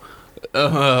 bro.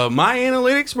 My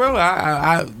analytics,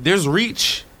 bro. There's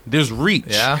reach.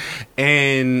 Yeah.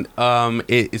 And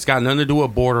it's got nothing to do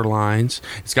with borderlines.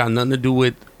 It's got nothing to do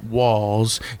with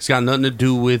walls. It's got nothing to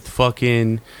do with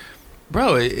fucking...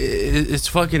 Bro, it's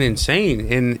fucking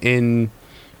insane. And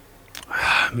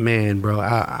man, bro,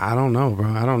 I don't know,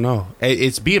 bro. I don't know.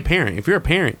 It's be a parent. If you're a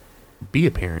parent, be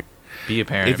a parent. Be a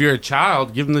parent. If you're a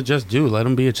child, give them the just due. Let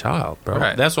them be a child, bro.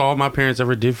 Right. That's all my parents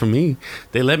ever did for me.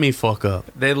 They let me fuck up.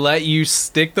 They let you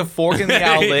stick the fork in the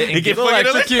outlet and get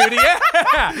electrocuted. Yeah.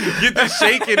 Get the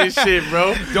shaking and shit,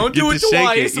 bro. Don't do it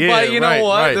twice, but you know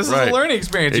what? This is a learning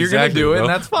experience. You're going to do it, and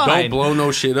that's fine. Don't blow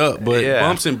no shit up, but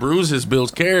bumps and bruises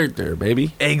builds character,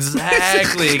 baby.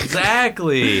 Exactly.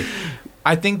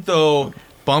 I think, though,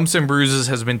 bumps and bruises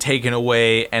has been taken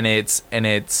away, and it's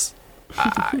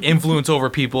influence over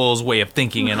people's way of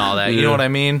thinking and all that. You know what I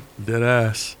mean? Dead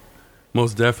ass.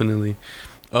 Most definitely.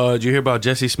 Did you hear about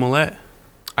Jussie Smollett?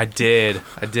 I did.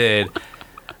 It's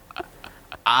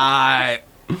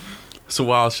a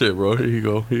wild shit, bro. Here you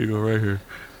go right here.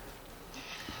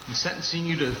 I'm sentencing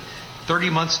you to 30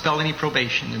 months felony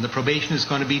probation, and the probation is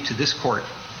going to be to this court.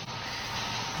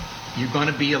 You're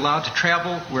going to be allowed to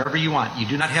travel wherever you want. You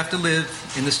do not have to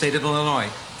live in the state of Illinois.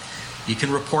 You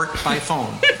can report by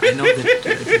phone. I know that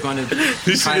if you're going to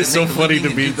this try is to so make a funny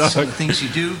living to me. and do some of the things you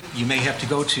do, you may have to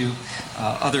go to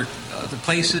other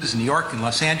places, New York and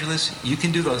Los Angeles. You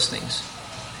can do those things.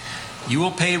 You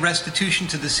will pay restitution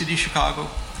to the city of Chicago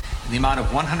in the amount of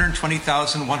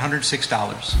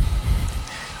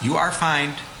 $120,106. You are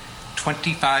fined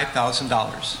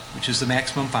 $25,000, which is the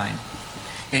maximum fine.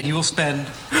 and you will spend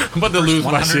I'm about to lose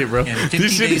my shit, bro. 150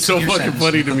 This shit is days so of your fucking sentence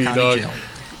funny in to Cook me, County dog. Jail.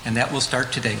 And that will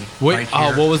start today. Wait, right here,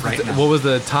 right now. what was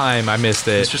the time? I missed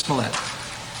it. Mr. Smollett.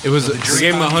 It was So the jury We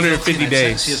gave him found you 150 guilty, and I've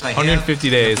days. sentenced you as I have. 150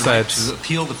 You have days, the right that's to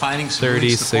appeal the findings, 30,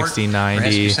 rulings of the court, 60, or ask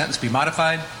 90, your sentence be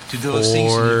modified. To do those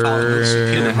things, you need to file a notice of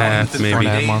appeal in 4.5 writing within maybe. 30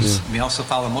 4.5 days. months. You may also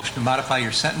file a motion to modify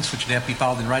your sentence, which would have to be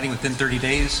filed in writing within 30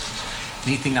 days.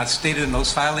 Anything not stated in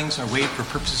those filings are waived for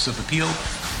purposes of appeal.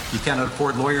 You cannot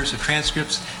afford lawyers or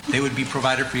transcripts. They would be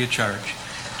provided free of charge.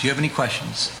 Do you have any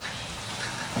questions?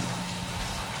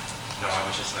 No, I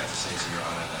would just like to say to Your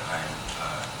Honor that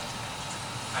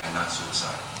I am not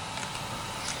suicidal.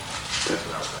 That's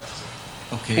what I would like to say.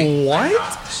 Okay. What? I am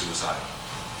not suicidal.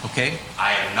 Okay.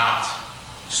 I am not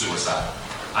suicidal.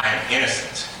 I am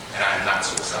innocent, and I am not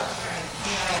suicidal.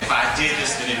 If I did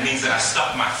this, then it means that I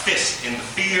stuck my fist in the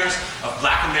fears of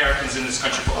Black Americans in this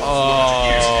country for over 400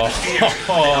 years, and the fears of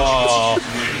the LGBT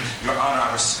community. Your Honor,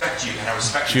 I respect you, and I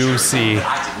respect the Juicy. jury, but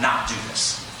I did not do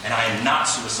this, and I am not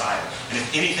suicidal. And if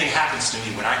anything happens to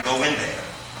me when I go in there,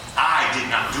 I did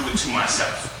not do it to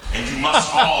myself, and you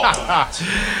must all know that.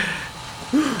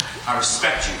 I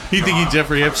respect you. He Your think he Honor.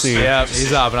 Jeffrey I Epstein. respect Yeah, your he's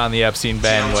decision. hopping on the Epstein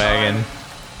bandwagon.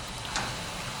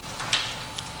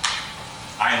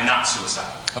 I am not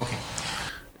suicidal. Okay.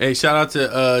 Hey, shout out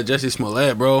to Jesse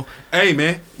Smollett, bro. Hey,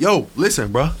 man. Yo,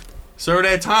 listen, bro. Serve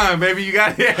that time, baby. You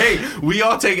got it. Hey, we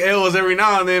all take L's every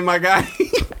now and then, my guy.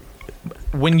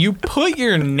 When you put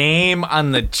your name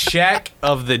on the check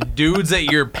of the dudes that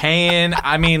you're paying,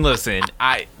 I mean, listen,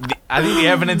 I think the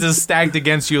evidence is stacked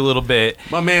against you a little bit.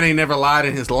 My man ain't never lied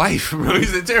in his life, bro.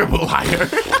 He's a terrible liar.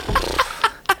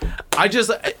 I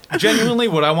just genuinely,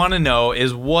 what I want to know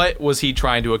is what was he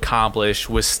trying to accomplish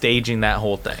with staging that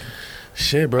whole thing?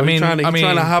 Shit, bro. I mean- He's trying I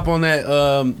mean- to hop on that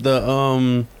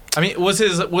I mean, was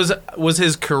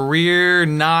his career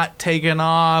not taken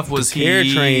off? Was he care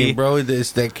train, bro.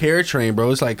 It's that care train, bro.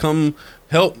 It's like, come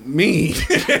help me.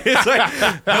 It's like,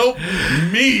 help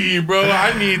me, bro.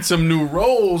 I need some new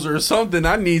roles or something.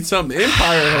 I need something.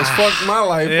 Empire has fucked my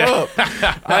life up.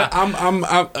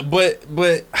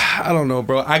 But I don't know,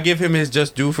 bro. I give him his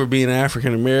just due for being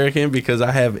African American because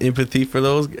I have empathy for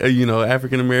those,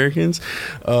 African Americans.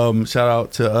 Shout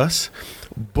out to us.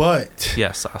 But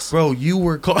Yes, us. bro, you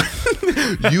were caught.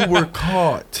 You were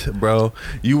caught, bro.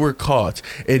 You were caught.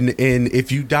 And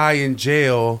if you die in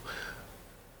jail,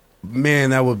 man,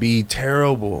 that would be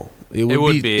terrible. It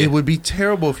would be. It would be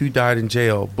terrible if you died in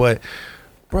jail. But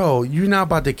bro, you're not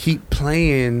about to keep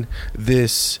playing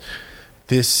this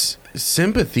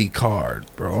sympathy card,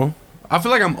 bro. I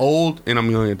feel like I'm old and I'm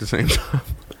young at the same time.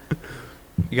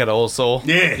 You got an old soul.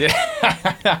 Yeah.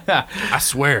 I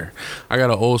swear, I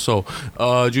got an old soul.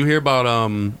 Did you hear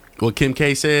about what Kim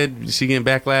K said? She getting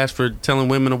backlash for telling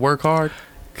women to work hard.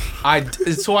 I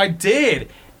did.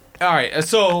 All right.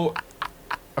 So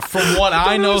from what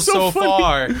I know was so so funny.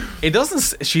 far, it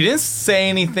doesn't. She didn't say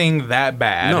anything that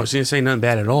bad. No, she didn't say nothing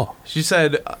bad at all. She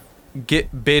said, get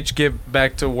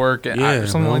back to work," or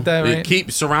something bro. like that,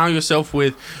 right? Surround yourself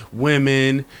with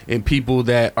women and people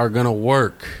that are gonna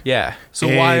work. Yeah. So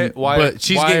And- why? But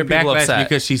she's why getting are people backlash upset?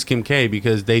 because she's Kim K.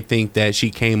 Because they think that she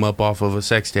came up off of a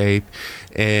sex tape,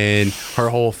 and her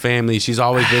whole family. She's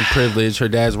always been privileged. Her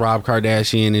dad's Rob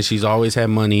Kardashian, and she's always had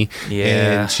money. Yeah.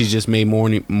 And she's just made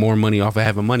more money off of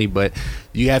having money. But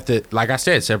you have to, like I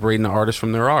said, separating the artist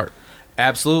from their art.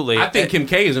 Absolutely. I think Kim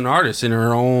K is an artist in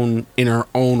her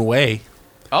own way.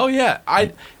 Oh yeah,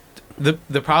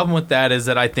 the problem with that is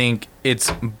that I think it's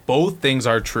both things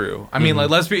are true. I mean, like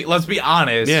let's be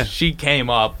honest. Yeah. She came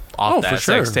up off for that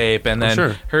sex sure. tape, and For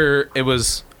then sure. it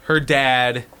was her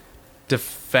dad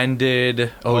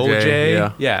defended OJ,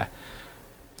 OJ. yeah.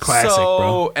 Classic,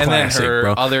 bro. And Classic, then her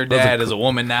bro. other Those are dad is a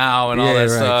woman now, and all that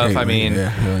stuff. I mean,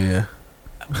 hell yeah.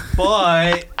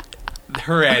 but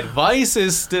her advice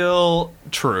is still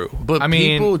true. But I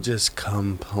mean, people just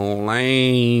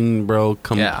complain, bro.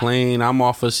 Complain. I'm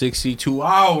off of 62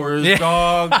 hours,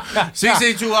 dog.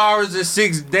 62 hours is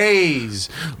 6 days.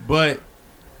 But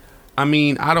I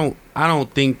mean, I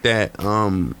don't think that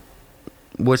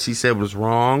what she said was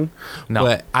wrong. No.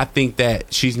 But I think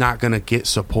that she's not gonna get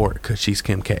support because she's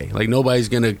Kim K. Like nobody's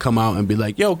gonna come out and be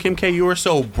like, "Yo, Kim K, you were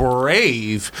so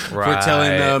brave for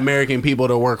telling the American people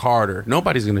to work harder."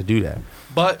 Nobody's gonna do that.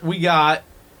 But we got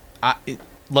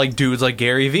like dudes like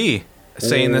Gary Vee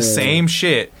saying the same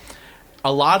shit.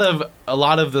 A lot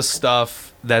of the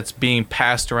stuff that's being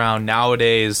passed around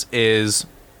nowadays is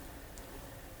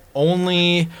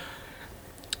only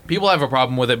people have a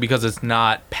problem with it because it's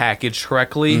not packaged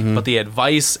correctly, but the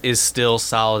advice is still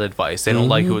solid advice. They don't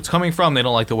like who it's coming from, they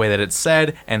don't like the way that it's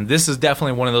said, and this is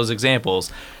definitely one of those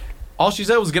examples. All she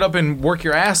said was get up and work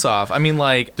your ass off. I mean,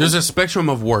 like, There's a spectrum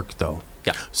of work, though.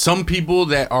 Yeah. Some people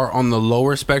that are on the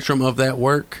lower spectrum of that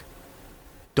work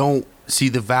don't see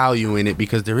the value in it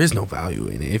because there is no value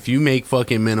in it. If you make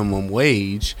fucking minimum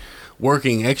wage,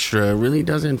 working extra really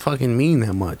doesn't fucking mean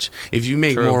that much. If you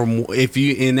make True. more,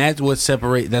 and that's what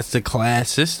that's the class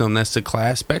system. That's the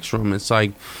class spectrum. It's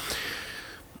like,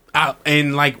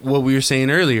 and like what we were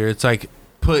saying earlier, it's like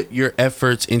put your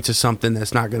efforts into something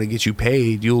that's not going to get you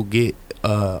paid. You'll get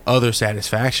other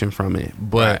satisfaction from it,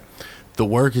 but. Right. The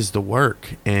work is the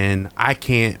work, and I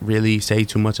can't really say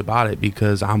too much about it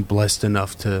because I'm blessed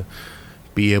enough to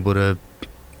be able to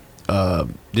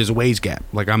there's a wage gap,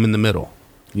 like I'm in the middle,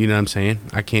 you know what I'm saying?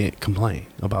 I can't complain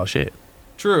about shit.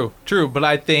 True, but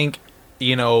I think,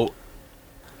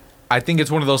 I think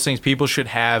it's one of those things, people should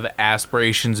have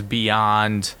aspirations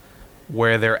beyond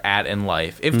where they're at in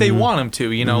life if they want them to,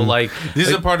 like This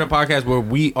is a part of the podcast where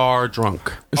we are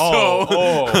drunk.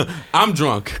 Oh. I'm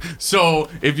drunk. So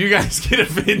if you guys get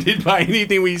offended by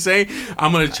anything we say,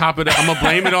 I'm gonna chop it up. I'm gonna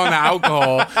blame it on the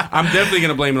alcohol. I'm definitely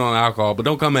gonna blame it on the alcohol, but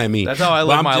don't come at me. That's how I But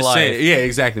live I'm my just life. saying- yeah,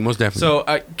 exactly, most definitely. So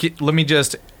let me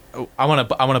just I want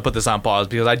to put this on pause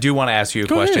because I do want to ask you a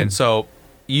Go question. ahead. So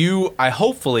so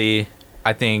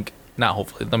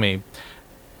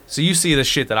you see the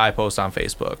shit that I post on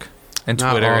Facebook and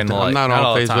Not Twitter all and the- the like. I'm not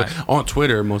all on the Facebook. time. On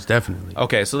Twitter, most definitely.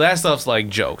 Okay, so that stuff's like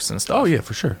jokes and stuff. Oh yeah,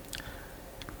 for sure.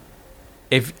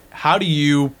 How do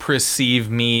you perceive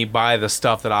me by the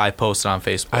stuff that I posted on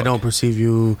Facebook? I don't perceive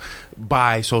you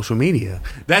by social media.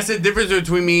 That's the difference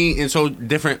between me and so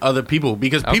different other people,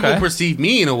 because people Okay. perceive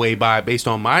me in a way based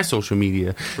on my social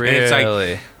media. Really?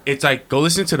 And it's like go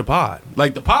listen to the pod.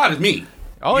 Like the pod is me.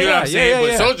 Oh, you know yeah, what I'm saying? yeah,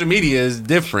 But yeah. social media is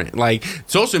different. Like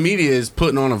social media is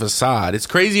putting on a facade. It's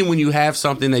crazy when you have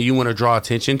something that you want to draw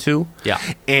attention to. Yeah.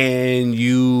 And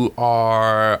you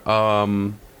are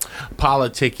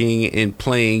politicking and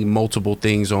playing multiple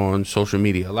things on social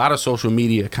media. A lot of social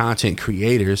media content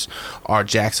creators are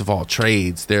jacks of all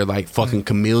trades. They're like fucking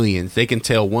chameleons. They can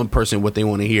tell one person what they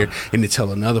want to hear and to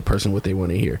tell another person what they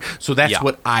want to hear. So that's Yeah.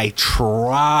 what I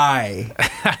try.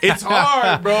 It's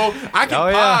hard, bro. I can Oh,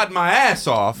 yeah. pod my ass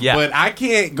off, Yeah. but I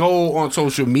can't go on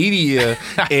social media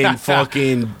and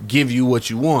fucking give you what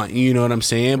you want. You know what I'm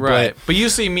saying? Right. But you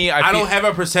see me, I don't have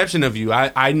a perception of you.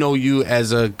 I know you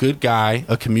as a good guy,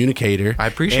 a communicator. I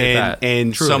appreciate that.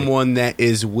 And Truly. someone that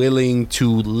is willing to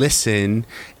listen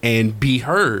and be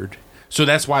heard. So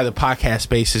that's why the podcast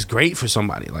space is great for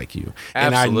somebody like you.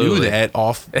 And I knew Absolutely. that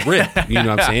off rip. You know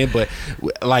what I'm saying? But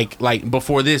like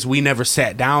before this, we never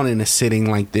sat down in a sitting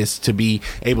like this to be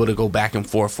able to go back and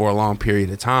forth for a long period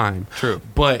of time. True.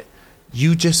 But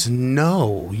you just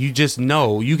know.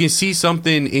 You can see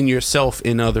something in yourself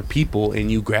in other people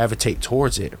and you gravitate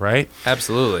towards it, right?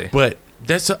 Absolutely. But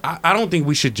I don't think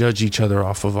we should judge each other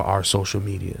off of our social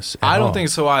medias. I don't all. think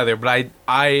so either, but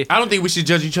I don't think we should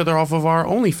judge each other off of our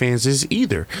OnlyFans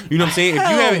either. You know what I'm saying? If you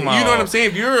Hell have, no. you know what I'm saying?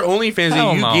 If you're OnlyFans Hell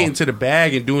and you no. get into the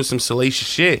bag and doing some salacious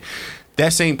shit,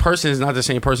 that same person is not the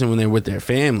same person when they're with their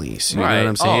families. You know Right. what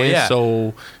I'm saying? Oh, yeah.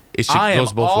 So it should I am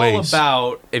goes both all ways.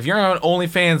 about, if you're on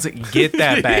OnlyFans, get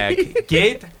that bag.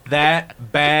 Get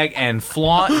that bag and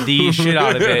flaunt the shit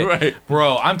out of it. Right.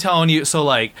 Bro, I'm telling you, so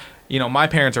like, my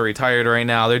parents are retired right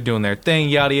now. They're doing their thing,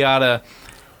 yada, yada.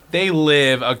 They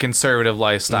live a conservative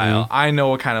lifestyle. Mm-hmm. I know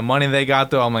what kind of money they got,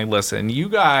 though. I'm like, listen, you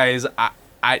guys,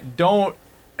 I don't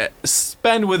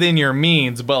spend within your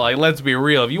means, but like, let's be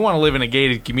real. If you want to live in a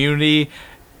gated community,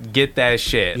 get that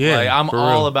shit. Yeah, like, I'm for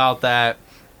all real. about that.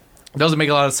 It doesn't make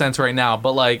a lot of sense right now,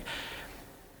 but like,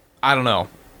 I don't know.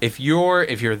 If you're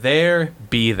there,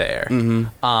 be there.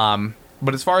 Mm-hmm.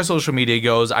 But as far as social media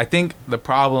goes, I think the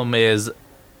problem is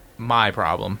my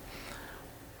problem.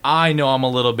 I know I'm a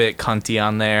little bit cunty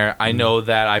on there. I know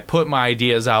that I put my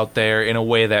ideas out there in a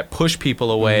way that push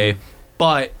people away,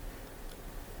 but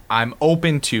I'm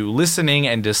open to listening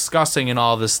and discussing and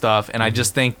all this stuff. And I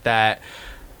just think that,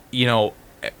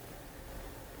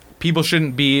 people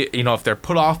shouldn't be, if they're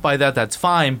put off by that, that's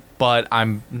fine. But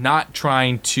I'm not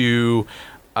trying to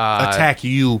attack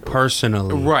you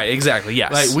personally. Right, exactly,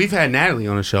 yes. Like we've had Natalie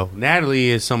on the show. Natalie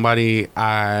is somebody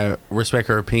I respect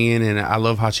her opinion and I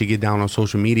love how she get down on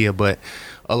social media, but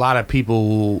a lot of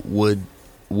people would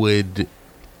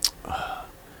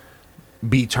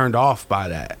be turned off by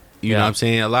that. You know what I'm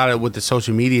saying? A lot of with the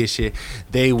social media shit,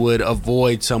 they would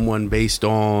avoid someone based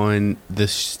on the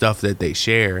stuff that they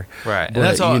share. Right. And But,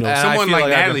 that's all- and I someone feel like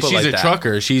like I've been Natalie, put she's like a that.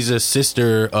 trucker. She's a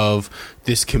sister of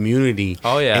this community.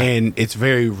 Oh, yeah. And it's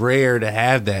very rare to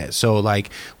have that. So,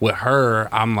 like, with her,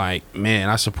 I'm like, man,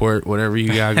 I support whatever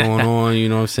you got going on. You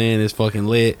know what I'm saying? It's fucking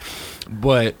lit.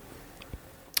 But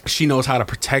she knows how to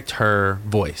protect her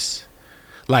voice.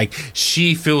 Like,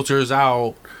 she filters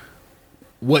out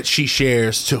what she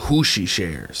shares to who she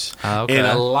shares. Okay. And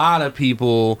a lot of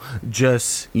people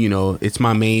just, it's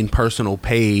my main personal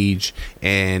page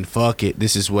and fuck it,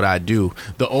 this is what I do.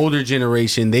 The older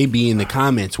generation, they be in the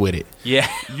comments with it.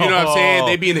 Yeah. You know what I'm saying?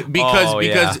 They be in it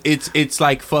because it's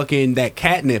like fucking that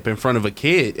catnip in front of a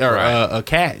kid or a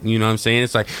cat. You know what I'm saying?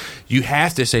 It's like, you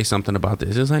have to say something about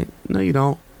this. It's like, no, you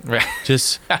don't. Right.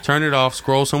 Just turn it off,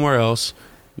 scroll somewhere else.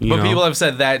 But people have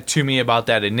said that to me about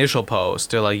that initial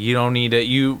post. They're like, you don't need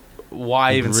it.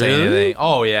 Why even say anything?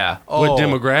 Oh, yeah. Oh. What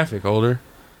demographic? Older?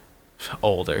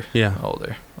 Older. Yeah.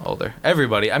 Older.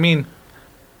 Everybody. I mean,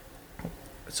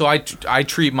 so I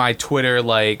treat my Twitter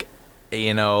like,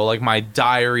 like my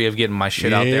diary of getting my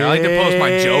shit out there. I like to post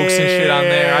my jokes and shit on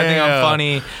there. I think I'm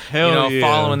funny. Hell yeah.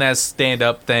 Following that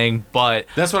stand-up thing. But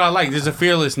that's what I like. There's a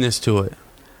fearlessness to it.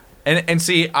 And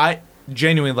see, I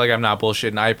genuinely, like, I'm not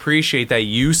bullshitting. I appreciate that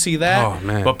you see that. Oh,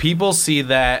 man. But people see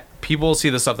that. People see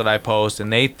the stuff that I post,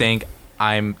 and they think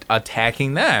I'm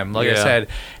attacking them. Like I said,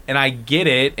 and I get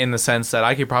it in the sense that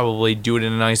I could probably do it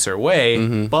in a nicer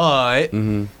way, but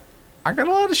I got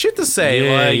a lot of shit to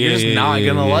say. You're just not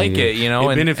gonna like it,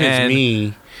 It benefits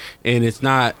me, and it's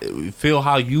not feel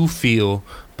how you feel,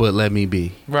 but let me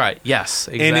be. Right. Yes.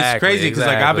 Exactly. And it's crazy because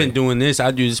like I've been doing this.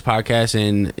 I do this podcast,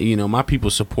 and my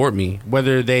people support me,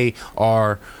 whether they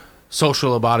are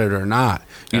social about it or not.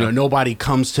 Nobody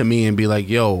comes to me and be like,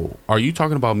 "Yo, are you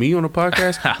talking about me on a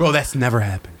podcast?" Bro, that's never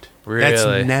happened. Really?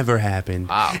 That's never happened.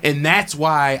 Wow. And that's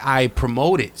why I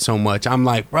promote it so much. I'm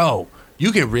like, bro,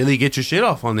 you can really get your shit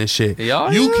off on this shit.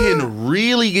 Yeah. You can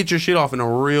really get your shit off in a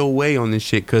real way on this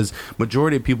shit, because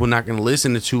majority of people not going to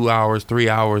listen to 2 hours, 3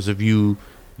 hours of you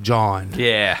John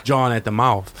at the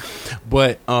mouth.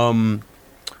 But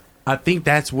I think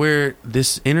that's where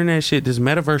this internet shit, this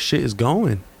metaverse shit is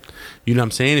going. You know what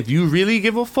I'm saying? If you really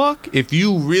give a fuck, if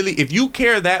you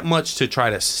care that much to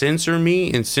try to censor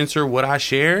me and censor what I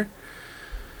share,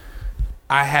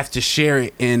 I have to share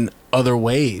it in other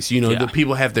ways. The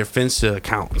people have their Finsta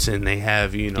accounts, and they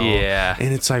have, and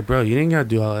it's like, bro, you ain't gotta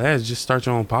do all of that. Just start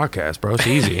your own podcast, bro. It's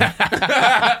easy. Like,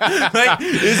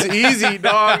 it's easy,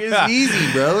 dog. It's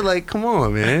easy, bro. Like, come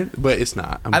on, man. But it's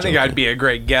not. I think I'd be a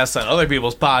great guest on other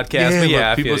people's podcasts.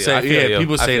 But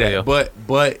people say that.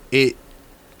 But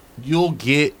you'll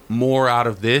get more out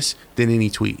of this than any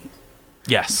tweet.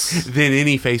 Yes. Than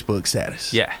any Facebook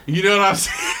status. Yeah. You know what I'm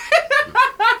saying?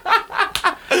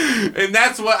 And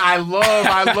that's what I love.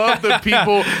 I love the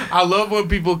people. I love when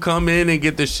people come in and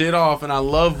get the shit off. And I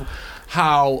love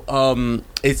how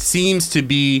it seems to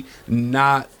be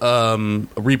not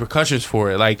repercussions for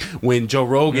it. Like when Joe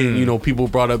Rogan, people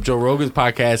brought up Joe Rogan's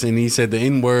podcast and he said the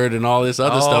N-word and all this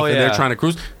other stuff. And they're trying to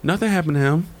cruise. Nothing happened to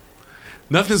him.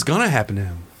 Nothing's going to happen to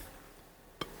him.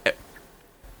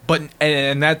 But,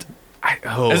 and that...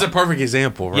 It's a perfect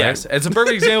example, right? Yes, it's a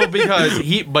perfect example because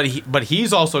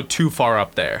he's also too far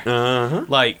up there.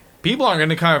 Like, people aren't going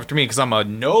to come after me because I'm a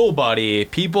nobody.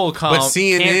 People can't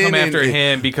come after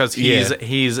him because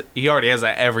he already has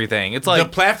everything. It's like the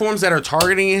platforms that are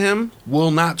targeting him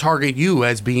will not target you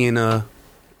as being a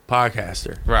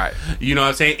podcaster, right? You know what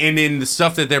I'm saying? And then the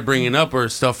stuff that they're bringing up are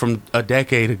stuff from a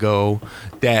decade ago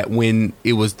that when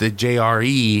it was the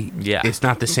JRE, it's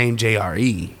not the same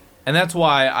JRE. And that's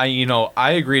why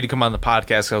I agreed to come on the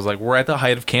podcast. I was like, we're at the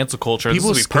height of cancel culture. People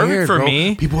this will be perfect for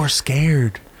me. People are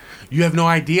scared. You have no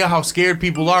idea how scared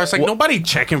people are. It's like, nobody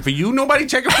checking for you. Nobody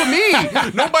checking for me.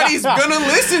 Nobody's gonna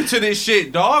listen to this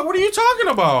shit, dog. What are you talking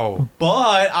about?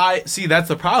 But that's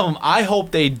the problem. I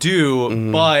hope they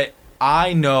do, but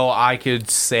I know I could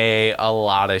say a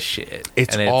lot of shit.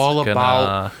 It's all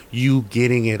about you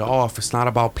getting it off. It's not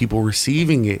about people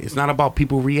receiving it. It's not about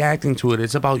people reacting to it.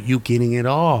 It's about you getting it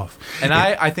off. And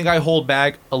I think I hold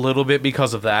back a little bit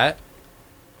because of that.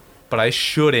 But I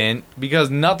shouldn't, because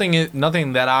nothing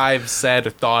that I've said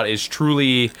or thought is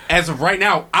truly... As of right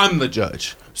now, I'm the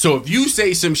judge. So if you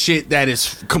say some shit that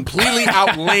is completely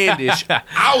outlandish,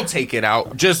 I'll take it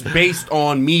out just based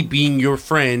on me being your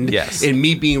friend and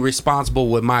me being responsible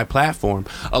with my platform.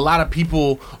 A lot of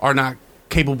people are not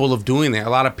capable of doing that. A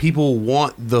lot of people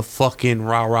want the fucking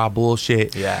rah-rah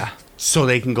bullshit so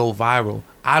they can go viral.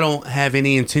 I don't have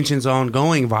any intentions on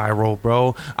going viral,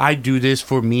 bro. I do this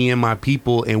for me and my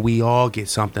people, and we all get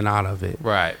something out of it.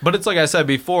 Right. But it's like I said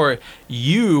before,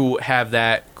 you have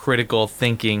that critical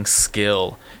thinking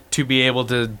skill to be able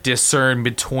to discern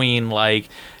between, like,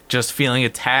 just feeling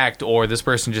attacked or this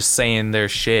person just saying their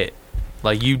shit.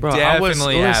 Like, you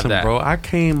definitely have that. Bro, I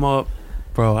came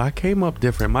up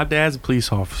different. My dad's a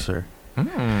police officer.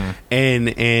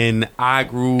 And I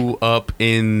grew up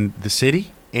in the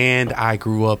city. and I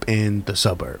grew up in the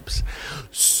suburbs.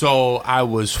 So I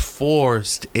was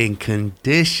forced and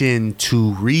conditioned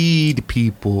to read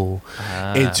people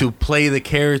and to play the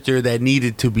character that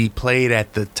needed to be played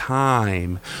at the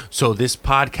time. So this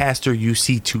podcaster you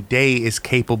see today is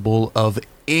capable of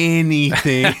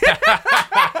anything.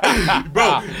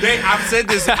 Bro, I've said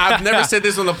this. I've never said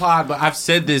this on the pod, but I've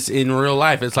said this in real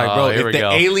life. It's like, bro, if the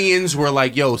aliens were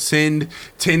like, yo, send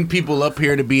 10 people up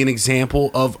here to be an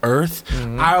example of Earth,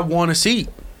 I want a seat.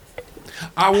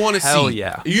 I want to see. Hell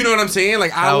yeah. You know what I'm saying?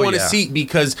 Like, I want to see,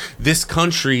 because this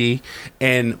country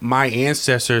and my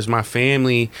ancestors, my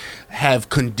family have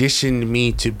conditioned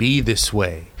me to be this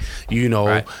way. You know,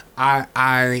 right.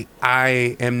 I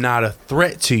am not a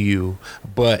threat to you,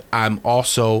 but I'm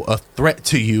also a threat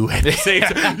to you at the same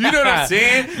time. You know what I'm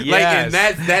saying? Yes. Like, and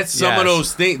that's some of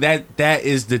those things. That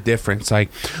is the difference.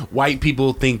 Like, white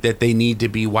people think that they need to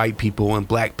be white people, and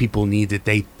black people need that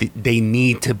they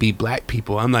need to be black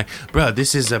people. I'm like, bro,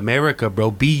 this is America,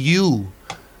 bro. Be you.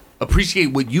 Appreciate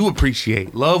what you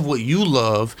appreciate. Love what you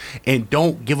love, and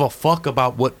don't give a fuck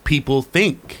about what people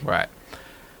think. Right.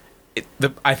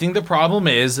 I think the problem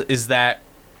is that,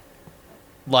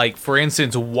 like, for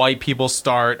instance, white people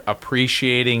start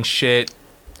appreciating shit,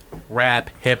 rap,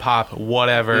 hip hop,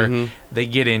 whatever. They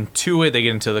get into it, they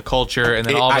get into the culture, and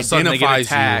then all of a sudden they get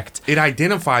attacked. It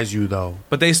identifies you, though.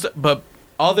 But but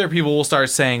other people will start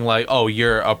saying, like, oh,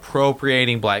 you're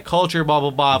appropriating black culture, blah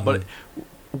blah blah. But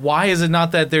why is it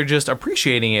not that they're just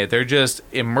appreciating it? They're just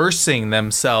immersing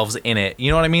themselves in it.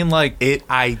 You know what I mean? Like, it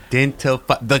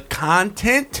identifies the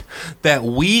content that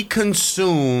we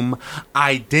consume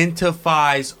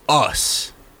identifies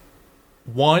us.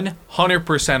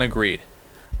 100% agreed.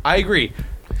 I agree.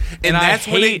 And that's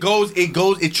when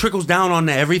it trickles down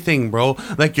onto everything, bro.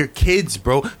 Like your kids,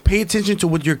 bro. Pay attention to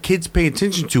what your kids pay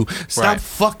attention to. Stop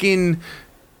fucking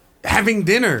having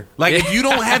dinner. Like, if you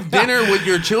don't have dinner with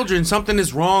your children, something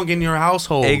is wrong in your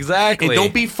household. Exactly. And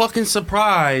don't be fucking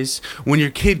surprised when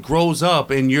your kid grows up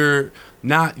and you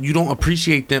don't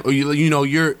appreciate them, or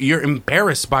you're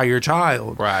embarrassed by your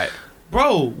child. Right.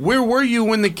 Bro, where were you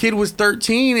when the kid was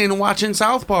 13 and watching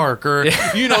South Park? Or,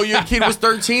 your kid was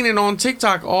 13 and on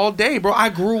TikTok all day, bro. I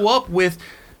grew up with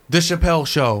The Chappelle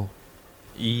Show.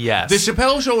 Yes. The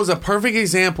Chappelle Show is a perfect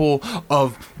example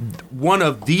of one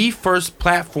of the first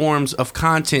platforms of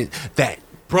content that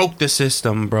broke the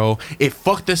system, bro. It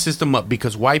fucked the system up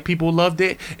because white people loved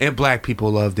it and black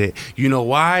people loved it. You know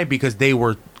why? Because they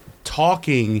were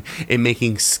talking and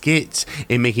making skits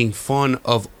and making fun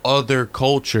of other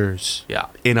cultures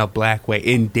in a black way,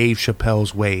 in Dave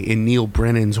Chappelle's way, in Neil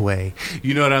Brennan's way.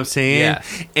 You know what I'm saying?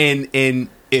 Yes. And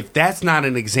if that's not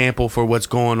an example for what's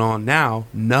going on now,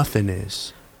 nothing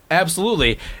is.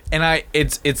 Absolutely. And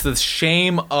it's the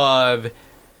shame of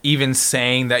even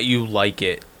saying that you like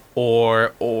it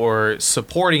or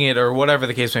supporting it or whatever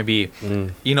the case may be.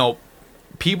 You know,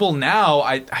 people now,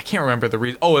 I can't remember the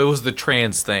reason. Oh, it was the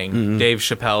trans thing. Dave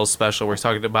Chappelle's special where he's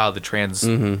talking about the trans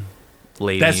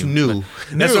lady. That's new.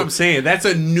 That's what I'm saying. That's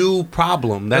a new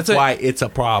problem. That's why it's a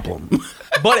problem.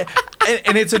 But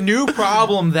and it's a new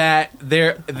problem that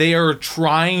they are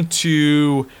trying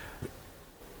to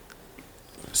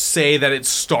say that it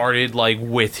started like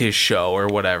with his show or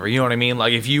whatever. You know what I mean?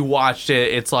 Like, if you watched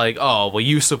it, it's like, oh, well,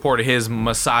 you supported his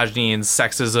misogyny and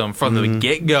sexism from the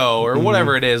get-go or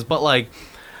whatever it is. But like,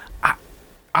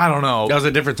 I don't know. That was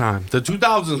a different time. The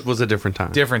 2000s was a different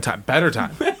time. Different time. Better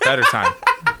time. Better time.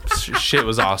 Shit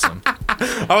was awesome.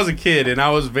 I was a kid and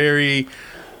I was very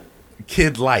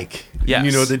kid-like. Yes.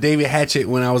 You know, the David Hatchett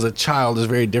when I was a child is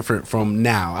very different from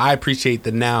now. I appreciate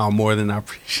the now more than I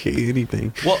appreciate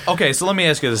anything. Well, okay, so let me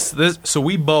ask you this. So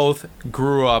we both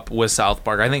grew up with South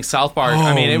Park. I think South Park,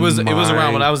 I mean, it was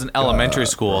around when I was in elementary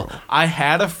school. I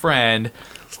had a friend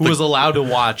who was allowed to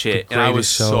watch it, and I was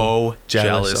so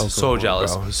jealous. So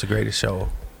jealous. Bro, it's the greatest show.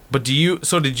 But did you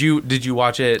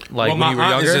watch it like when you were younger?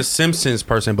 My aunt is a Simpsons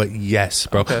person, but yes,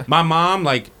 bro. Okay. My mom,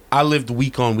 like, I lived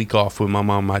week on, week off with my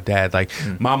mom and my dad. Like,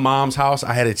 my mom's house,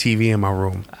 I had a TV in my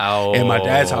room. Oh. In my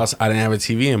dad's house, I didn't have a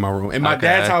TV in my room. In my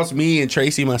dad's house, me and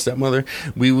Tracy, my stepmother,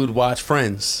 we would watch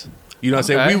Friends. You know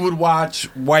what I'm saying? We would watch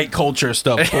white culture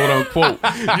stuff, quote unquote.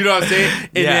 You know what I'm saying?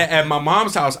 And then at my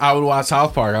mom's house, I would watch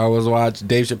South Park. I would watch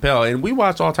Dave Chappelle. And we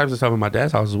watched all types of stuff in my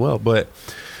dad's house as well. But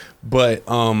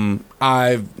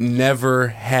I've never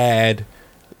had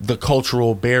the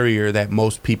cultural barrier that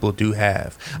most people do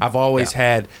have. I've always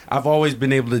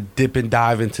been able to dip and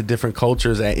dive into different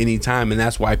cultures at any time, and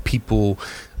that's why people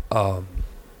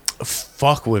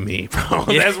fuck with me, bro.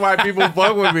 That's why people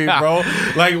fuck with me, bro.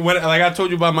 Like I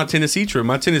told you about my Tennessee trip.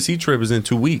 My Tennessee trip is in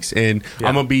 2 weeks, and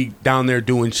I'm gonna be down there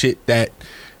doing shit that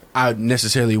I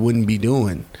necessarily wouldn't be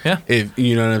doing. Yeah. If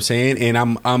you know what I'm saying. And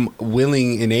I'm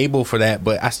willing and able for that,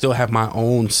 but I still have my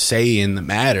own say in the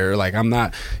matter. Like I'm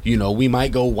not, we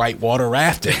might go whitewater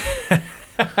rafting.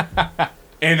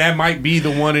 And that might be the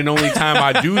one and only time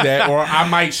I do that, or I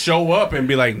might show up and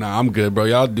be like, "Nah, I'm good, bro.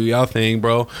 Y'all do y'all thing,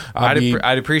 bro."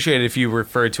 I'd appreciate it if you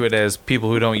refer to it as people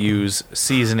who don't use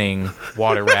seasoning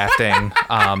water rafting.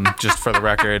 Just for the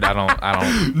record, I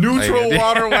don't neutral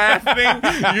water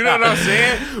rafting. You know what I'm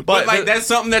saying? But like that's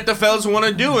something that the fellas want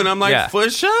to do, and I'm like, for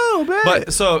sure, man.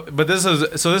 But this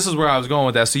is where I was going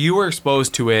with that. So you were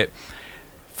exposed to it.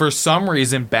 For some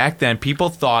reason, back then, people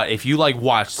thought if you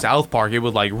watched South Park, it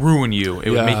would ruin you.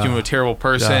 It would make you a terrible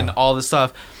person. All this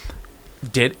stuff. I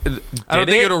don't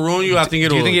think it'll ruin you. I think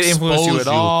it'll. Do you think it influenced you at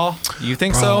all? You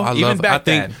think so?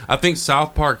 Then, I think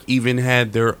South Park even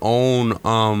had their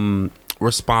own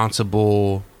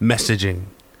responsible messaging.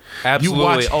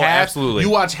 Absolutely. Absolutely.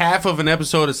 You watch half of an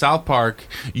episode of South Park,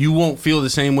 you won't feel the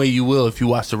same way you will if you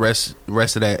watch the rest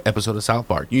of that episode of South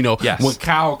Park. When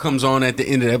Kyle comes on at the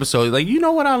end of the episode, like, you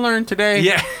know what I learned today?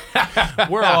 Yeah.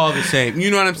 We're all the same.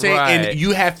 You know what I'm saying? Right. And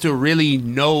you have to really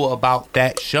know about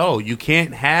that show. You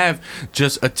can't have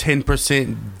just a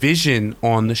 10% vision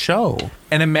on the show.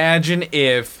 And imagine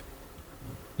if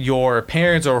your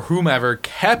parents or whomever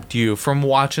kept you from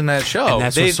watching that show. And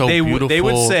that's what's so beautiful. They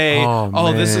would say,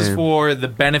 oh, this is for the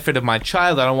benefit of my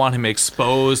child. I don't want him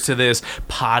exposed to this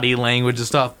potty language and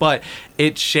stuff. But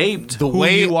it shaped who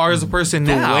you are as a person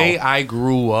now. The way I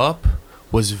grew up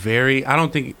was very, I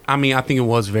think it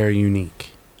was very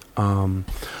unique.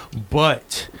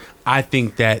 But I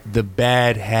think that the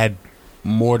bad had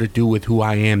more to do with who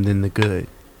I am than the good.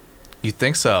 You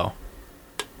think so?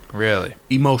 Really?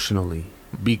 Emotionally.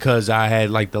 Because I had,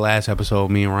 the last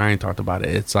episode, me and Ryan talked about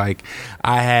it. It's like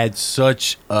I had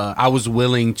such, I was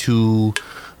willing to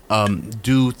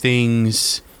do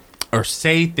things or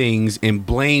say things and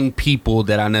blame people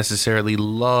that I necessarily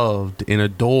loved and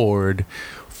adored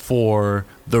for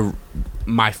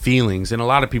my feelings. And a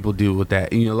lot of people do with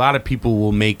that. A lot of people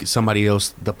will make somebody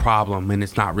else the problem, and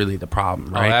it's not really the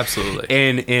problem, right? Oh, absolutely.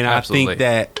 And absolutely.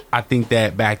 I think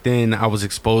that back then I was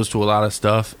exposed to a lot of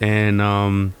stuff,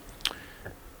 and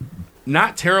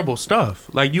not terrible stuff.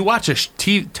 Like, you watch a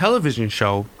television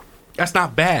show, that's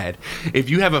not bad. If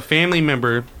you have a family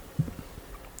member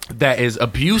that is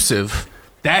abusive,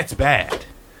 that's bad.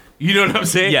 You know what I'm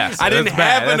saying? Yes, I didn't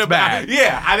have bad.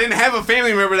 Yeah, I didn't have a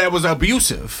family member that was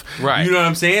abusive. Right. You know what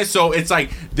I'm saying? So it's like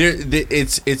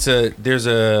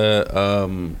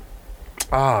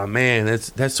oh man,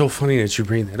 that's so funny that you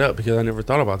bring that up, because I never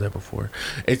thought about that before.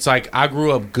 It's like I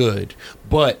grew up good,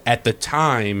 but at the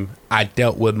time I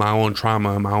dealt with my own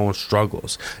trauma and my own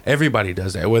struggles. Everybody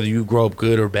does that, whether you grow up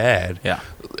good or bad. Yeah.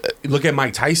 Look at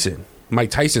Mike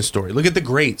Tyson's story. Look at the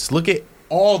greats. Look at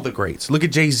all the greats. Look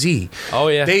at Jay-Z. Oh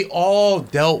yeah. They all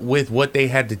dealt with what they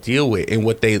had to deal with, and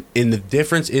the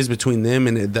difference is between them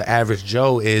and the average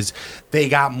Joe is they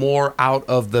got more out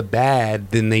of the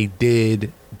bad than they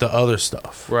did the other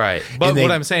stuff. Right. But what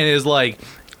I'm saying is,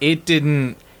 it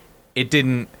didn't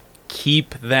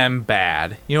keep them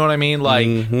bad. You know what I mean?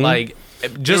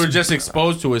 They were just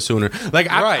exposed to it sooner.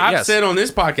 I've said on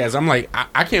this podcast, I'm like,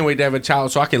 I can't wait to have a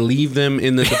child so I can leave them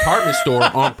in the department store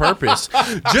on purpose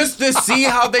just to see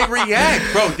how they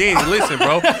react. Bro, Danny, listen,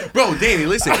 bro. Bro, Danny,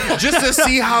 listen. Just to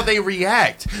see how they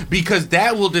react, because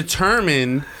that will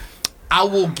determine.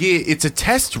 It's a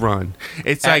test run.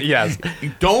 It's like, yes.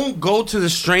 Don't go to the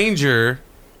stranger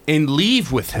and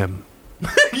leave with him.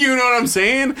 You know what I'm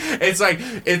saying? It's like,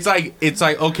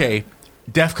 okay,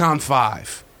 DEFCON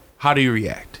 5. How do you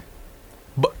react?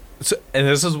 And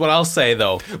this is what I'll say,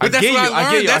 though. But that's what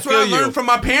I learned. That's what I learned from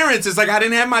my parents. It's like, I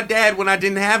didn't have my dad when I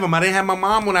didn't have him. I didn't have my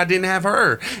mom when I didn't have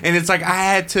her. And it's like I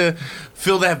had to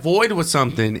fill that void with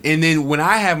something. And then when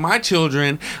I have my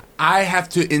children, I have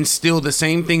to instill the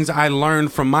same things I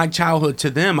learned from my childhood to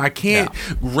them. I can't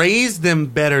raise them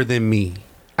better than me.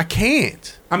 I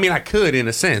can't. I mean, I could in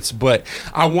a sense, but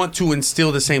I want to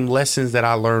instill the same lessons that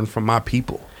I learned from my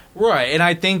people. Right. And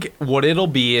I think what it'll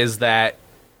be is that,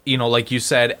 like you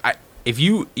said, if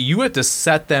you have to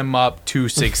set them up to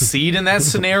succeed in that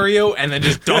scenario, and then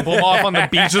just dump them off on the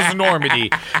beaches of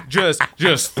Normandy,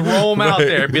 just throw them out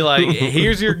there, be like,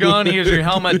 here's your gun, here's your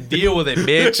helmet, deal with it,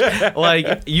 bitch.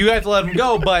 Like, you have to let them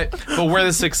go, but where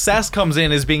the success comes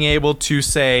in is being able to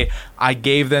say, I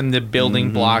gave them the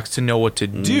building blocks to know what to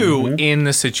do in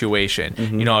the situation.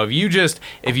 If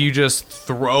you just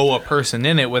throw a person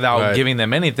in it without giving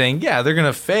them anything, they're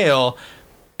gonna fail.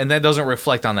 And that doesn't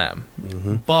reflect on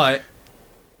them. But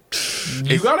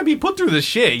You got to be put through the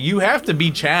shit. You have to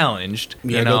be challenged.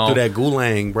 You gotta go through that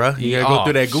gulag, bro. You gotta go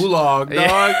through that gulag,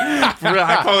 dog. For real,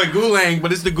 I call it gulag,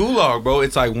 but it's the gulag, bro.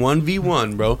 It's like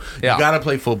 1v1, bro. Yeah. You gotta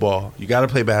play football. You gotta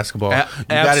play basketball. You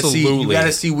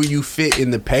gotta see where you fit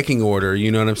in the pecking order.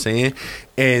 You know what I'm saying?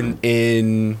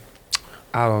 And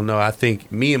I don't know. I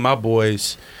think me and my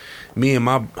boys.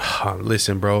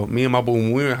 Listen, bro. Me and my boy,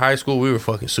 when we were in high school, we were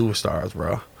fucking superstars,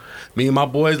 bro. Me and my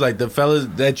boys, like the fellas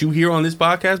that you hear on this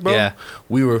podcast, bro,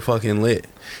 we were fucking lit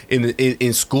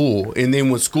in school. And then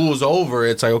when school's over,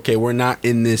 it's like, okay, we're not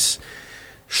in this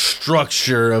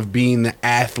structure of being the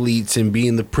athletes and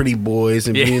being the pretty boys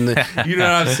and being the, you know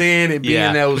what I'm saying, and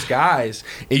being those guys.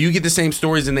 And you get the same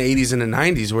stories in the 80s and the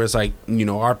 90s where it's like, you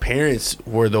know, our parents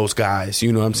were those guys,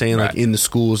 you know what I'm saying, like in the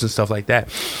schools and stuff like that.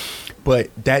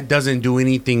 But that doesn't do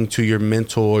anything to your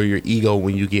mental or your ego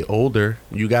when you get older.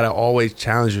 You got to always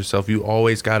challenge yourself. You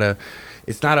always got to,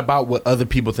 it's not about what other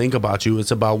people think about you. It's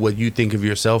about what you think of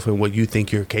yourself and what you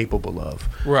think you're capable of.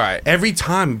 Right. Every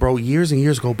time, bro, years and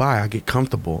years go by, I get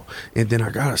comfortable. And then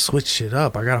I got to switch shit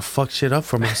up. I got to fuck shit up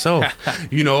for myself.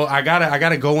 You know, I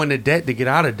gotta go into debt to get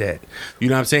out of debt. You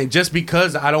know what I'm saying? Just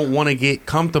because I don't want to get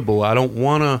comfortable. I don't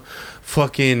want to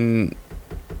fucking...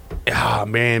 Ah,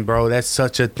 man, bro, that's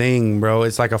such a thing, bro.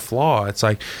 It's like a flaw. It's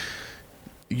like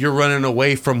you're running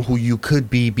away from who you could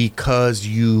be because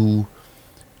you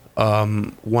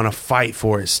want to fight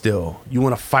for it still. You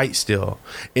want to fight still.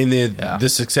 And then the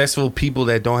successful people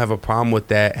that don't have a problem with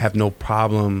that have no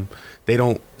problem. They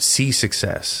don't see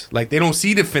success. Like, they don't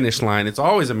see the finish line. It's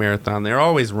always a marathon. They're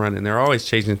always running. They're always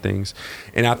chasing things.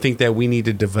 And I think that we need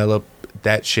to develop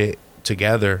that shit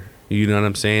together. You know what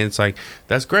I'm saying? It's like,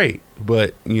 that's great,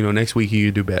 but, you know, next week you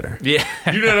do better. Yeah.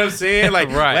 You know what I'm saying? Like,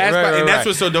 right, and that's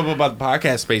what's so dope about the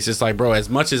podcast space. It's like, bro, as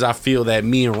much as I feel that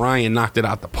me and Ryan knocked it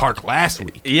out the park last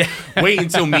week, wait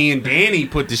until me and Danny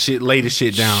lay the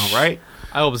shit down, right?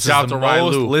 I hope this is the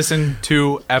most listened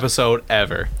to episode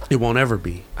ever. It won't ever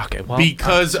be. Okay, well,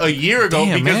 because a year ago,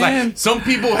 like some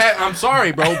people had. I'm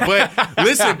sorry, bro, but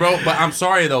listen, bro, but I'm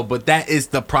sorry though, but that is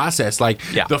the process. Like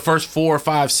the first 4,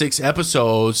 5, 6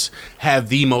 episodes have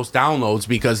the most downloads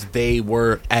because they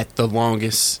were at the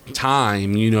longest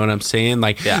time. You know what I'm saying?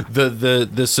 Like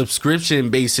the subscription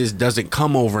basis doesn't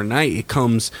come overnight. It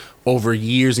comes over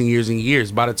years and years and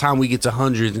years. By the time we get to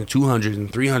hundreds and 200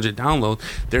 and 300 downloads,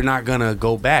 they're not gonna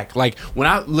go back. Like when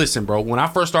I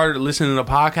first started listening to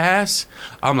podcasts,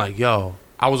 I'm like, yo,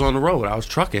 I was on the road. I was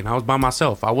trucking. I was by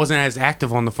myself. I wasn't as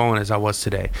active on the phone as I was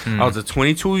today. I was a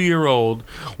 22-year-old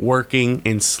working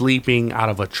and sleeping out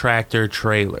of a tractor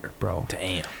trailer, bro.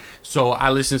 Damn. So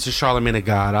I listened to Charlamagne Tha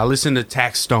God. I listened to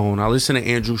Tax Stone. I listened to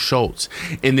Andrew Schultz.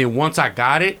 And then once I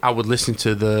got it, I would listen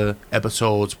to the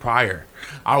episodes prior.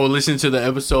 I would listen to the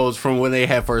episodes from when they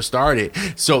had first started.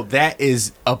 So that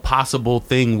is a possible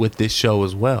thing with this show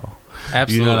as well.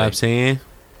 Absolutely. You know what I'm saying?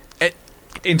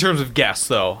 In terms of guests,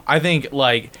 though, I think,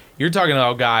 like, you're talking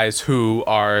about guys who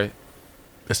are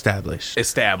established,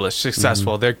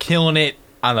 successful. They're killing it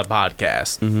on the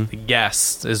podcast. The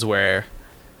guest is where...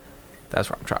 That's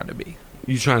where I'm trying to be.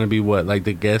 You trying to be what? Like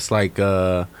the guest, like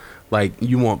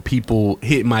you want people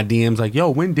hitting my DMs like, yo,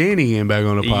 when Danny in back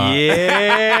on the pod?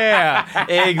 Yeah,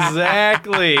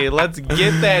 exactly. Let's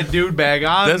get that dude back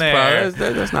on there.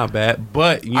 That's not bad.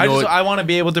 But I want to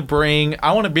be able to bring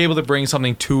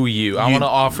something to you. I want to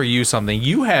offer you something.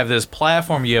 You have this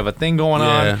platform. You have a thing going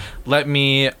on. Let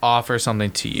me offer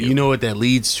something to you. You know what that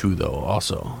leads to, though.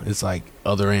 Also, it's like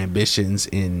other ambitions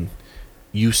in.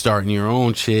 You starting your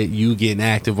own shit, you getting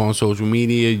active on social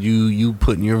media, you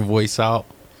putting your voice out.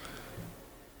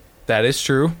 That is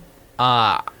true.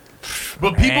 But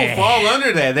people fall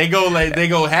under that. They go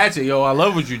hatchet. Yo, I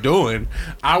love what you're doing.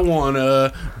 I want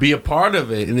to be a part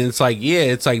of it. And it's like,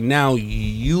 now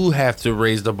you have to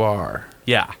raise the bar.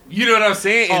 Yeah. You know what I'm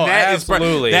saying? And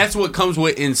absolutely. That's what comes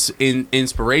with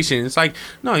inspiration. It's like,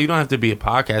 no, you don't have to be a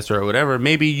podcaster or whatever.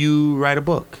 Maybe you write a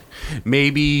book.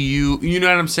 Maybe you know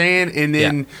what I'm saying? And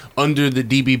then under the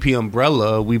DBP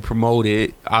umbrella, we promote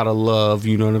it out of love.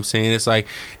 You know what I'm saying? It's like,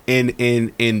 and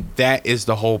that is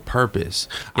the whole purpose.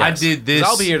 Yes. I did this.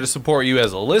 I'll be here to support you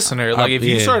as a listener. Like, if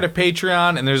you start a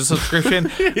Patreon and there's a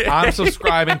subscription, I'm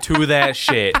subscribing to that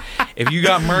shit. If you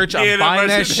got merch, I'm buying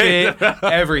that shit.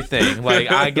 Everything.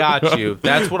 Like, I got you.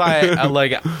 That's what I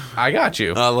like. I got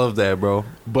you. I love that, bro.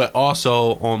 But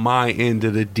also on my end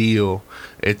of the deal,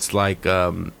 it's like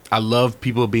I love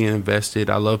people being invested.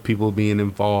 I love people being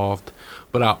involved.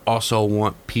 But I also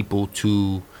want people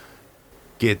to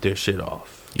get their shit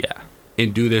off. Yeah.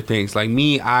 And do their things. Like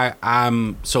me,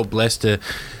 I'm so blessed to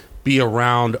be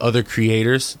around other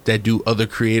creators that do other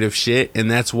creative shit,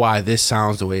 and that's why this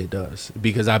sounds the way it does,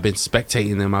 because I've been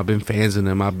spectating them, I've been fans of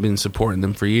them, I've been supporting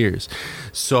them for years.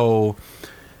 So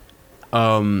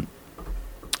I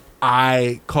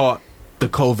caught the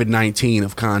COVID-19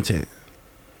 of content.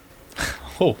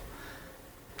 Oh,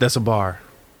 that's a bar.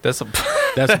 That's a bar.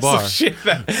 some shit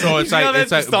So it's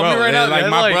like bro, right now, like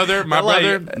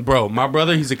man. my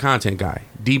brother, he's a content guy.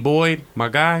 D Boyd, my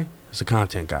guy, is a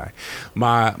content guy.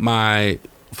 My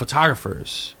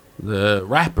photographers, the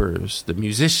rappers, the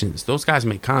musicians, those guys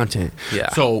make content. Yeah.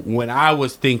 So when I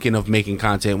was thinking of making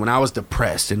content, when I was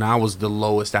depressed and I was the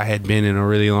lowest I had been in a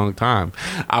really long time,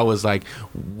 I was like,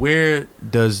 where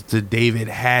does the David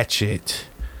Hatchett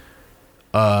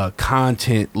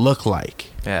content look like?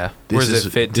 Yeah. Where does it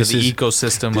fit to the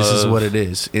ecosystem? This is what it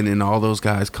is. And then all those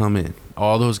guys come in.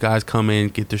 All those guys come in,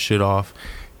 get their shit off,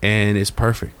 and it's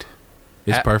perfect.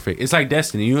 It's perfect. It's like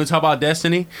Destiny. You want to talk about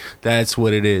Destiny? That's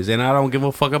what it is. And I don't give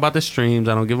a fuck about the streams.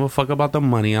 I don't give a fuck about the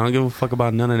money. I don't give a fuck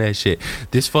about none of that shit.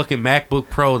 This fucking MacBook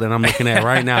Pro that I'm looking at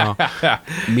right now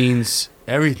means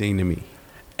everything to me.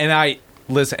 And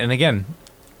and again,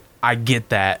 I get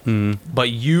that,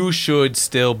 but you should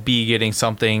still be getting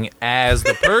something as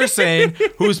the person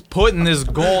who's putting this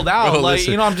gold out. Bro, like,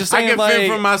 listen, you know, I'm just saying, I can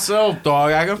fend for myself,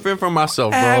 dog. I can fend for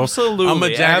myself, bro. Absolutely. I'm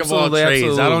a jack of all trades.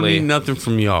 Absolutely. I don't need nothing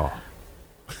from y'all.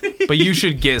 But you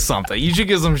should get something. You should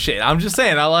get some shit. I'm just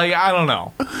saying. I don't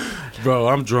know, bro.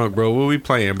 I'm drunk, bro. What we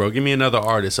playing, bro? Give me another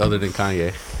artist other than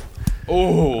Kanye.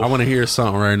 Oh, I want to hear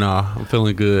something right now. I'm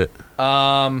feeling good.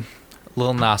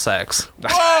 Lil Nas X.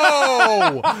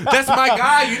 Oh, that's my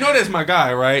guy. You know that's my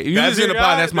guy, right? You listen to the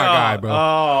pod. That's my guy, bro.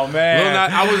 Oh man, Lil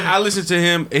Nas, I listened to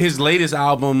him. His latest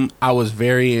album, I was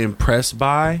very impressed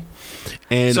by.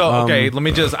 And so okay, let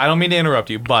me just. I don't mean to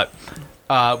interrupt you, but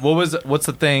what's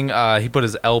the thing? He put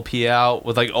his LP out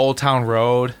with like Old Town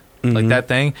Road, like that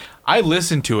thing. I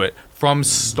listened to it from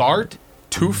start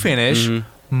to finish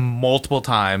multiple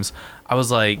times. I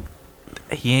was like,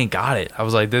 he ain't got it. I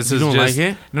was like, this is just like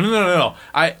it? No.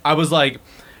 I was like,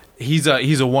 he's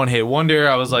a one hit wonder.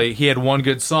 I was like, he had one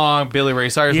good song, Billy Ray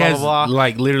Cyrus, he blah has, blah blah.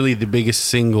 like literally the biggest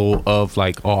single of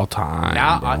like all time.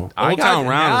 Now, Old Town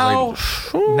Round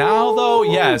is like, now though,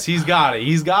 yes, he's got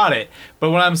it.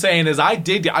 But what I'm saying is, I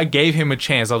gave him a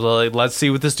chance. I was like, let's see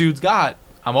what this dude's got.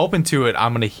 I'm open to it.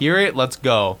 I'm gonna hear it. Let's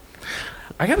go.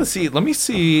 I gotta see. Let me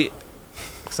see.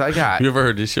 Cause I got. You ever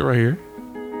heard this shit right here?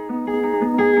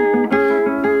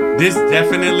 This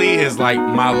definitely is like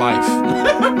my life.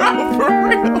 Bro, for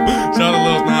real. Shout out to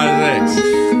Lil Nas X.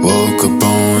 Woke up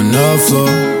on the floor.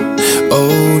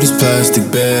 Oh, this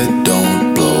plastic bed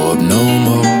don't blow up no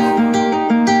more.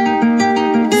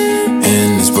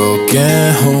 In this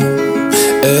broken home,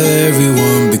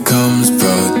 everyone becomes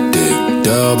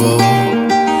predictable.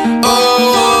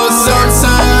 Oh,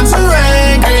 sometimes you're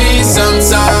angry,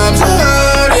 sometimes you're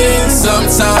hurting,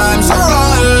 sometimes you're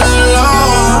all alone.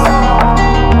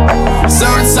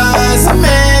 Sometimes I'm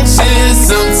anxious,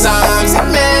 sometimes it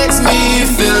makes me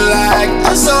feel like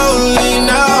I solely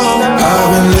know.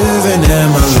 I've been living at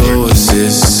my lowest,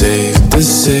 it's safe to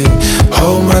say.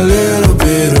 Hold my little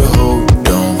bit of hope,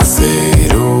 don't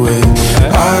fade away.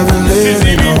 I've been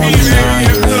living on an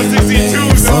island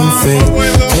made from fate.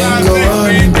 Can't go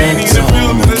running back to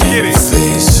home, I can't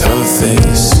face her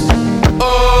face.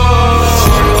 Oh,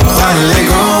 finally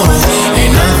gone,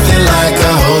 ain't nothing like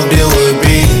I hoped it would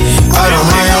be. Out on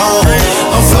my own,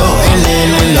 I'm floating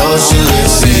in an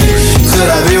oceanless sea. Could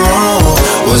I be wrong?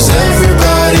 Was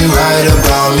everybody right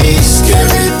about me?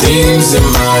 Scary things in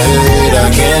my head, I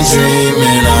can't dream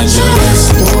and I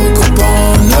just woke up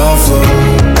on the floor.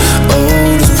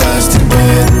 Oh, this plastic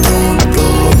bed don't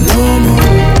blow up no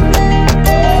more.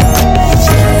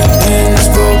 In this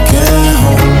broken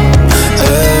home,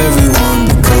 everyone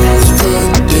becomes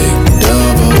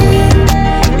predictable.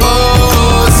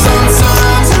 Oh,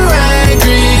 sometimes you're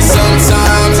angry,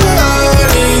 sometimes you're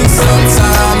hurting,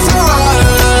 sometimes you're all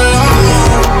alone.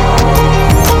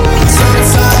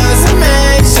 Sometimes I'm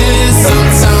anxious,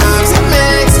 sometimes it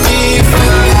makes me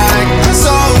feel like I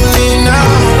solely know.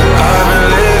 I've been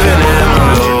living at my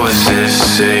lowest, it's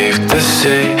safe to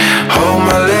say. Hold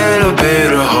my little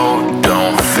bit of hope,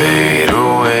 don't fade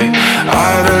away.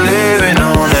 I've been living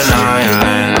on an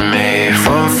island made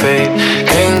from fate.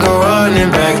 Can't go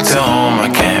running back to home, I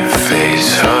can't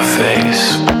face her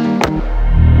face.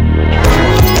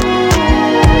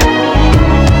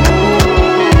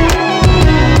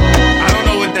 I don't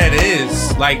know what that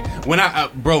is. Like when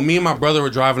bro, me and my brother were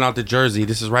driving out to Jersey.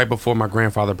 This is right before my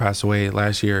grandfather passed away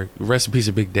last year. Rest in peace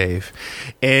of Big Dave.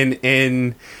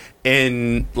 And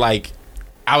like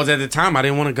I was at the time, I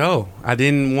didn't want to go. I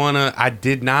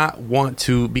did not want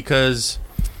to, because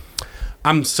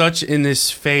I'm such in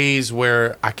this phase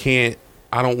where I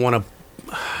don't want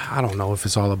to, I don't know if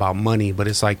it's all about money, but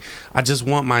it's like, I just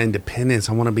want my independence.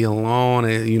 I want to be alone,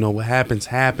 and you know, what happens,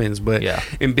 happens. But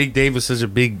and Big Dave was such a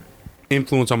big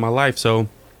influence on my life. So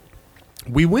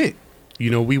we went,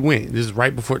 we went. This is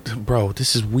right before, bro,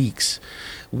 this is weeks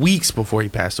before he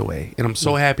passed away. And I'm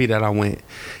so happy that I went.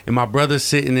 And my brother's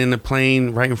sitting in the plane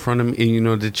right in front of me,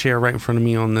 and, the chair right in front of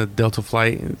me on the Delta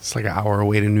flight. It's like an hour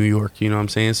away to New York, you know what I'm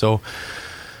saying? So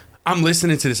I'm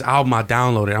listening to this album I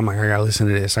downloaded. I'm like, I gotta listen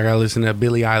to this. I gotta listen to a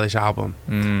Billie Eilish album.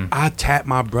 I tap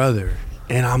my brother,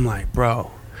 and I'm like,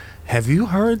 bro, have you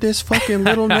heard this fucking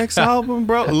Lil Nex album,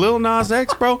 bro? Lil Nas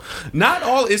X, bro?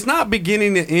 It's not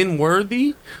beginning to end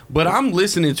worthy, but I'm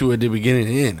listening to it the beginning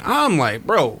to end. I'm like,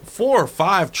 bro, 4 or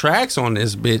 5 tracks on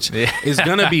this bitch is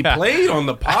gonna be played on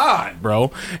the pod,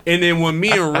 bro. And then when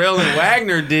me and Rel and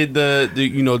Wagner did the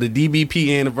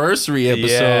DBP anniversary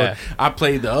episode, I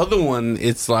played the other one.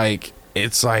 It's like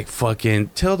fucking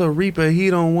tell the Reaper he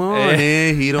don't want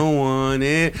it, he don't want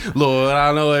it. Lord,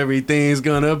 I know everything's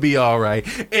gonna be all right.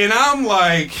 And I'm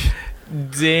like,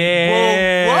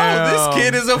 damn, bro, this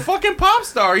kid is a fucking pop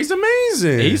star. He's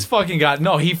amazing. He's fucking got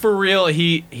he for real.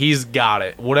 He's got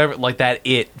it. Whatever, like that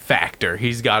it factor.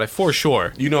 He's got it for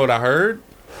sure. You know what I heard?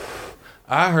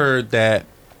 I heard that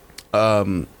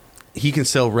he can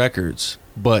sell records,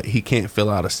 but he can't fill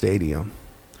out a stadium.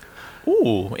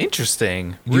 Ooh,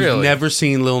 interesting. You've never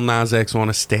seen Lil Nas X on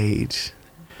a stage.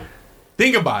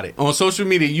 Think about it. On social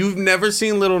media, you've never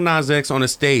seen Lil Nas X on a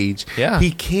stage. Yeah. He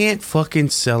can't fucking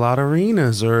sell out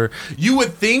arenas. Or you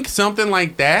would think something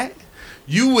like that.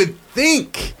 You would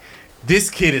think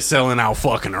this kid is selling out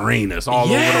fucking arenas all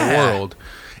over the world.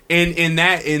 And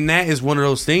that is one of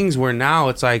those things where now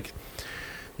it's like,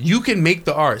 you can make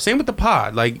the art. Same with the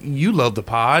pod. Like, you love the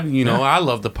pod. I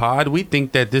love the pod. We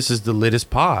think that this is the littest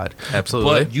pod.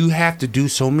 Absolutely. But you have to do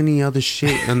so many other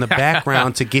shit in the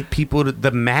background to get people,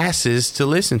 the masses, to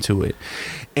listen to it.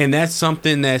 And that's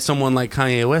something that someone like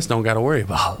Kanye West don't got to worry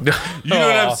about. You know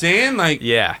what I'm saying? Like,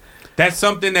 yeah. That's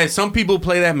something that some people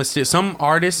play that mysterious. Some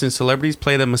artists and celebrities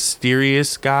play the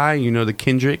mysterious guy. The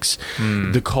Kendricks,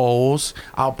 the Coles.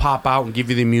 I'll pop out and give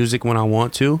you the music when I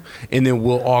want to, and then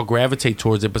we'll all gravitate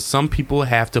towards it. But some people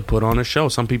have to put on a show.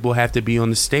 Some people have to be on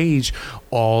the stage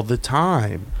all the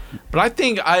time. But I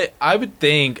think I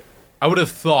would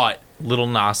have thought Lil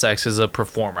Nas X is a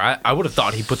performer. I would have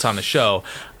thought he puts on a show.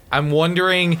 I'm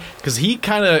wondering, because he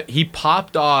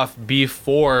popped off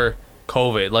before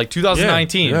COVID, like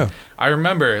 2019. Yeah. I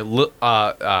remember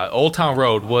Old Town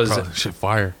Road was shit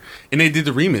fire, and they did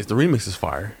the remix. The remix is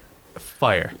fire.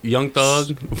 Young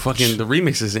Thug, fucking the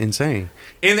remix is insane.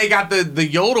 And they got the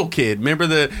Yodel kid. Remember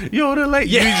the Yodel like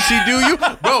she do you,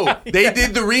 bro? They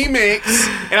did the remix,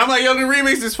 and I'm like, yo, the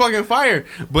remix is fucking fire.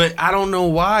 But I don't know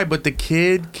why, but the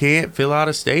kid can't fill out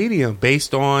a stadium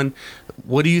based on,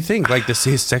 what do you think? Like,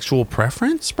 his sexual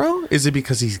preference, bro? Is it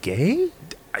because he's gay?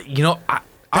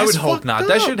 I would hope not.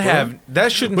 That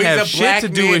shouldn't have shit to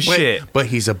do with shit. But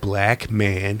he's a black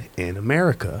man in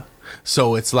America,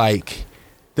 so it's like,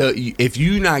 if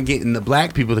you're not getting the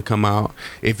black people to come out,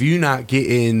 if you're not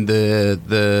getting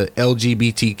the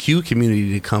LGBTQ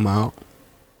community to come out.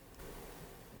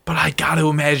 But I got to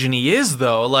imagine he is,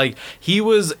 though. Like, he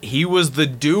was the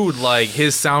dude. Like,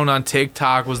 his sound on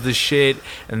TikTok was the shit,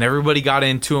 and everybody got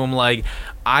into him. Like,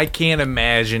 I can't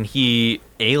imagine he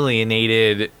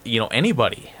alienated,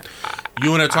 anybody. You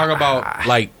want to talk about,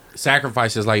 like,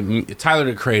 sacrifices? Like, Tyler,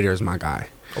 the Creator, is my guy.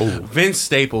 Oh, Vince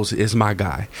Staples is my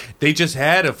guy. They just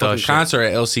had a fucking concert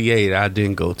at LCA that I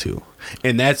didn't go to.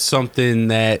 And that's something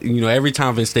that, every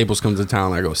time Vince Staples comes to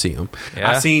town, I go see him. Yeah.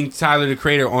 I seen Tyler, the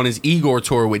Creator, on his Igor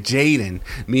tour with Jaden.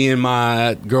 Me and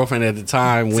my girlfriend at the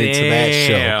time went to that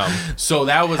show. So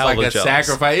that was like a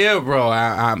sacrifice. Yeah, bro,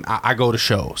 I go to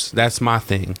shows. That's my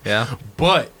thing. Yeah.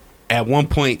 But at one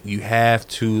point, you have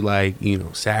to, like,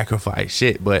 sacrifice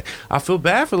shit. But I feel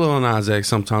bad for Lil Nas X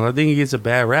sometimes. I think he gets a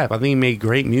bad rap. I think he made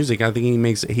great music. I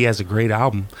think he has a great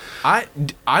album. I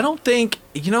don't think,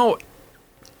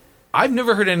 I've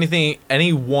never heard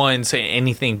anyone say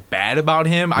anything bad about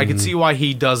him. I can see why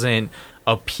he doesn't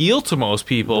appeal to most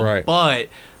people. Right. But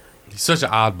he's such an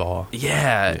oddball.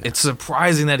 Yeah, it's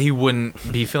surprising that he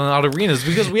wouldn't be filling out arenas,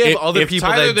 because we have other people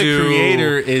Tyler, that do. The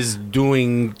Creator is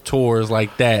doing tours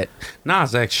like that,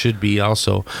 Nas X should be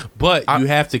also. But you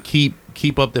have to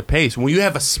keep up the pace. When you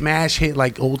have a smash hit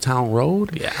like Old Town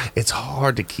Road, it's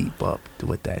hard to keep up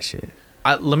with that shit.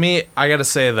 I gotta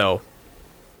say, though,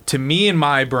 to me, in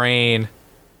my brain,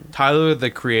 Tyler the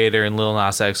Creator and Lil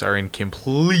Nas X are in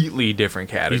completely different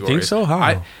categories. You think so?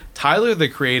 How? Tyler the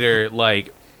Creator,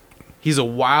 like, he's a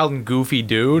wild and goofy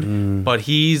dude, but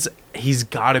he's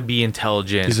got to be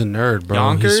intelligent. He's a nerd, bro.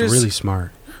 Yonkers, he's really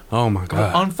smart. Oh my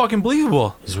god, unfucking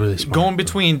believable. He's really smart. Going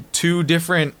between two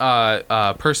different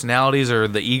personalities or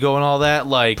the ego and all that,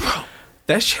 like,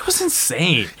 that shit was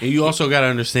insane. And you also got to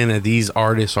understand that these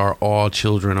artists are all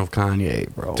children of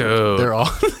Kanye, bro. Dude. They're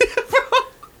all.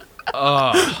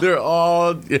 They're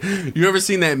all. You ever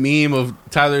seen that meme of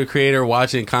Tyler the Creator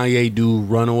watching Kanye do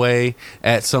 "Runaway"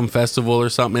 at some festival or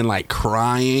something, like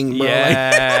crying? Bro?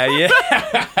 Yeah,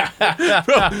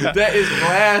 Bro, that is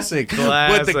classic.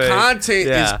 But the content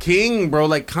is king, bro.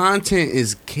 Like, content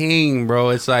is king, bro.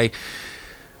 It's like,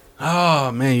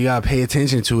 oh man, you gotta pay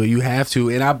attention to it. You have to.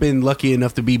 And I've been lucky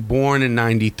enough to be born in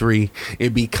 '93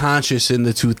 and be conscious in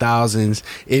the 2000s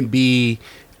and be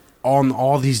on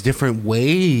all these different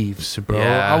waves, bro.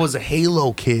 Yeah. I was a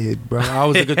Halo kid, bro. I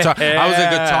was a Guitar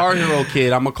Hero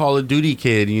kid. I'm a Call of Duty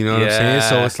kid. You know what I'm saying?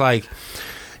 So it's like,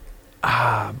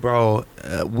 bro,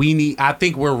 I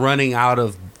think we're running out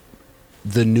of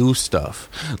the new stuff.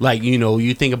 Like, you know,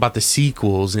 you think about the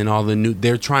sequels and all the new,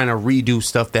 they're trying to redo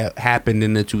stuff that happened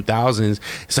in the 2000s.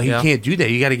 So you can't do that.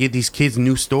 You got to get these kids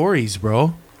new stories,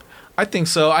 bro. I think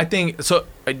so.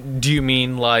 Do you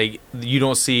mean like you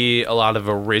don't see a lot of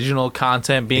original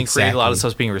content being created? A lot of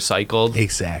stuff's being recycled?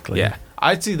 Exactly. Yeah.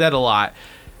 I'd see that a lot.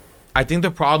 I think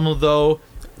the problem, though,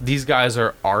 these guys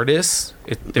are artists.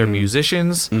 They're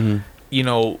musicians. You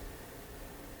know,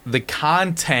 the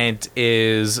content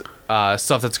is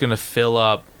stuff that's going to fill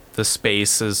up the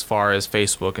space as far as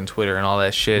Facebook and Twitter and all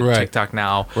that shit. Right. TikTok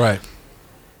now. Right.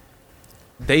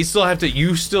 They still have to.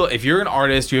 If you're an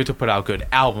artist, you have to put out good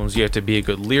albums. You have to be a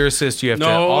good lyricist. You have to.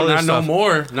 All this stuff.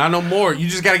 Not no more. You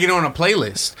just got to get on a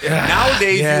playlist.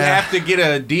 Nowadays, you have to get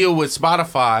a deal with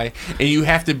Spotify, and you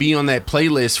have to be on that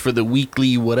playlist for the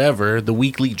weekly whatever, the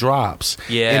weekly drops.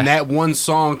 Yeah. And that one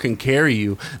song can carry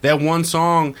you. That one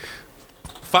song.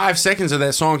 5 seconds of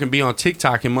that song can be on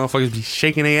TikTok and motherfuckers be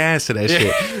shaking their ass to that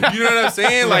shit. You know what I'm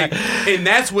saying? Like, and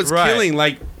that's what's killing.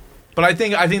 Like. But I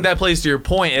think that plays to your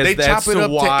point. Is they chop it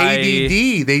up to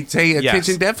ADD. They say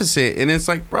attention Yes. deficit, and it's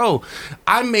like, bro,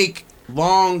 I make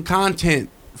long content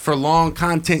for long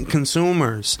content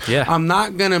consumers. Yeah. I'm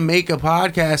not gonna make a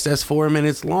podcast that's 4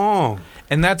 minutes long.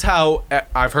 And that's how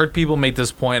I've heard people make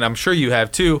this point. I'm sure you have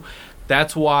too.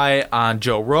 That's why on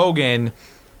Joe Rogan,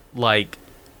 like,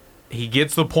 he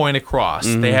gets the point across.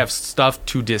 They have stuff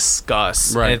to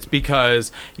discuss. Right. And it's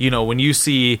because, you know, when you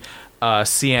see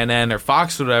CNN or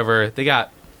Fox or whatever, they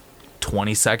got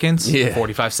 20 seconds,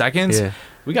 45 seconds. Yeah.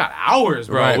 We got hours,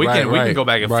 bro. We can go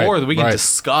back and forth. We can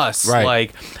discuss. Right.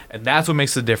 Like, and that's what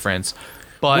makes the difference.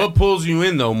 But What pulls you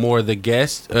in though more, the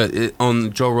guest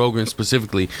on Joe Rogan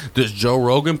specifically? Does Joe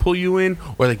Rogan pull you in,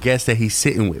 or the guest that he's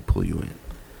sitting with pull you in?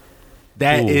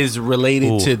 That is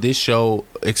related to this show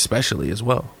especially as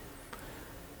well.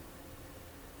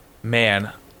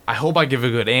 Man, I hope I give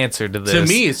a good answer to this. To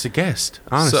me, it's the guest,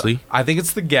 honestly. So, I think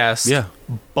it's the guest. Yeah.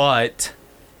 But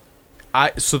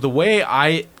the way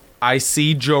I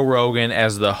see Joe Rogan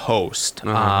as the host,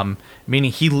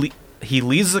 meaning he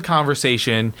leads the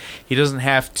conversation. He doesn't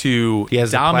have to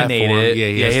dominate it. Yeah,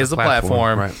 he has the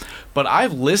platform. Right. But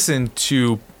I've listened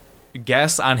to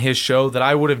guests on his show that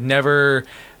I would have never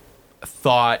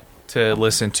thought to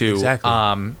listen to. Exactly.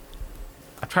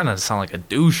 I'm trying not to sound like a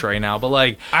douche right now, but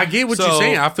like, I get what you're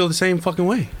saying. I feel the same fucking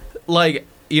way. Like,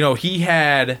 you know, he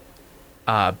had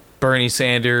Bernie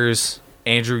Sanders,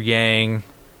 Andrew Yang,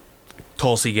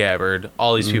 Tulsi Gabbard,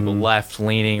 all these people left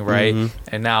leaning, right?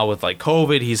 And now with like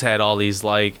COVID, he's had all these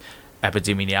like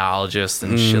epidemiologists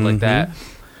and shit like that.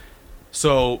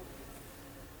 So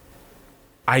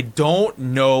I don't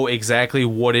know exactly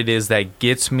what it is that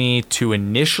gets me to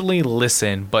initially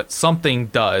listen, but something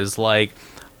does. Like,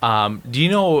 do you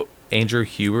know Andrew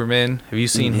Huberman? Have you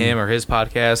seen him or his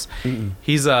podcast?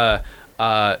 He's a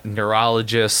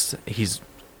neurologist. He's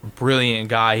a brilliant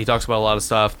guy. He talks about a lot of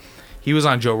stuff. He was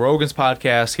on Joe Rogan's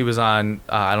podcast. He was on,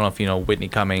 I don't know if you know Whitney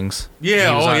Cummings.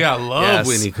 Yeah, I love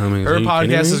Whitney Cummings. Her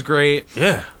podcast is great.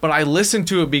 Yeah. But I listened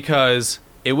to it because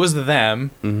it was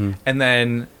them, and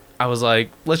then I was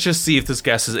like, let's just see if this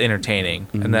guest is entertaining.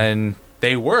 And then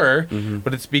they were,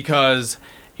 but it's because,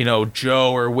 you know,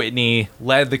 Joe or Whitney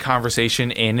led the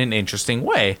conversation in an interesting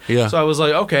way. Yeah. So I was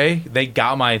like, okay, they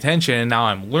got my attention, and now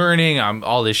I'm learning, I'm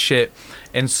all this shit.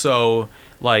 And so,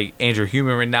 like, Andrew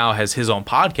Huberman now has his own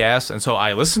podcast, and so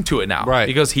I listen to it now. Right.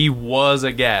 Because he was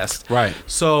a guest. Right.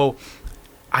 So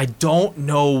I don't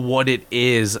know what it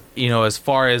is, you know, as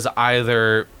far as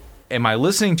either am I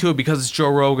listening to it because it's Joe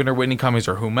Rogan or Whitney Cummings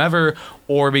or whomever,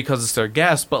 or because it's their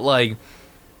guest? But like,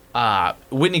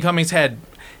 Whitney Cummings had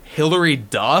Hillary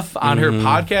Duff on her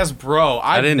podcast, bro.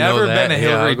 I've never been a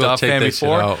Hillary Duff fan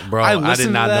before, bro. I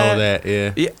did not know that.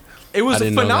 Yeah. It was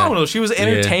phenomenal. She was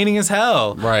entertaining as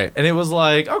hell. Right. And it was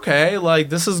like, okay, like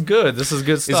this is good. This is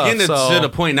good stuff. It's getting to the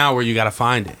point now where you got to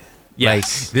find it.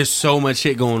 Yes. Like, there's so much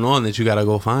shit going on that you got to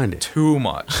go find it. Too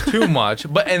much.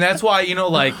 But, and that's why,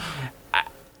 like,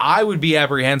 I would be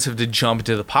apprehensive to jump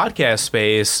into the podcast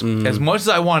space as much as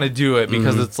I want to do it,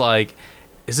 because it's like,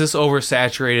 is this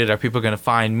oversaturated? Are people going to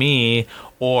find me?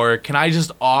 Or can I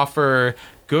just offer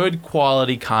good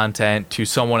quality content to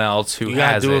someone else who has it? You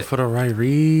gotta do it for the right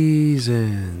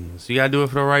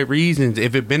reasons.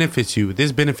 If it benefits you,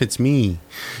 this benefits me.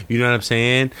 You know what I'm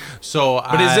saying? So,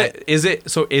 but is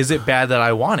it bad that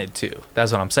I wanted to?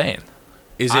 That's what I'm saying.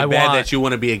 Is it bad that you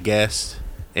want to be a guest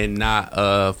and not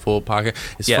a full podcast?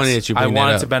 It's funny that you bring that up.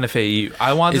 I want it to benefit you.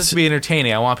 I want this to be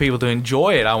entertaining. I want people to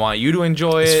enjoy it. I want you to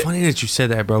enjoy it. It's funny that you said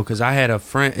that, bro, because I had a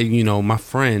friend, my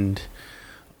friend,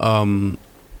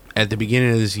 at the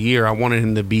beginning of this year, I wanted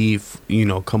him to be,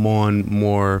 come on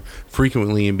more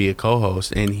frequently and be a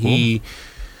co-host. And he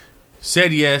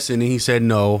said yes, and then he said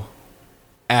no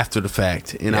after the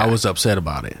fact. And I was upset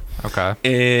about it. Okay.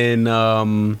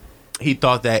 And he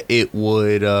thought that it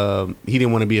would, he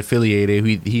didn't want to be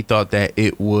affiliated. He thought that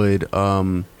it would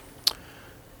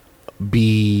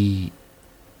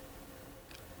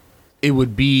it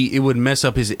would mess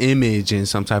up his image in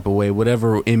some type of way,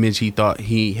 whatever image he thought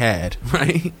he had,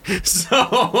 right?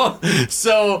 So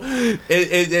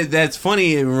that's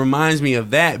funny. It reminds me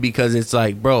of that, because it's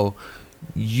like, bro,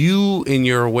 you in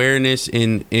your awareness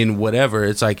in whatever,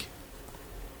 it's like,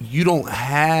 you don't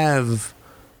have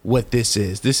what this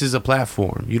is. This is a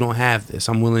platform. You don't have this.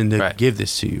 I'm willing to give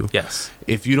this to you. Yes.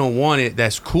 If you don't want it,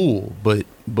 that's cool. But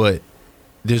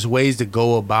there's ways to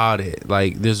go about it.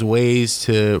 Like, there's ways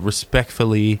to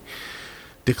respectfully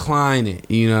decline it.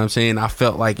 You know what I'm saying? I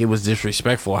felt like it was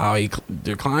disrespectful how he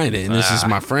declined it. And this is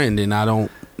my friend, and I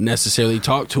don't necessarily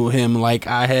talk to him like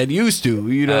I had used to.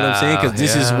 You know what I'm saying? Because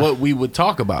this is what we would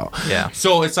talk about. Yeah.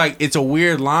 So it's like, it's a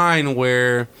weird line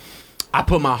where I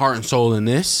put my heart and soul in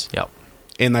this. Yep.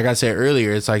 And like I said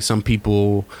earlier, it's like some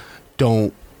people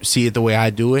don't see it the way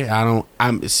I do it. I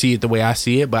see it the way I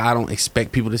see it, but I don't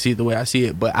expect people to see it the way I see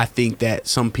it. But I think that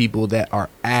some people that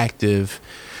are active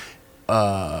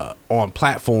on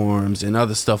platforms and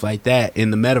other stuff like that in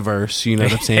the metaverse, you know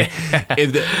what I'm saying?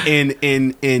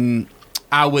 And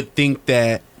I would think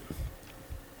that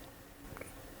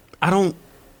I don't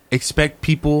expect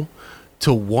people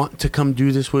to want to come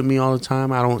do this with me all the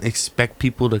time. I don't expect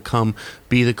people to come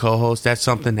be the co-host. That's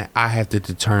something that I have to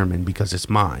determine because it's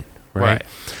mine. Right.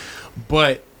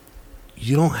 But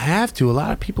you don't have to. A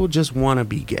lot of people just want to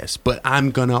be guests. But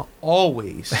I'm going to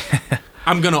always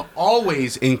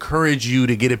encourage you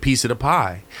to get a piece of the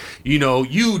pie.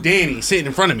 You, Danny, sitting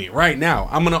in front of me right now.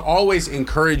 I'm going to always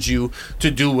encourage you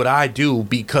to do what I do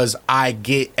because I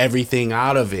get everything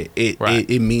out of it.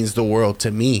 It means the world to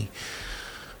me.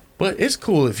 But it's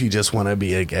cool if you just want to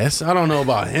be a guest. I don't know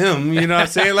about him. You know what I'm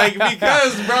saying? Like,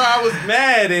 because, bro, I was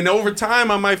mad. And over time,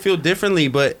 I might feel differently.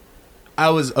 But I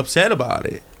was upset about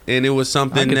it. And it was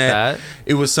something that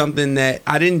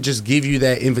I didn't just give you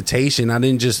that invitation. I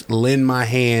didn't just lend my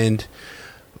hand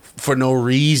for no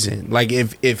reason. Like,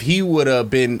 if he would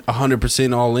have been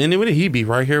 100% all in with it, he'd be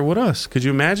right here with us. Could you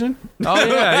imagine? Oh,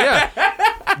 yeah.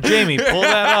 Jamie, pull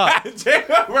that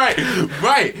up. Right.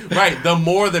 The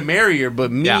more the merrier.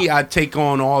 But me, I take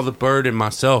on all the burden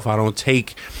myself. I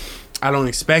don't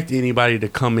expect anybody to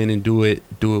come in and do it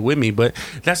with me. But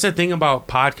that's the thing about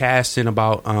podcasts and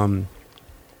about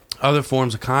other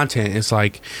forms of content. It's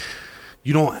like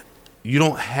you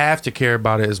don't have to care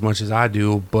about it as much as I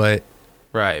do, but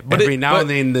every now and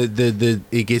then the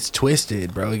it gets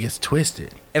twisted, bro. It gets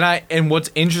twisted. And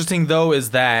what's interesting though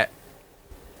is that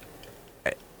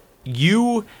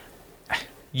you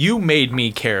made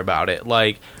me care about it.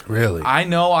 Like, really? I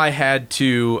know I had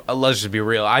to, let's just be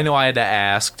real. I know I had to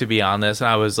ask to be on this, and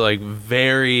I was like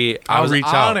I was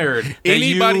honored that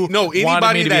anybody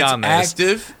that's on this.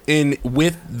 active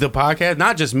with the podcast,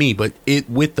 not just me, but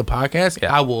with the podcast,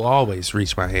 I will always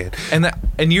reach my hand.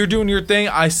 And you're doing your thing.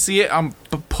 I see it. I'm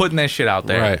putting that shit out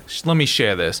there. Right. Let me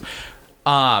share this.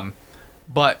 But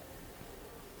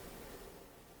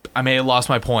I may have lost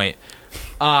my point.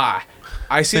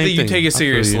 I see that you take it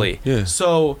seriously. Yeah.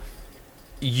 So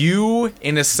you,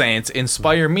 in a sense,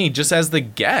 inspire me just as the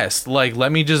guest. Like,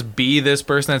 let me just be this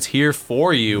person that's here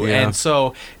for you. Yeah. And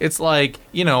so it's like,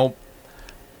 I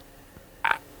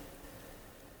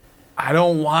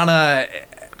don't want to...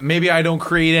 maybe I don't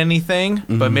create anything,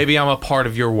 but maybe I'm a part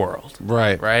of your world.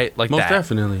 Right. Like Most that.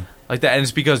 definitely. Like that, and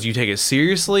it's because you take it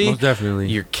seriously. Most definitely.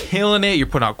 You're killing it. You're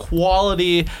putting out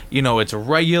quality. It's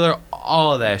regular.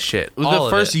 All of that shit. The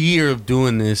first year of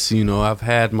doing this, I've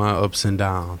had my ups and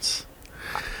downs.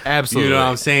 Absolutely. You know what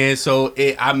I'm saying? So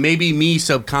maybe me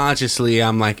subconsciously,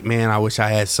 I'm like, man, I wish I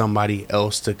had somebody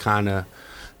else to kind of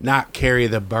not carry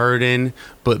the burden,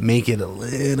 but make it a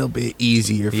little bit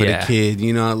easier for the kid.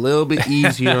 A little bit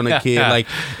easier on the kid. Like,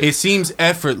 it seems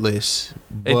effortless.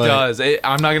 It does.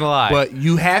 I'm not gonna lie. But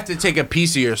you have to take a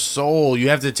piece of your soul. You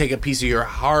have to take a piece of your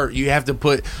heart. You have to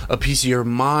put a piece of your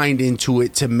mind into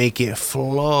it to make it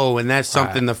flow. And that's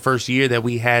something the first year that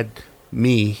we had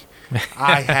me,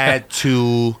 I had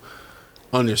to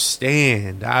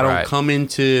understand. I don't come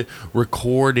into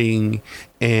recording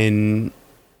and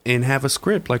have a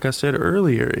script, like I said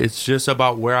earlier. It's just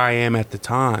about where I am at the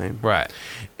time. Right.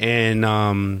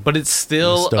 And but it's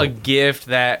still a gift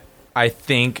that I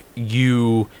think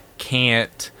you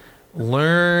can't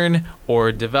learn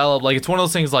or develop. Like, it's one of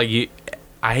those things, like,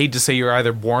 I hate to say you're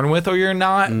either born with or you're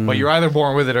not, but you're either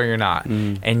born with it or you're not.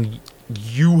 And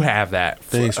you have that.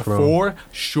 Thanks, bro. For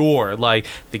sure. Like,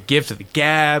 the gift of the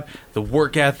gab, the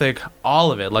work ethic,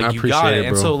 all of it. Like, you got it.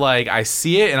 And so, like, I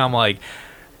see it and I'm like,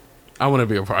 I want to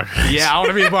be a part of this. Yeah, I want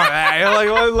to be a part of that.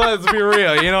 Like, let's be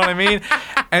real. You know what I mean?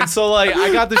 And so, like,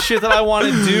 I got the shit that I want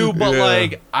to do, but,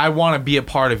 like, I want to be a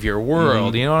part of your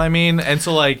world. You know what I mean? And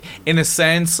so, like, in a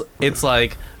sense, it's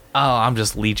like, oh, I'm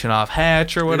just leeching off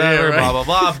Hatch or whatever, blah, blah,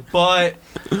 blah. But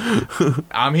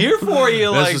I'm here for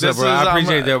you. Like, this bro. I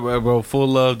appreciate that, bro. Full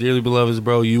love, dearly beloveds,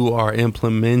 bro. You are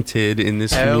implemented in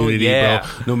this community, bro.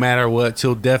 No matter what,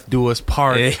 till death do us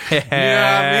part. You know what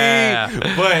I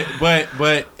mean?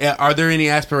 But are there any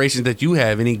aspirations that you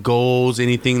have? Any goals?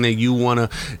 Anything that you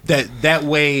want to? That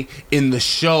way, in the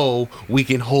show, we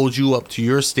can hold you up to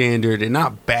your standard and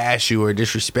not bash you or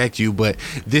disrespect you. But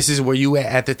this is where you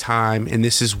at the time, and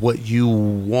this is what you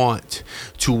want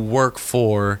to work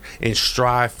for and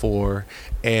strive for.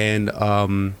 And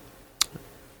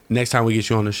next time we get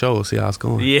you on the show, we'll see how it's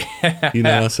going. Yeah, you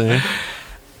know what I'm saying?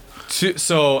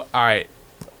 So, all right,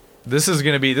 this is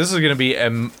gonna be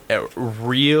a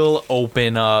real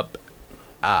open up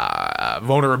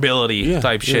vulnerability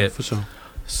type shit. For sure.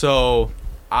 So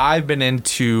I've been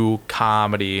into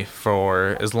comedy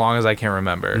for as long as I can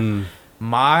remember.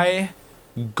 My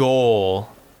goal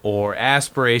or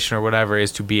aspiration or whatever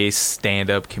is to be a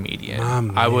stand-up comedian.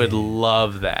 I would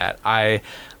love that. I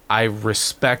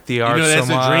respect the art so much. That's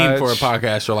a dream for a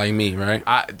podcaster like me, right?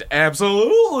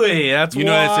 Absolutely. That's why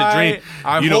that's a dream.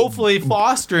 I'm hopefully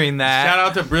fostering that. Shout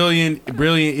out to brilliant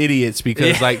idiots,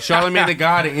 because like Charlamagne the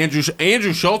God and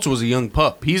Andrew Schultz was a young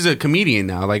pup. He's a comedian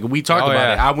now. Like, we talked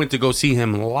about it. I went to go see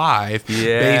him live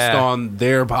based on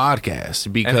their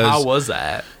podcast. Because and how was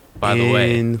that? By the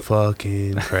way,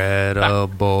 fucking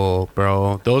incredible,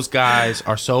 bro. Those guys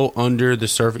are so under the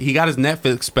surface. He got his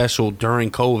Netflix special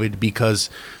during COVID because,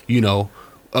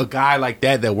 a guy like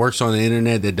that works on the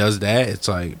internet that does that, it's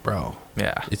like, bro,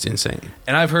 it's insane.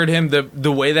 And I've heard him,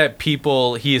 the way that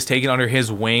people he has taken under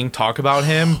his wing talk about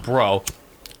him, bro.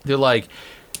 They're like,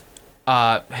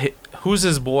 who's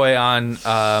his boy on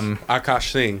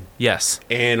Akash Singh? Yes.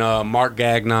 And Mark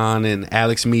Gagnon and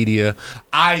Alex Media.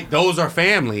 Those are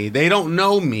family. They don't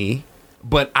know me,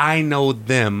 but I know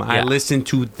them. I listen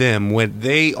to them. When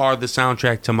they are the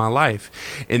soundtrack to my life.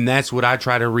 And that's what I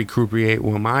try to recreate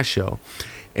with my show.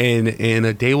 And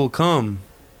a day will come.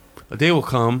 I'll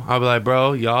be like,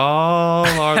 bro, y'all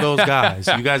are those guys.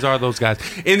 You guys are those guys.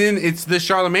 And then it's the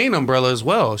Charlamagne umbrella as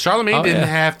well. Charlamagne didn't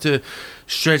have to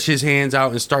stretch his hands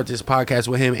out and start this podcast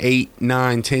with him 8,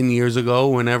 9, 10 years ago,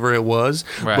 whenever it was.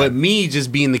 Right. But me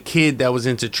just being the kid that was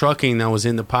into trucking, that was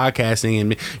into podcasting,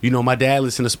 and my dad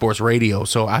listened to sports radio,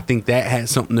 so I think that had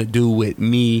something to do with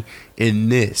me in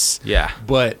this. Yeah.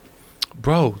 But,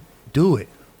 bro, do it.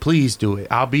 Please do it.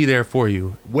 I'll be there for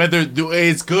you. Whether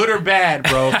it's good or bad,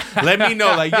 bro. Let me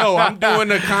know. Like, yo, I'm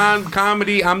doing a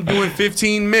comedy. I'm doing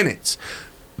 15 minutes.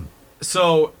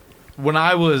 So, when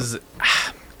I was...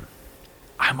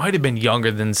 I might have been younger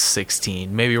than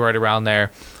 16, maybe right around there.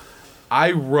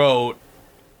 I wrote,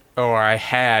 or I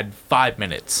had 5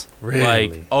 minutes. Really?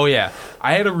 Like, oh yeah.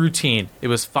 I had a routine. It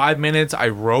was 5 minutes. I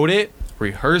wrote it,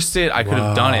 rehearsed it. I could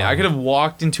have done it. I could have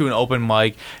walked into an open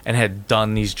mic and had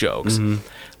done these jokes.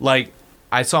 Like,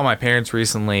 I saw my parents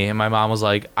recently, and my mom was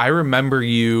like, I remember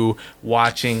you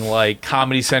watching, like,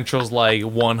 Comedy Central's, like,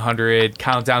 100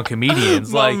 Countdown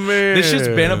Comedians. Like, this shit's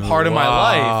been a part of my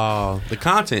life. The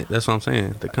content. That's what I'm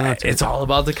saying. The content. It's all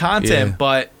about the content.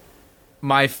 But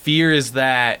my fear is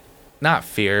that, not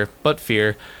fear, but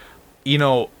fear,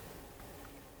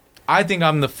 I think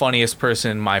I'm the funniest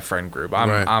person in my friend group.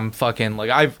 I'm fucking like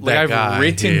I've guy.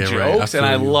 written Yeah, right. jokes I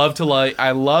and feel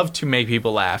I love to make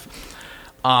people laugh.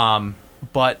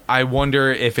 But I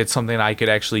wonder if it's something I could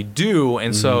actually do.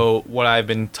 And so what I've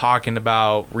been talking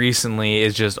about recently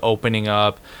is just opening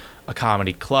up a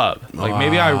comedy club. Like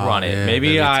maybe I run it.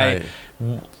 Yeah,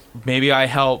 maybe I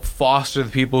help foster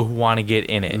the people who want to get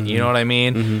in it. You know what I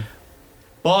mean?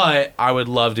 But I would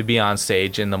love to be on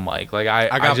stage in the mic. Like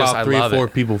I got about 3 or 4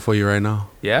 it. people for you right now.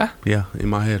 Yeah? Yeah, in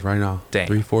my head right now. Dang.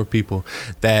 3, 4 people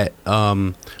that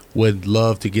would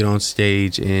love to get on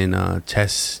stage and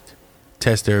test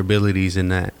their abilities in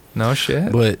that. No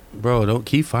shit. But bro, don't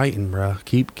keep fighting, bro.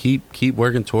 Keep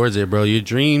working towards it, bro. Your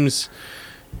dreams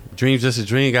just a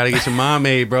dream. Gotta get your mind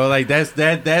made, bro. Like that's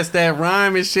that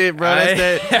rhyme and shit, bro.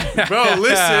 That's that, bro.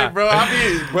 Listen, bro. I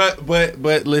mean,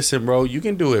 but listen, bro. You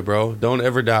can do it, bro. Don't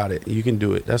ever doubt it. You can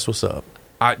do it. That's what's up.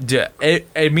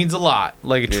 It means a lot.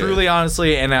 Like truly,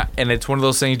 honestly, and it's one of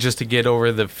those things just to get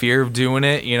over the fear of doing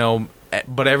it, you know.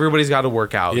 But everybody's got to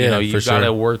work out. Yeah, you know, you for got to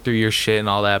sure. work through your shit and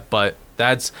all that. But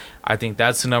I think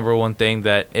that's the number one thing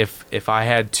that if I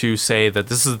had to say that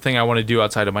this is the thing I want to do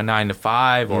outside of my 9 to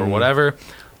 5 or whatever,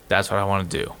 that's what I want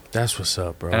to do. That's what's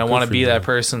up, bro. And I want to be that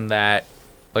person that,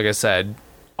 like I said,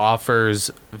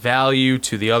 offers value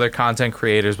to the other content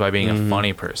creators by being a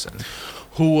funny person.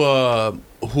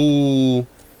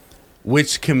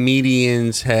 Which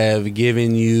comedians have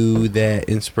given you that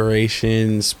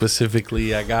inspiration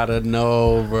specifically? I gotta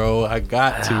know, bro. I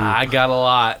got to. I got a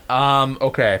lot.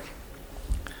 Okay.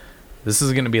 This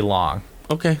is gonna be long.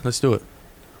 Okay, let's do it.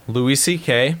 Louis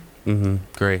C.K.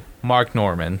 Great. Mark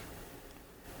Norman.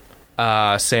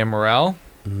 Sam Morril.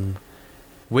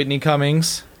 Whitney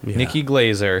Cummings. Yeah. Nikki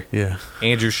Glazer. Yeah.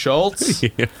 Andrew Schultz.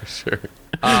 Yeah, for sure.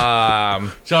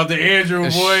 Shout out to Andrew,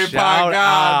 boy. Shout God,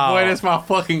 out. boy, that's my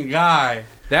fucking guy.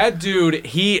 That dude,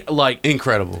 he like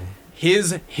incredible.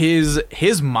 His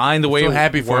mind, the way so it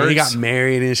happy for works, him. He got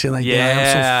married and shit like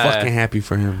that. I'm so fucking happy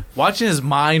for him. Watching his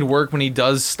mind work when he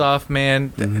does stuff,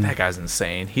 man, that guy's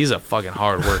insane. He's a fucking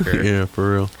hard worker. Yeah,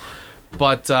 for real.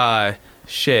 But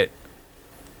shit,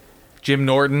 Jim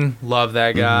Norton, love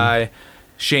that guy.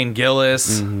 Shane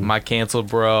Gillis, my canceled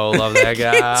bro, love that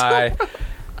guy.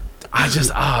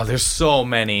 There's so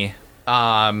many.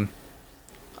 Let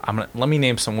me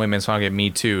name some women so I don't get me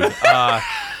too.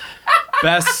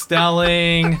 Beth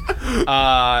Stelling,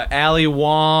 Ali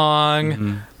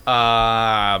Wong,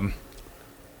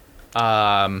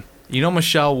 you know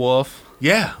Michelle Wolf?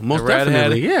 Yeah, most the redhead?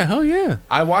 definitely. Yeah, hell yeah.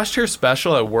 I watched her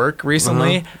special at work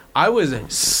recently. I was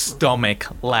stomach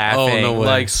laughing no way.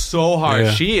 like so hard.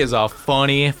 Yeah. She is a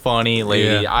funny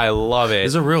lady. Yeah. I love it.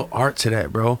 There's a real art to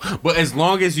that, bro. But as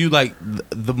long as you like,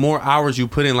 the more hours you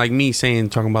put in, like me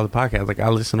talking about the podcast, like I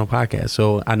listen to podcasts,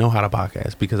 so I know how to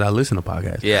podcast because I listen to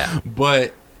podcasts. Yeah.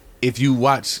 But if you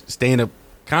watch stand-up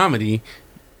comedy,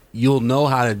 you'll know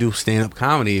how to do stand-up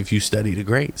comedy if you study the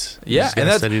greats. You Yeah, just gotta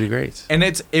and study the greats. And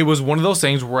it was one of those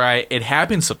things where it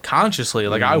happened subconsciously.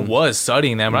 Like I was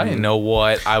studying them, but I didn't know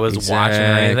what I was watching or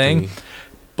anything.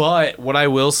 But what I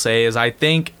will say is, I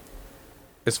think,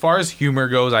 as far as humor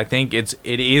goes, I think it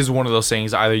is one of those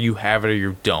things. Either you have it or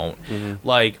you don't.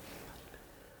 Like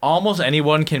almost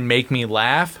anyone can make me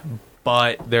laugh,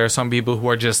 but there are some people who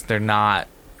are just they're not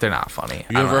funny.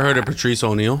 You ever heard of Patrice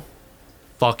O'Neal?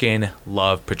 Fucking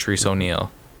love Patrice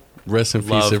O'Neal. Rest in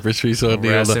peace to Patrice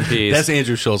O'Neal. Rest in peace. That's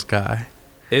Andrew Schultz's guy.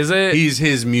 Is it? He's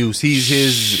his muse. He's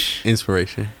his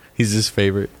inspiration. He's his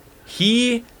favorite.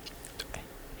 He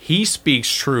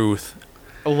speaks truth.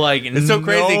 Like it's so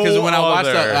crazy because when I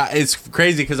watched that, it's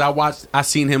crazy because I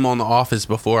seen him on The Office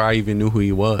before I even knew who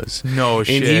he was. No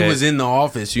shit. And he was in The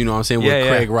Office, you know what I'm saying, with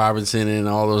Craig Robinson and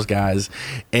all those guys.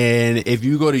 And if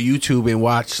you go to YouTube and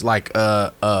watch like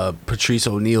Patrice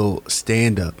O'Neal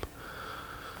stand up,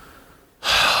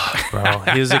 bro,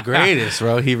 he was the greatest,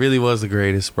 bro. He really was the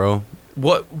greatest, bro.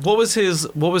 What was his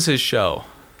show?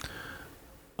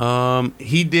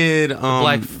 He did the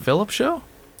Black Phillip show?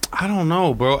 I don't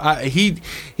know, bro. He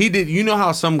did. You know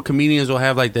how some comedians will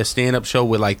have like that stand up show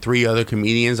with like 3 other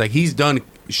comedians. Like he's done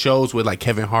shows with like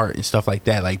Kevin Hart and stuff like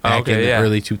that. Like back in the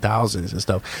early 2000s and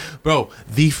stuff. Bro,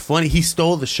 he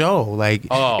stole the show. Like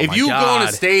if you go on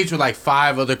a stage with like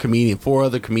 4 other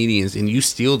comedians, and you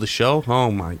steal the show, oh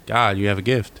my god, you have a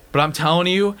gift. But I'm telling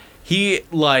you,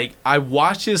 I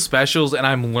watch his specials and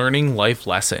I'm learning life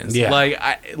lessons.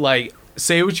 Yeah. Like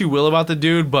say what you will about the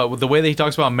dude, but with the way that he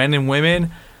talks about men and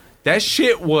women. That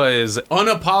shit was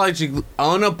unapologetic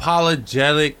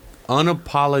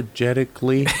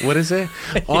unapologetically, what is it?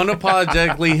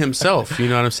 Unapologetically himself, you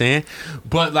know what I'm saying?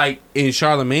 But like in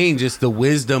Charlemagne, just the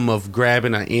wisdom of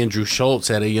grabbing an Andrew Schultz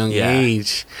at a young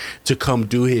age to come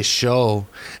do his show.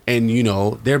 And, you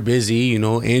know, they're busy, you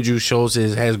know, Andrew Schultz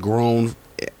has grown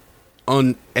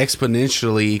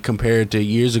exponentially compared to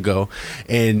years ago,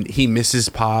 and he misses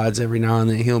pods every now and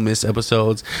then. He'll miss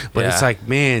episodes, but it's like,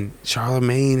 man,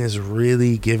 Charlemagne is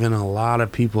really giving a lot of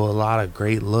people a lot of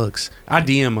great looks. I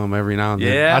DM him every now and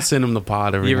then. I send him the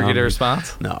pod every now and then. You ever get a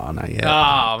response? No, not yet. Oh, man.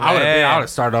 I would have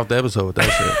started off the episode with that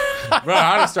shit. Bro,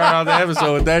 I would have started off the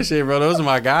episode with that shit, bro. Those are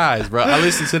my guys, bro. I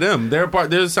listen to them. They're a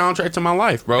soundtrack to my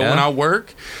life, bro. When I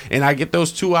work and I get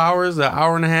those 2 hours, an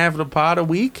hour and a half of the pod a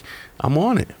week, I'm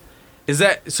on it. Is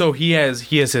that so? He has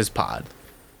his pod.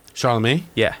 Charlemagne?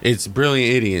 Yeah. It's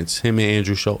Brilliant Idiots, him and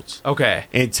Andrew Schultz. Okay.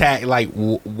 And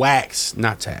Wax.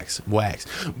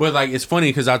 But like, it's funny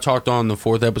because I talked on the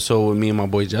 4th episode with me and my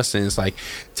boy Justin. It's like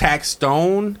Tax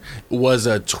Stone was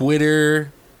a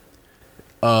Twitter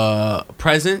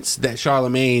presence that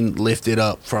Charlemagne lifted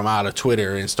up from out of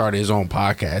Twitter and started his own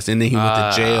podcast. And then he went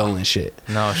to jail and shit.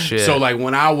 No shit. So like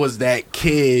when I was that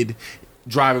kid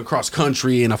driving cross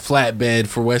country in a flatbed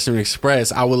for Western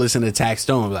Express, I would listen to Tax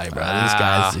Stone, like, bro, this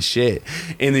guy's the shit.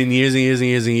 And then years and years and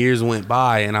years and years went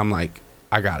by, and I'm like,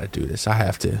 I gotta do this. I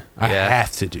have to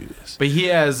do this. But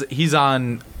he's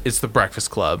on. It's the Breakfast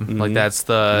Club. Like that's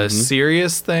the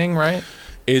Sirius thing, right?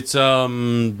 It's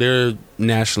they're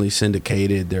nationally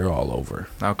syndicated. They're all over.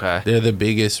 Okay. They're the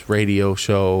biggest radio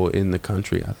show in the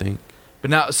country, I think.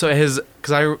 But now, so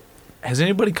has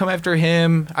anybody come after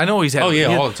him? I know he's had all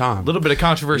the time. A little bit of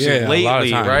controversy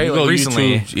lately, right? Like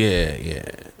recently.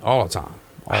 YouTube, all the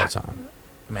time.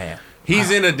 Man. He's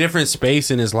in a different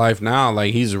space in his life now.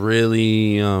 Like, he's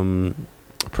really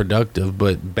productive,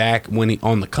 but back when he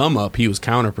on the come up, he was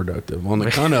counterproductive. On the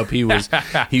come up, he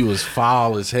was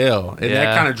foul as hell. And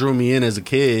that kind of drew me in as a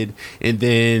kid. And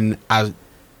then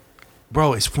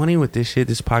bro, it's funny with this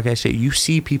podcast shit. You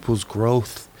see people's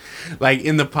growth. Like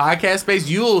in the podcast space,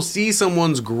 you'll see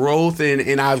someone's growth,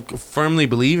 and I firmly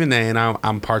believe in that, and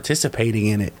I'm participating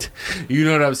in it. You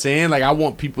know what I'm saying? Like, I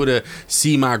want people to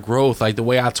see my growth. Like, the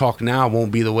way I talk now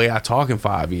won't be the way I talk in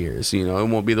 5 years. You know, it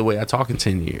won't be the way I talk in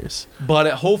 10 years.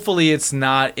 But hopefully it's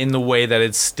not in the way that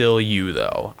it's still you,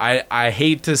 though. I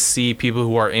hate to see people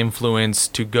who are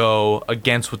influenced to go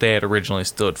against what they had originally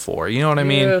stood for. You know what I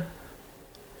mean?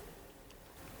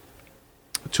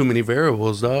 Too many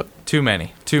variables, dog. Too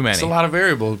many. It's a lot of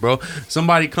variables, bro.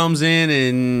 Somebody comes in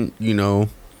and, you know,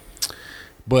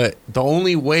 but the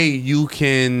only way you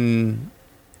can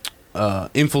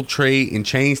infiltrate and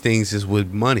change things is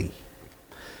with money.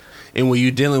 And when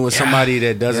you're dealing with somebody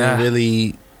that doesn't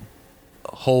really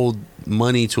hold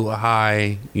money to a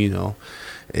high, you know,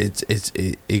 it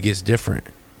gets different.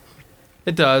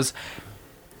 It does.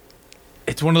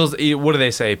 It's one of those. What do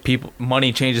they say?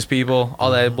 Money changes people.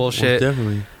 All that bullshit. Well,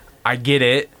 definitely. I get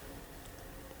it,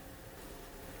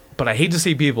 but I hate to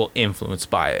see people influenced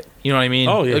by it. You know what I mean?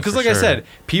 Oh yeah. Because, like I said,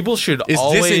 people should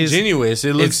always. It's disingenuous.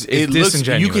 It looks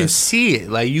disingenuous. You can see it.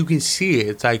 Like, you can see it.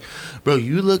 It's like, bro,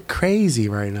 you look crazy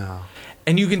right now.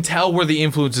 And you can tell where the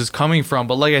influence is coming from.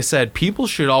 But like I said, people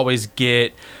should always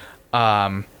get,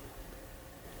 what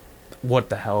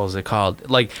the hell is it called?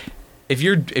 Like, if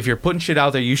you're putting shit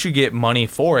out there, you should get money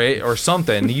for it or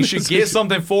something. You should get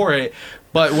something for it.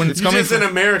 But when it's coming just an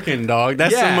American, dog.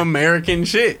 That's some American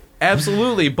shit.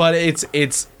 Absolutely, but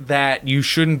it's that you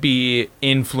shouldn't be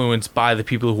influenced by the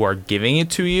people who are giving it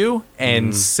to you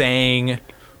and saying,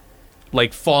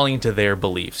 like, falling to their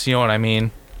beliefs. You know what I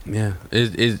mean? Yeah,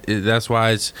 that's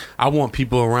why I want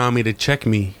people around me to check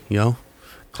me, yo.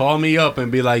 Call me up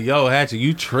and be like, yo, Hatchet,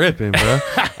 you tripping, bro.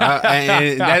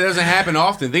 And that doesn't happen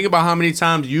often. Think about how many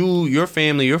times your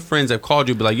family, your friends have called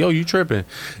you, be like, yo, you tripping.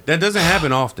 That doesn't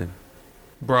happen often.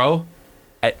 Bro,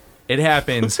 it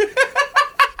happens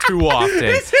too often.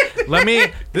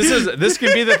 This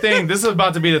could be the thing. This is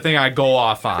about to be the thing I go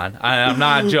off on. I'm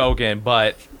not joking,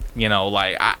 but, you know,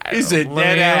 like, he said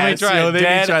dead ass. Yo, they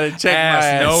be trying to check my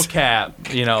ass. No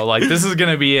cap. You know, like, this is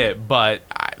going to be it, but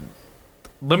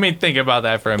let me think about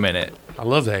that for a minute. I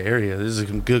love that area. There's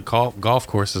some good golf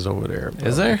courses over there, bro.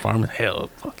 Is there?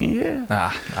 Hell, fucking yeah.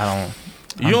 Nah, I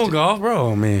don't. You don't golf, bro?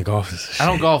 Oh, man, golf is shit. I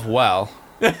don't golf well.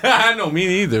 I know, me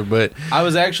neither, but I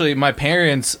was actually, my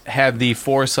parents had the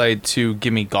foresight to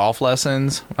give me golf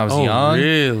lessons when I was young.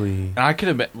 Really? And I could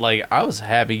have been, like, I was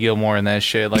Happy Gilmore in that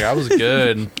shit. Like, I was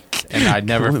good, and I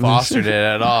never fostered it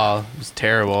at all. It was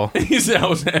terrible. He said I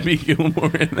was Happy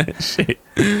Gilmore in that shit.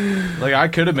 Like, I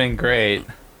could have been great.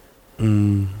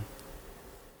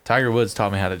 Tiger Woods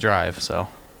taught me how to drive, so.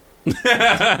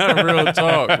 Real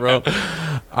talk, bro.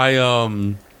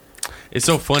 It's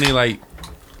so funny. Like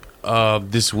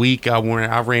this week, I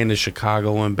ran to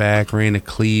Chicago and back, ran to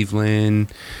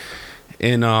Cleveland,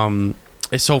 and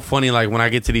it's so funny. Like when I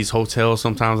get to these hotels,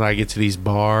 sometimes I get to these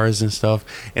bars and stuff,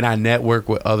 and I network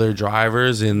with other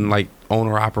drivers and like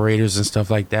owner operators and stuff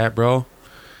like that, bro.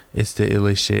 It's the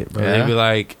illest shit, bro. Yeah. They be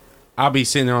like, I'll be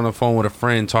sitting there on the phone with a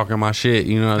friend talking my shit,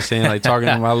 you know what I'm saying? Like talking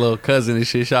to my little cousin and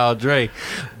shit, shout out Dre.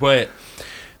 But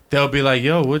they'll be like,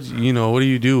 yo, what do you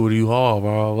do? What do you haul?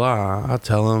 Blah, blah, blah. I'll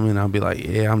tell them and I'll be like,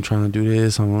 yeah, I'm trying to do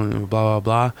this. I'm blah, blah,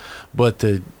 blah. But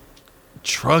the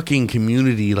trucking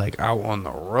community, like out on the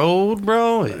road,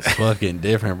 bro, it's fucking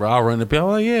different, bro. I'll run the people,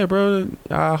 like, yeah, bro,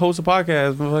 I host a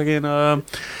podcast. Fucking,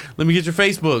 let me get your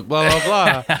Facebook, blah,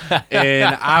 blah, blah.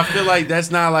 And I feel like that's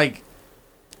not like,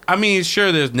 I mean,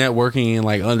 sure, there's networking in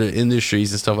like other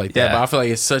industries and stuff like that, but I feel like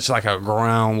it's such like a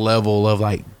ground level of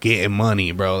like getting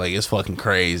money, bro. Like it's fucking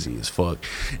crazy as fuck.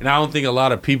 And I don't think a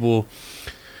lot of people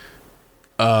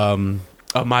of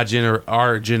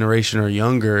our generation or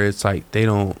younger, it's like they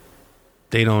don't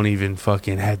even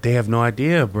fucking they have no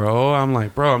idea, bro. I'm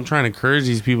like, bro, I'm trying to encourage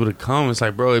these people to come. It's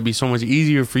like, bro, it'd be so much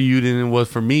easier for you than it was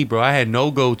for me, bro. I had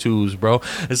no go-tos, bro.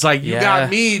 It's like, you got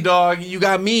me, dog. You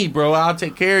got me, bro. I'll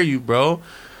take care of you, bro.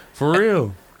 For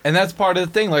real. And that's part of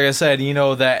the thing. Like I said, you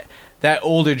know, that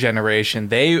older generation,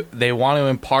 they want to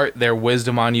impart their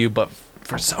wisdom on you, but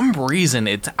for some reason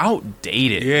it's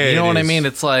outdated. Yeah, you know what I is. mean?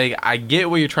 It's like, I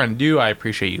get what you're trying to do. I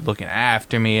appreciate you looking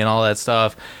after me and all that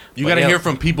stuff. You got to hear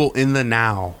from people in the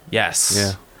now. Yes.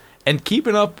 Yeah. And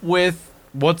keeping up with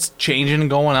what's changing and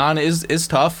going on is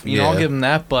tough. You know, I'll give them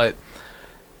that, but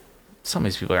some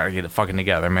of these people gotta get it fucking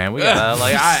together, man. We gotta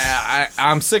like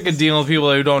I'm sick of dealing with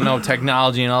people who don't know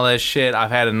technology and all that shit.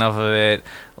 I've had enough of it.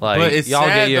 Like, but it's y'all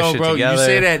sad get your though, shit bro. together. You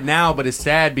say that now, but it's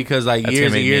sad because like That's years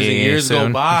gonna and make years and me years go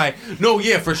soon. by. No,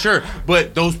 yeah, for sure.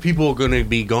 But those people are gonna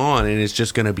be gone, and it's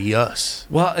just gonna be us.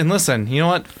 Well, and listen, you know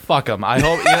what? Fuck them. I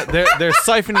hope they're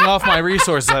siphoning off my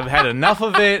resources. I've had enough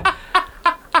of it.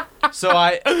 So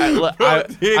I went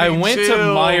to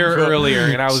Meijer earlier,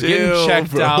 and I was getting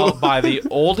checked out by the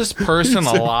oldest person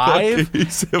alive,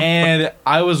 and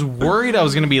I was worried I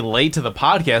was going to be late to the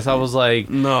podcast. I was like,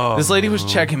 no, this lady was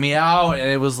checking me out, and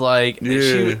it was like,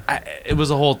 it was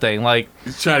a whole thing. Like,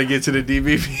 trying to get to the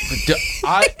DBP.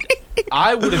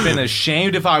 I would have been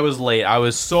ashamed if I was late. I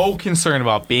was so concerned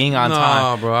about being on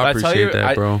time. Bro, I appreciate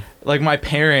that, bro. Like my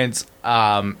parents,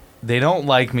 they don't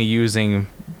like me using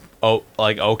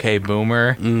OK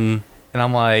Boomer, and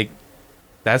I'm like,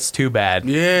 that's too bad.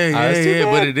 Yeah,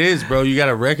 but it is, bro. You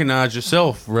gotta recognize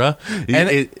yourself, bro.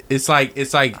 And it's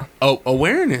like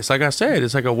awareness. Like I said,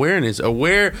 it's like awareness.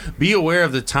 Be aware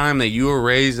of the time that you were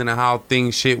raised and how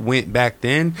shit went back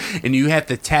then, and you have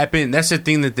to tap in. That's the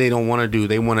thing that they don't want to do.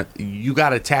 You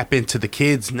gotta tap into the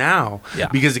kids now,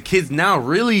 because the kids now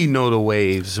really know the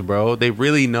waves, bro. They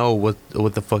really know what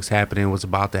the fuck's happening, what's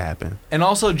about to happen, and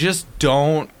also just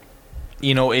don't,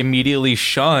 immediately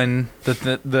shun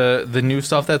the new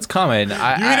stuff that's coming. You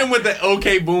hit him with the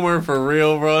OK Boomer for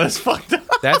real, bro. That's fucked up.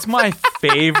 That's my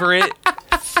favorite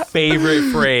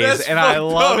phrase, That's and I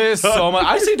love it so much.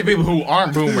 I say it to people who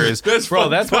aren't boomers, that's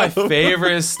my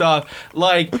favorite stuff.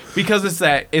 Like, because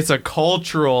it's a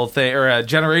cultural thing or a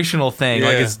generational thing.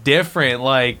 Like, it's different.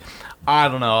 Like, I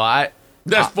don't know.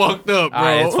 That's fucked up,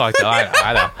 bro. It's fucked up.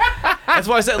 I know. That's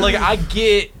why I said, like, I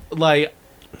get, like,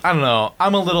 I don't know.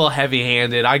 I'm a little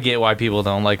heavy-handed. I get why people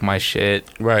don't like my shit.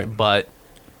 Right. But,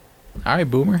 all right,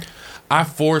 boomer. I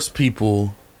force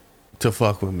people to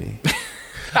fuck with me.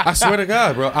 I swear to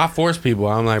God, bro. I force people.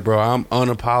 I'm like, bro, I'm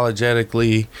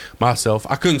unapologetically myself.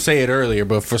 I couldn't say it earlier,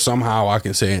 but for somehow I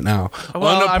can say it now.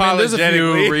 Well, I mean, there's a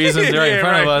few reasons right in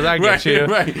front of us. I get you.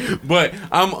 Right. But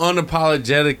I'm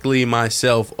unapologetically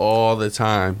myself all the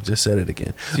time. Just said it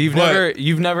again. So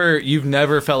you've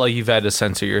never felt like you've had to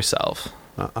censor yourself.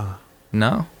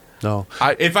 No. No.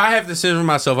 If I have to censor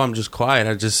myself, I'm just quiet.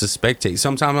 I just spectate.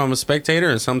 Sometimes I'm a spectator,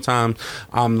 and sometimes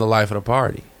I'm the life of the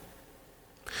party.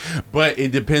 But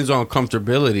it depends on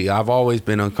comfortability. I've always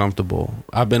been uncomfortable.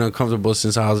 I've been uncomfortable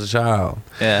since I was a child.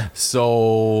 Yeah.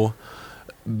 So,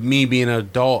 me being an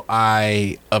adult,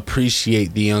 I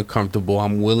appreciate the uncomfortable.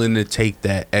 I'm willing to take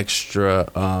that extra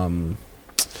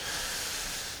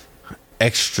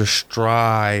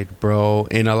stride, bro.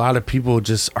 And a lot of people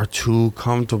just are too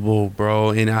comfortable,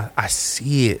 bro. And I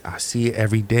see it. I see it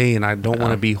every day. And I don't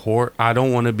want to be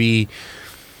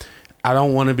I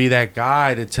don't want to be that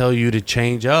guy to tell you to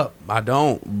change up. I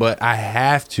don't, but I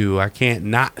have to. I can't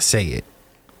not say it.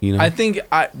 I think,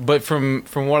 but from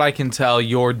what I can tell,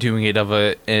 you're doing it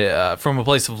from a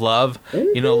place of love.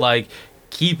 Mm-hmm. Like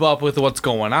keep up with what's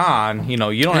going on. You know,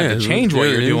 you don't have to change what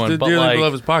you're doing, but Dearly like,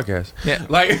 Beloved's podcast. Yeah.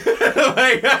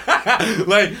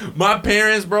 like my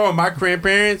parents, bro, and my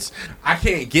grandparents, I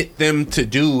can't get them to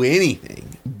do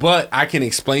anything, but I can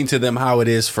explain to them how it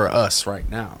is for us right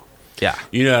now. yeah,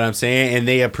 You know what I'm saying? And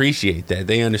they appreciate that.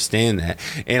 They understand that.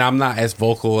 And I'm not as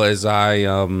vocal as I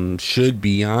should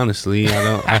be, honestly.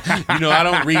 I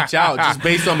don't reach out. Just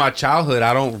based on my childhood,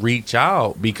 I don't reach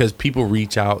out because people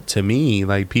reach out to me.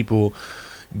 Like, people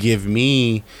give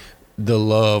me the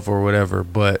love or whatever.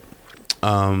 But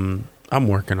I'm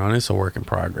working on it. It's a work in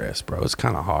progress, bro. It's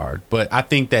kind of hard. But I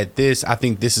think this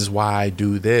is why I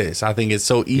do this. I think it's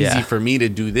so easy for me to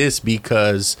do this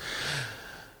because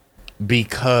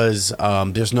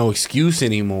there's no excuse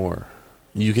anymore.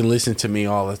 You can listen to me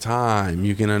all the time.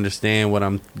 You can understand what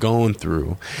I'm going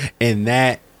through. And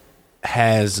that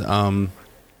has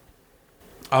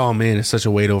oh man, it's such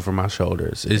a weight over my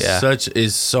shoulders.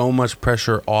 It's so much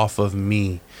pressure off of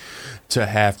me to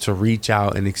have to reach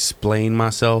out and explain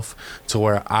myself to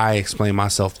where I explain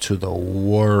myself to the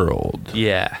world.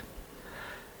 yeah.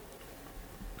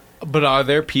 But are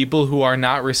there people who are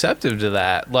not receptive to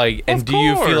that? Like, and do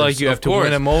you feel like you have to win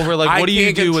them over? Like, what do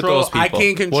you do with those people? I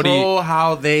can't control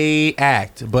how they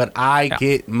act, but I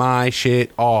get my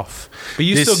shit off. But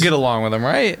you still get along with them,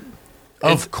 right?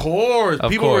 Of course.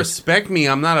 People respect me.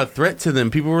 I'm not a threat to them.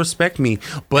 People respect me.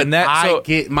 But I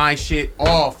get my shit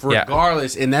off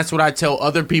regardless. And that's what I tell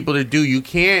other people to do. You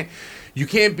can't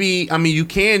be, I mean, you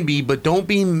can be, but don't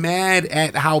be mad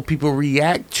at how people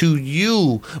react to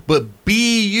you. But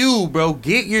be you, bro.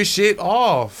 Get your shit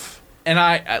off. And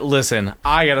I listen,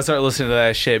 I got to start listening to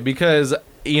that shit because,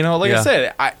 you know, like I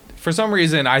said, for some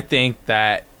reason, I think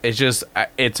that it's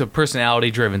a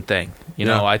personality driven thing. You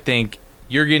know, I think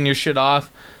you're getting your shit off,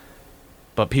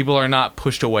 but people are not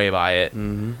pushed away by it.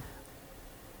 Mm-hmm.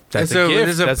 That's a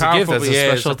gift. That's a gift. That's a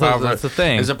special thing. That's the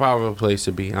thing. It's a powerful place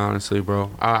to be, honestly,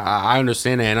 bro. I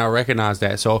understand that, and I recognize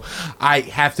that. So I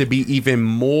have to be even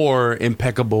more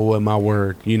impeccable with my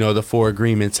word. You know, the 4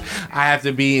 agreements. I have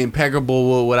to be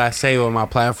impeccable with what I say on my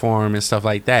platform and stuff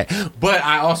like that. But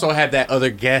I also have that other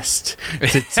guest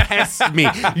to test me.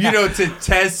 You know, to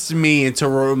test me and to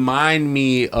remind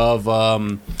me of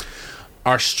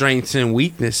our strengths and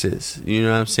weaknesses. You know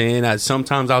what I'm saying?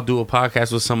 Sometimes I'll do a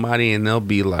podcast with somebody and they'll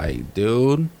be like,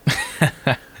 dude,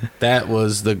 that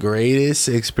was the greatest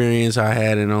experience I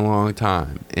had in a long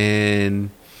time. And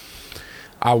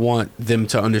I want them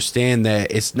to understand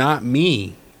that it's not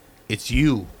me, it's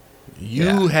you.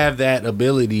 You have that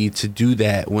ability to do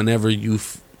that whenever you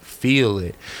feel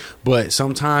it. But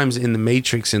sometimes in the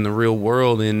matrix, in the real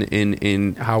world,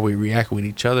 in how we react with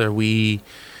each other, we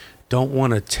don't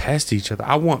want to test each other.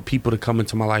 I want people to come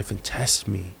into my life and test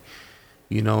me,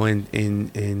 you know,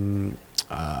 and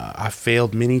I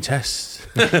failed many tests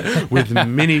with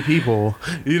many people,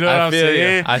 you know what I'm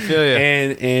saying? I feel you.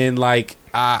 And like,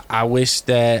 I wish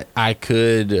that I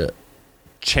could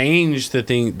change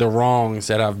the wrongs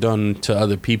that I've done to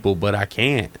other people, but I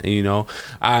can't, you know.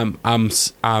 I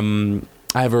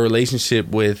have a relationship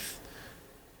with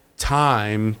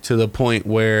time to the point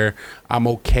where I'm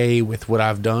okay with what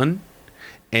I've done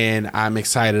and I'm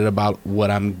excited about what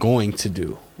I'm going to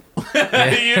do.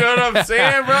 You know what I'm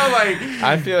saying, bro? Like,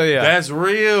 I feel you. That's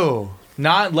real.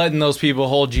 Not letting those people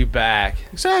hold you back.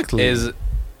 Exactly.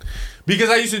 Because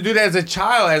I used to do that as a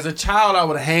child. As a child, I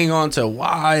would hang on to,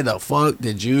 why the fuck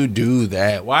did you do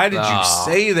that? Why did you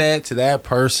say that to that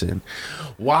person?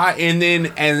 Why? And then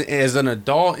as an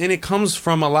adult, and it comes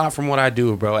from a lot from what I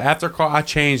do, bro. I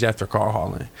changed after car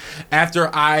hauling. After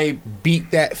I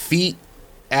beat that feat,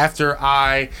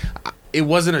 it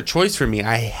wasn't a choice for me.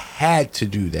 I had to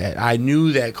do that. I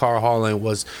knew that car hauling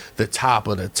was the top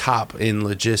of the top in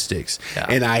logistics. Yeah.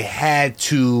 And I had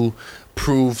to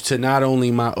prove to not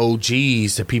only my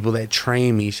OGs, the people that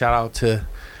train me, shout out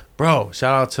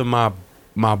to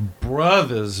my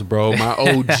brothers, bro, my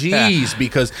OGs,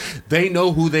 because they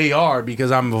know who they are,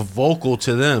 because I'm vocal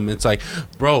to them. It's like,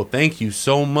 bro, thank you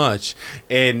so much.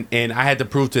 And I had to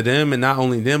prove to them, and not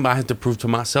only them, but I had to prove to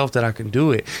myself that I can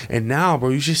do it. And now, bro,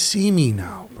 you should see me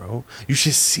now, bro. You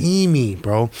should see me,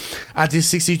 bro. I did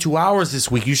 62 hours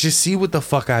this week. You should see what the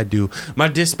fuck I do. My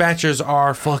dispatchers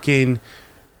are fucking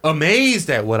amazed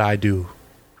at what I do.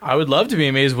 I would love to be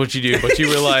amazed what you do, but you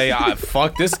were like,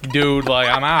 fuck this dude, like,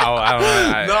 I'm out.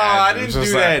 I didn't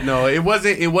do that. No, it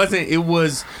wasn't. It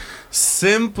was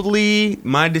simply,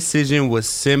 my decision was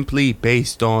simply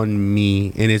based on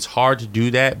me. And it's hard to do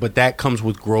that, but that comes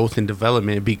with growth and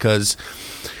development, because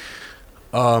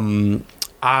I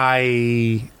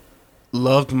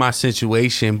loved my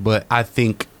situation, but I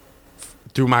think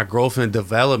through my growth and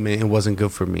development, it wasn't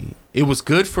good for me. It was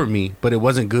good for me, but it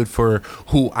wasn't good for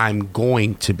who I'm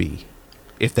going to be,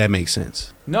 if that makes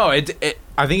sense. No, I think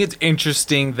it's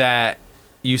interesting that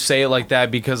you say it like that,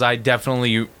 because I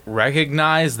definitely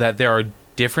recognize that there are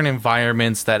different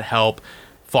environments that help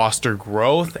foster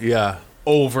growth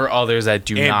over others that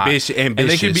do not. And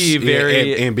they could be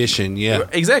very... ambition, yeah.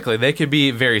 Exactly. They could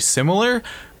be very similar,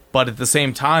 but at the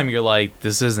same time, you're like,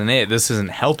 this isn't it. This isn't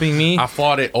helping me. I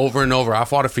fought it over and over. I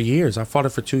fought it for years. I fought it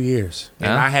for 2 years.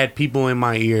 And I had people in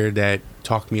my ear that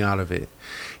talked me out of it.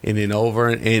 And then over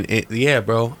and yeah,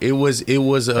 bro, it was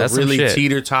a really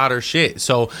teeter-totter shit.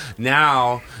 So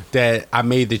now that I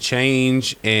made the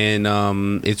change and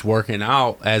it's working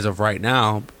out as of right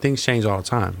now, things change all the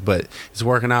time, but it's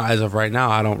working out as of right now.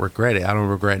 I don't regret it. I don't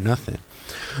regret nothing.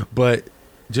 But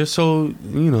just so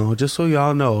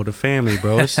y'all know, the family,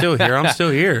 bro, is still here. I'm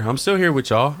still here. I'm still here with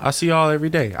y'all. I see y'all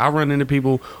every day. I run into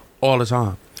people all the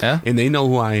time. Yeah. And they know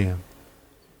who I am.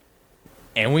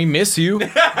 And we miss you.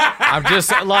 I'm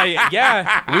just like,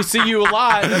 yeah, we see you a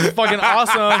lot. That's fucking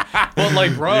awesome. But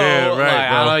like, bro, yeah, right, like,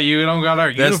 bro. I know you don't got our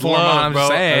uniform love, on. I'm bro.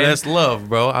 saying That's love,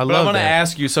 bro. I love that. But I want to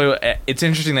ask you. So it's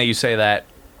interesting that you say that.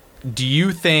 Do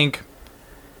you think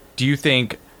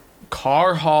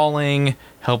car hauling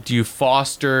helped you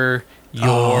foster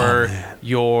your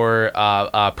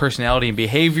personality and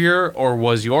behavior, or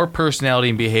was your personality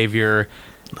and behavior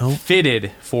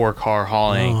fitted for car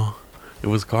hauling? Oh. It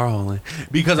was car hauling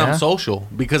because I'm social,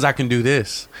 because I can do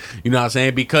this. You know what I'm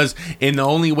saying? Because the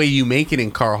only way you make it in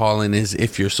car hauling is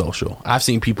if you're social. I've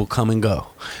seen people come and go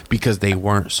because they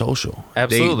weren't social.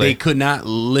 Absolutely. They could not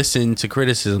listen to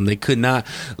criticism. They could not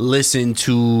listen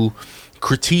to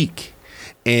critique.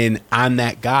 And I'm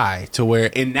that guy to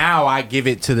where, and now I give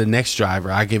it to the next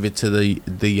driver. I give it to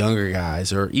the younger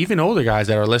guys or even older guys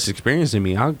that are less experienced than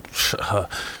me.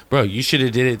 Bro, you should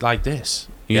have did it like this.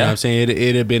 You know what I'm saying?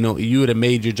 It'd have been, you would have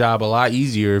made your job a lot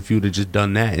easier if you'd have just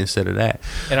done that instead of that.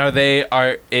 And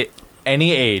are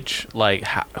any age, like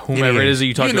whomever it is that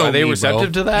you talk to, are they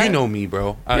receptive to that? You know me,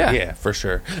 bro. Yeah, for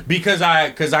sure. Because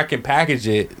I can package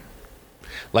it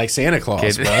like Santa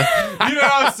Claus, bro. You know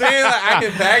what I'm saying? Like, I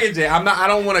can package it. I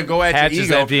don't want to go at Hatch your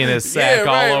ego. is emptying his sack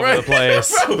all over the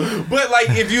place. Bro, but like,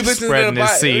 if you listen to the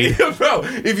seed. bro,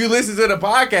 if you listen to the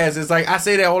podcast, it's like I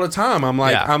say that all the time. I'm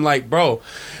like, bro,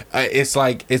 it's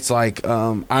like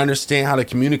I understand how to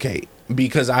communicate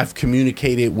because I've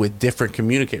communicated with different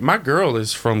communicators. My girl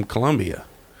is from Colombia.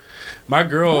 My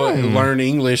girl learned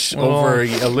English over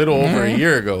a little over a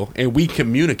year ago, and we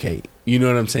communicate. You know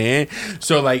what I'm saying?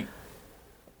 So like.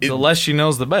 The less she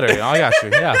knows, the better. I got you.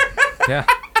 Yeah.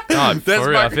 No, that's for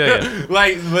real, I feel you.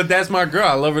 But that's my girl.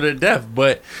 I love her to death.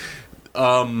 But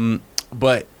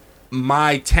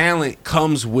my talent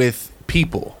comes with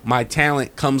people. My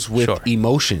talent comes with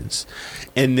emotions.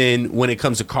 And then when it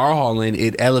comes to car hauling,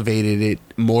 it elevated it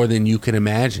more than you can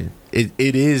imagine. It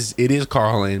is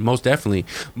car hauling, most definitely.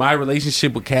 My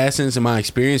relationship with Cassins and my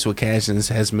experience with Cassins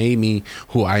has made me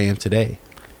who I am today.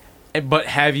 But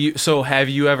have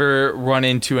you ever run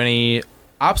into any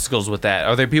obstacles with that?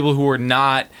 Are there people who are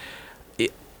not,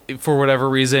 for whatever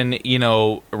reason,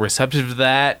 receptive to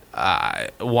that,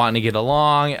 wanting to get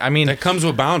along? I mean, it comes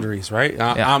with boundaries, right?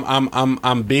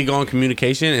 I'm big on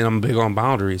communication and I'm big on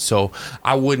boundaries, so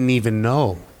I wouldn't even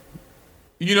know.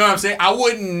 You know what I'm saying? I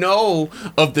wouldn't know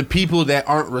of the people that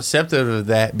aren't receptive of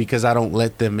that because I don't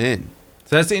let them in.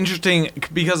 So that's interesting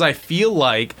because I feel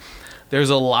like there's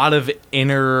a lot of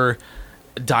inner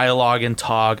dialogue and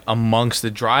talk amongst the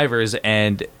drivers,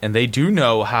 and they do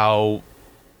know how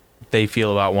they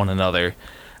feel about one another.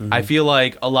 Mm-hmm. I feel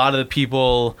like a lot of the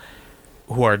people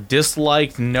who are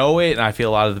disliked know it, and I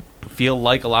feel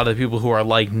like a lot of the people who are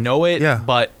liked know it. Yeah.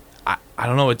 But I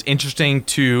don't know. It's interesting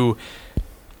to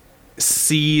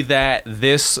see that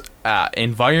this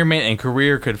environment and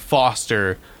career could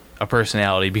foster a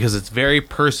personality because it's very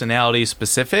personality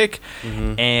specific,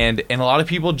 and a lot of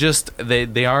people just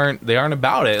they aren't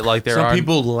about it. Like some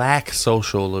people lack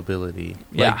social ability.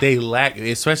 Like they lack,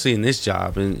 especially in this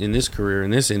job, in this career, in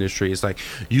this industry. It's like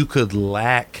you could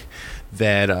lack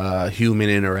that human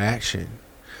interaction.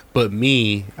 But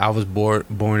me, I was born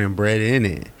and bred in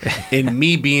it, and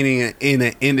me being in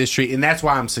an industry, and that's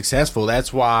why I'm successful.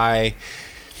 That's why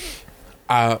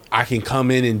I can come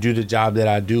in and do the job that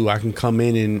I do. I can come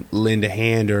in and lend a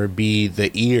hand or be the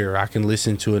ear. I can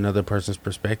listen to another person's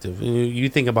perspective. You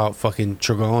think about fucking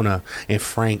Tragona and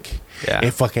Frank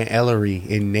and fucking Ellery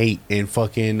and Nate and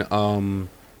fucking,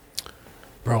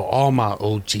 bro, all my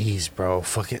OGs, bro.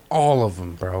 Fucking all of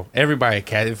them, bro. Everybody,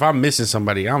 if I'm missing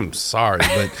somebody, I'm sorry.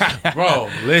 But, bro,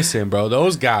 listen, bro.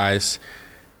 Those guys,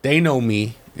 they know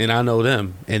me and I know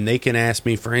them, and they can ask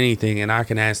me for anything, and I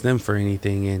can ask them for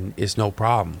anything, and it's no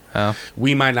problem.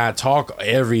 We might not talk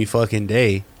every fucking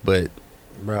day, but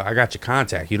bro, I got your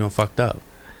contact. You don't fucked up.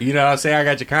 You know what I'm saying? I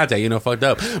got your contact. You don't fucked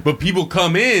up. But people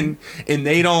come in and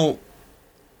they don't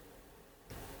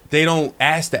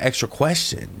ask the extra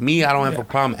question. Me, I don't have a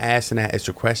problem asking that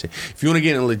extra question. If you want to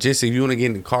get into logistics, if you want to get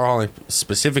into car hauling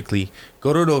specifically,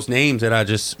 go to those names that I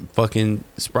just fucking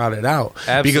sprouted out.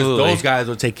 Absolutely. Because those guys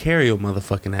will take care of your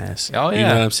motherfucking ass. Oh, yeah. You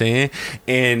know what I'm saying?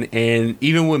 And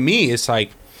even with me, it's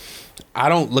like, I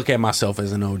don't look at myself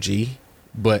as an OG,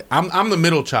 but I'm the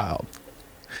middle child.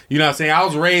 You know what I'm saying? I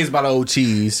was raised by the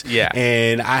OGs. Yeah.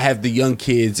 And I have the young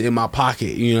kids in my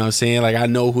pocket. You know what I'm saying? Like, I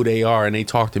know who they are and they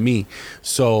talk to me.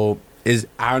 So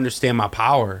I understand my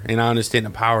power, and I understand the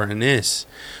power in this.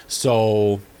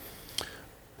 So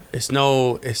it's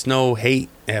no hate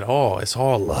at all. It's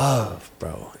all love,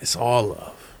 bro. It's all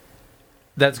love.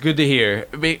 That's good to hear.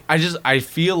 I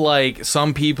feel like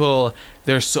some people,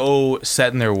 they're so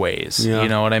set in their ways. Yeah. You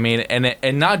know what I mean?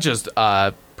 And not just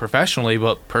professionally,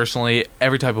 but personally,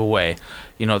 every type of way.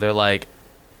 You know, they're like,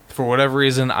 for whatever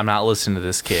reason, I'm not listening to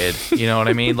this kid. You know what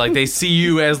I mean? Like, they see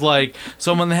you as like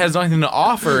someone that has nothing to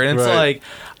offer, and it's like,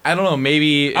 I don't know,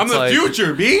 maybe it's I'm the like,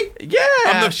 future, B. Yeah,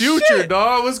 I'm the future, shit.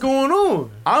 dog. What's going on?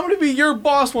 I'm gonna be your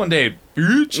boss one day,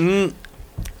 bitch.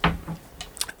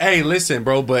 Hey, listen,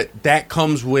 bro, but that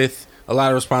comes with a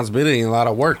lot of responsibility and a lot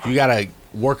of work. You gotta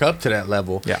work up to that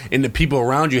level. Yeah. And the people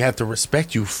around you have to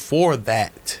respect you for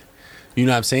that. You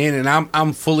know what I'm saying? And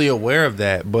I'm fully aware of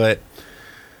that. But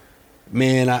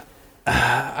man,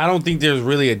 I don't think there's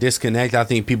really a disconnect. I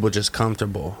think people are just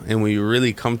comfortable. And when you're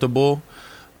really comfortable,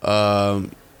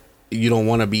 you don't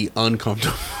want to be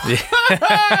uncomfortable. You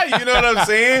know what I'm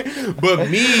saying? But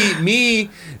me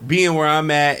being where I'm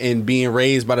at and being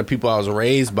raised by the people I was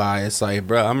raised by, it's like,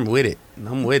 bro, I'm with it.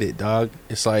 I'm with it, dog.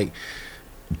 It's like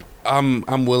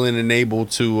I'm willing and able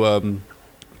to.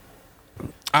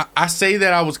 I say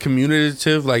that I was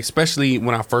communicative, like especially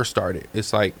when I first started.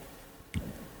 It's like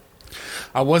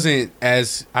I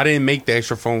didn't make the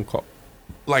extra phone call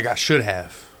like I should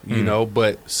have. You know,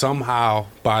 but somehow,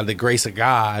 by the grace of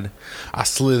God, I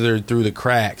slithered through the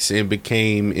cracks and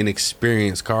became an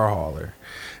experienced car hauler.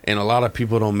 And a lot of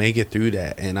people don't make it through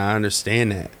that, and I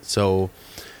understand that. So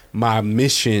my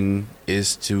mission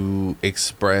is to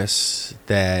express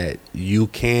that you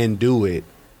can do it.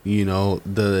 You know,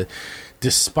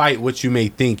 despite what you may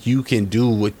think, you can do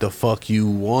what the fuck you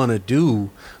want to do,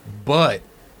 but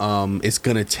it's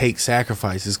going to take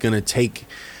sacrifice. It's going to take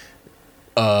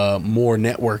more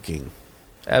networking.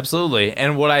 Absolutely.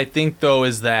 And what I think though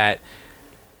is that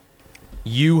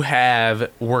you have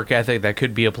work ethic that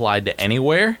could be applied to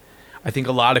anywhere. I think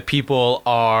a lot of people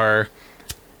are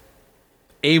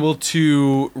able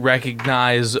to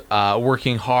recognize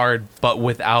working hard, but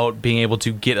without being able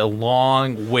to get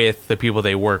along with the people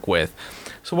they work with.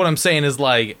 So what I'm saying is,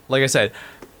 like I said,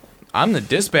 I'm the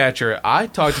dispatcher. I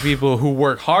talk to people who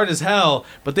work hard as hell,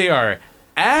 but they are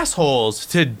assholes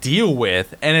to deal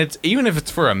with, and it's even if it's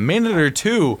for a minute or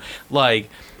two, like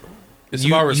it's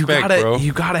about respect, bro.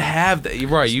 You gotta have that,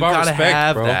 right? You gotta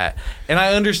have that, and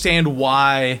I understand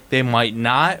why they might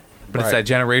not, but it's that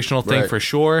generational thing for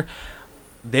sure.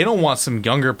 They don't want some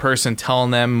younger person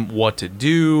telling them what to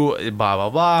do, blah blah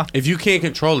blah. If you can't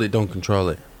control it, don't control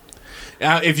it.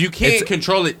 Now, if you can't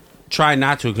control it, try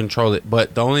not to control it.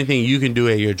 But the only thing you can do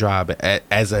at your job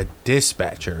as a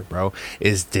dispatcher, bro,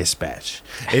 is dispatch.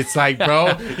 It's like,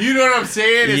 bro, you know what I'm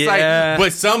saying? It's like,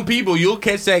 but some people, you'll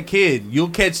catch that kid. You'll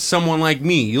catch someone like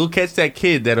me. You'll catch that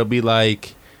kid that'll be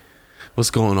like,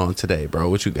 what's going on today, bro?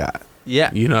 What you got?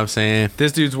 Yeah. You know what I'm saying?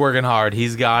 This dude's working hard.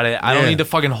 He's got it. I don't need to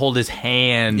fucking hold his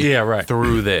hand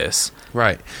through this.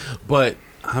 Right. But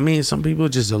I mean, some people are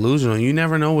just delusional. You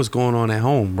never know what's going on at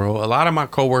home, bro. A lot of my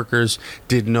coworkers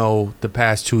didn't know the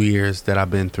past 2 years that I've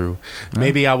been through.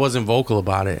 Maybe I wasn't vocal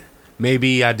about it.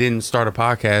 Maybe I didn't start a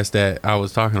podcast that I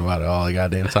was talking about it all the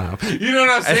goddamn time. You know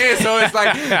what I'm saying? So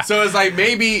it's like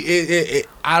maybe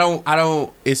I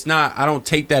don't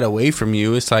take that away from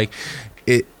you. It's like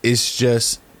it's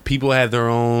just people have their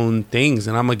own things,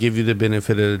 and I'm gonna give you the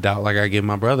benefit of the doubt, like I give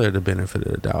my brother the benefit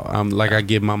of the doubt. Like I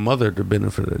give my mother the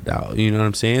benefit of the doubt. You know what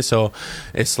I'm saying? So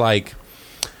it's like,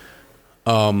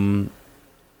 man,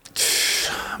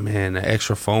 the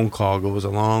extra phone call goes a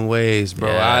long ways,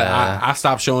 bro. Yeah. I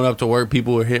stopped showing up to work.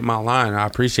 People were hitting my line. I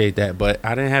appreciate that, but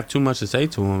I didn't have too much to say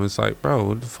to them. It's like, bro,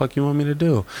 what the fuck you want me to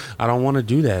do? I don't want to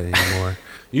do that anymore.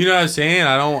 You know what I'm saying?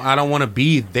 I don't want to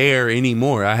be there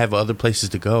anymore. I have other places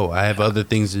to go. I have other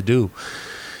things to do.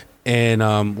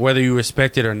 And whether you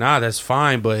respect it or not, that's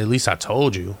fine. But at least I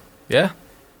told you. Yeah.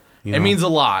 It means a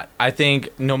lot. I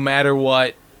think no matter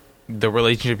what the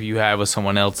relationship you have with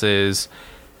someone else is,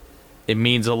 it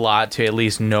means a lot to at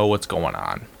least know what's going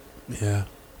on. Yeah.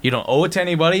 You don't owe it to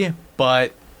anybody,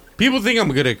 but people think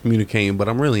I'm good at communicating, but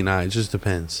I'm really not. It just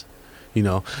depends. You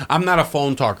know, I'm not a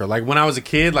phone talker. Like when I was a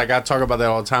kid, like I talk about that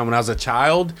all the time. When I was a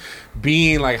child,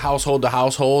 being like household to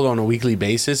household on a weekly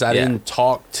basis, I didn't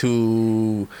talk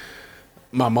to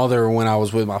my mother when I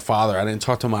was with my father. I didn't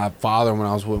talk to my father when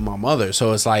I was with my mother.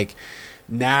 So it's like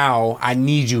now I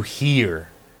need you here.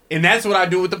 And that's what I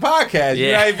do with the podcast.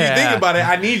 You know, if you think about it,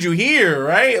 I need you here,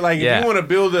 right? Like, if you want to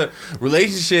build a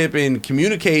relationship and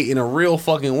communicate in a real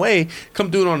fucking way, come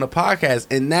do it on the podcast.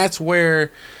 And that's when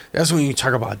you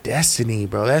talk about destiny,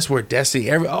 bro. That's where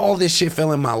destiny, all this shit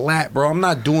fell in my lap, bro. I'm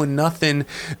not doing nothing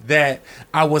that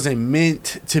I wasn't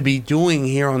meant to be doing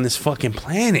here on this fucking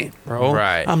planet, bro.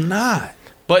 Right. I'm not.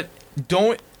 But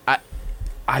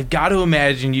I got to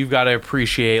imagine you've got to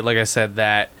appreciate, like I said,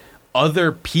 that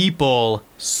other people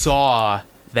saw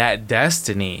that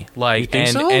destiny, like,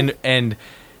 and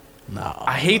no,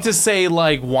 I hate to say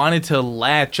like wanted to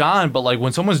latch on, but like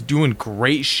when someone's doing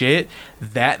great shit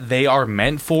that they are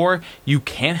meant for, you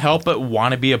can't help but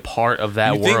want to be a part of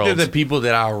that world. You think that the people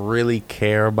that I really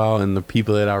care about and the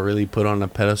people that I really put on a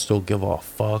pedestal give a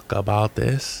fuck about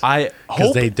this? I hope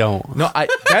because they don't. No,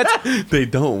 they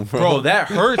don't, bro. That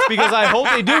hurts because I hope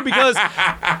they do, because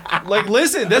like,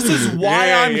 listen, this is why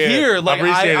I'm here. Like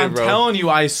I'm telling you,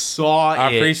 I saw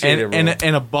I appreciate it, bro.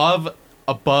 and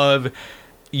above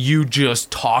you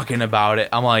just talking about it,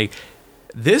 I'm like,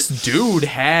 this dude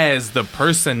has the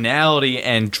personality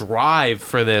and drive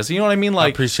for this. You know what I mean? Like, I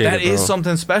appreciate that it, bro. is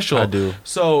something special. I do.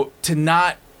 So to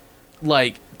not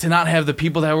have the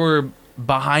people that were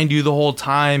behind you the whole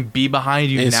time be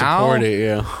behind you and now, support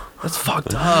it, that's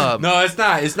fucked up. No, it's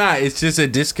not. It's just a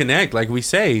disconnect, like we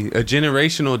say, a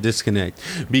generational disconnect.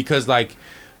 Because like,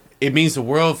 it means the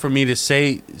world for me to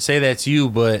say that's you,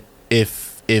 but if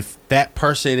that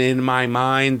person in my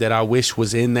mind that I wish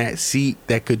was in that seat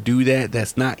that could do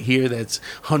that's not here, that's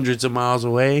hundreds of miles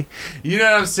away, you know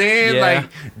what I'm saying? Yeah. Like,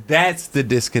 that's the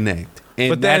disconnect.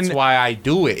 And that's why I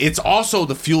do it. It's also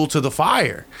the fuel to the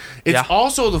fire. It's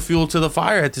also the fuel to the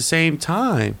fire at the same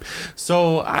time.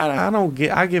 So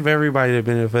I give everybody the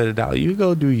benefit of the doubt. You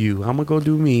go do you. I'm gonna go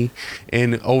do me.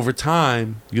 And over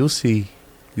time, you'll see.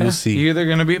 You'll see. You're either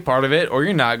gonna be a part of it or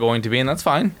you're not going to be, and that's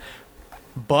fine.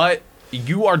 But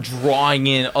you are drawing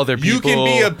in other people. You can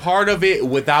be a part of it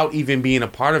without even being a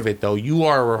part of it, though. You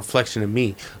are a reflection of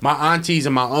me. My aunties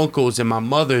and my uncles and my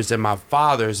mothers and my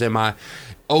fathers and my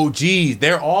OGs,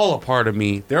 they're all a part of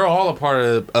me. They're all a part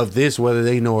of this, whether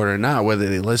they know it or not, whether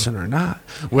they listen or not,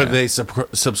 whether they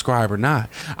subscribe or not.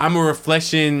 I'm a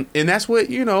reflection, and that's what,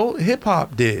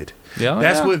 hip-hop did.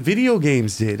 That's what video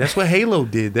games did. That's what Halo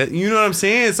did. That, you know what I'm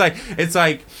saying? It's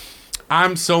like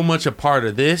I'm so much a part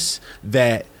of this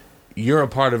that you're a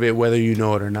part of it whether you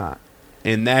know it or not.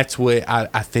 And that's what I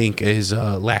think is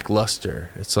lackluster.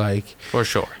 It's like, for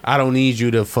sure, I don't need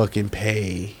you to fucking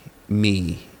pay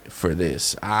me for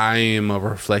this. I am a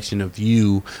reflection of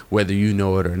you whether you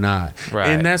know it or not. Right.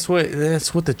 And that's what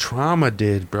the trauma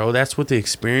did, bro. That's what the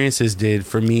experiences did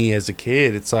for me as a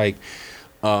kid. It's like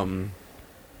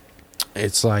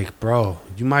bro,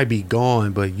 you might be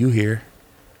gone, but you here.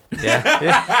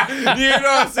 Yeah. You know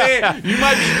what I'm saying? You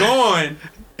might be gone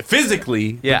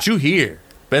physically, but you here.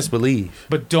 Best believe.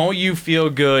 But don't you feel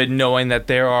good knowing that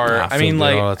there are? I mean,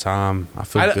 like all the time. I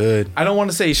feel good. I don't want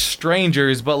to say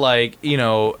strangers, but like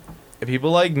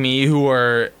people like me who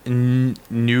are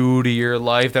new to your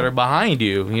life that are behind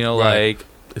you. Right. Like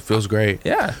it feels great.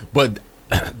 Yeah. But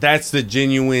that's the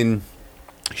genuine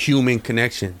human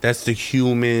connection. That's the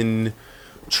human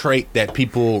trait that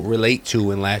people relate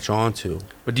to and latch on to.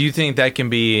 But do you think that can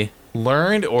be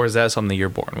learned, or is that something you're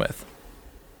born with?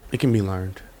 It can be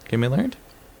learned. Can be learned?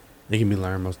 It can be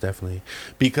learned, most definitely.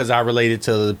 Because I related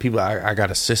to the people. I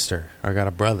got a sister. I got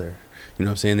a brother. You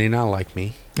know what I'm saying? They're not like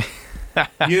me.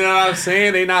 You know what I'm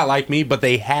saying? They're not like me, but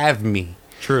they have me.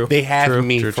 True. They have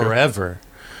me true. forever.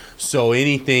 So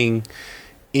anything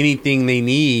they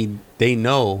need, they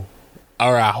know.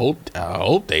 Or I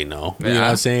hope they know. You know what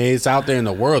I'm saying? It's out there in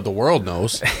the world. The world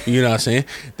knows. You know what I'm saying?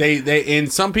 They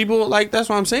and some people, like, that's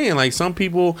what I'm saying. Like, some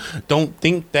people don't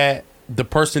think that the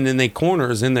person in their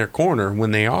corner is in their corner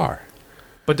when they are.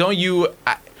 But don't you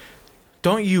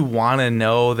want to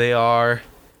know they are?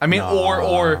 I mean, no.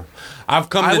 or I've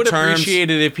come to terms. I would appreciate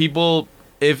it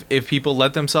if people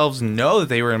let themselves know that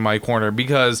they were in my corner,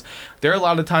 because there are a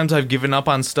lot of times I've given up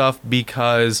on stuff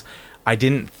because I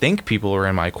didn't think people were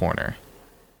in my corner.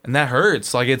 And that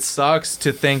hurts. Like, it sucks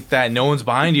to think that no one's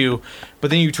behind you, but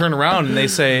then you turn around and they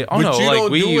say, "Oh no, like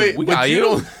we got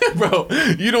you." Bro,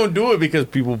 you don't do it because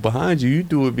people behind you. You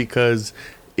do it because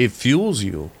it fuels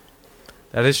you.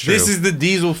 That is true. This is the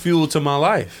diesel fuel to my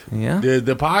life. Yeah.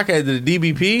 The podcast, the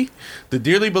DBP, the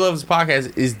Dearly Beloved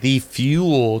podcast is the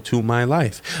fuel to my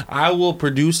life. I will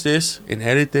produce this and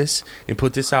edit this and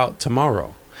put this out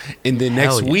tomorrow. And then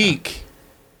next week,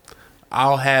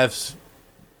 I'll have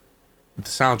the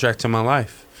soundtrack to my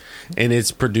life. And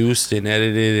it's produced and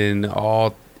edited and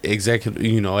all executive,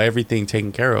 everything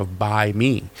taken care of by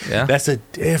me. Yeah. That's a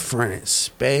different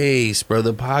space, bro.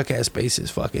 The podcast space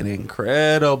is fucking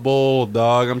incredible,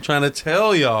 dog. I'm trying to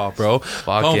tell y'all, bro.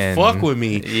 Don't fuck with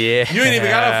me. Yeah. You ain't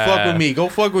even gotta fuck with me. Go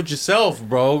fuck with yourself,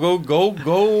 bro.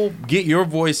 Go get your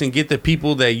voice and get the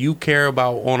people that you care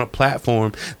about on a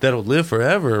platform that'll live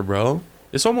forever, bro.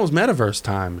 It's almost metaverse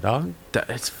time, dog.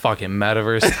 It's fucking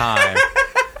metaverse time.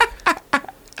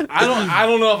 I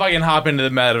don't know if I can hop into the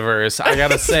metaverse. I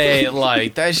gotta say,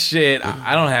 like, that shit.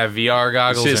 I don't have VR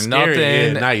goggles or nothing.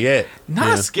 Scary. Yeah, not yet.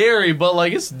 Not scary, but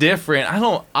like it's different.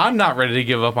 I'm not ready to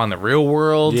give up on the real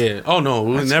world. Yeah. Oh no,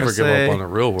 we'll never give up on the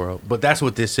real world. But that's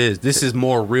what this is. This is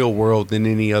more real world than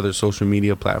any other social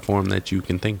media platform that you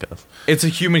can think of. It's a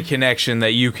human connection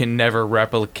that you can never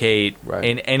replicate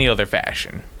in any other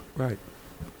fashion. Right.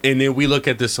 And then we look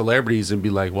at the celebrities and be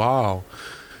like, wow,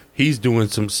 he's doing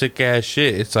some sick ass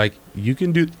shit. It's like you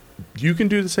can do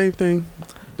the same thing.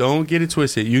 Don't get it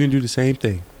twisted. You can do the same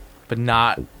thing, but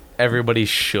not everybody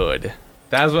should.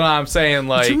 That's what I'm saying.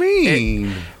 Like, what you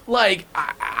mean?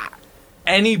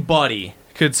 Anybody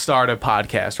could start a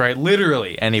podcast, right?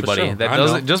 Literally anybody. Sure. That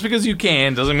doesn't just because you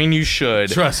can doesn't mean you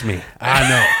should. Trust me, I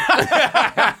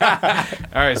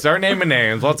know. All right, start naming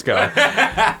names. Let's go.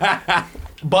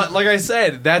 But like I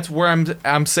said, that's where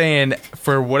I'm saying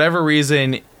for whatever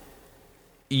reason.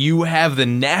 You have the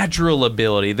natural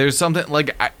ability. There's something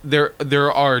like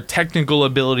there are technical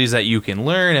abilities that you can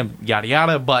learn and yada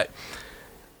yada, but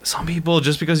some people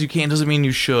just because you can doesn't mean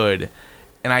you should.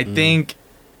 And I think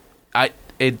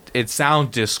it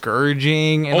sounds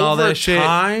discouraging and all that shit. Over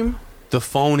time, the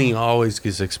phony always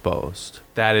gets exposed.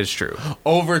 That is true.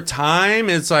 Over time,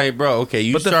 it's like, bro, okay,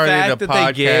 you started a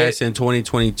podcast in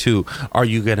 2022. Are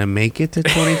you going to make it to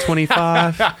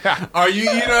 2025? Are you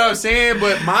know what I'm saying?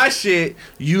 But my shit,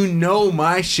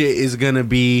 my shit is going to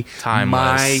be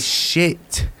timeless. My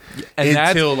shit. And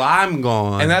until I'm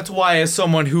gone. And that's why, as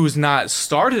someone who's not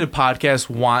started a podcast,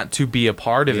 want to be a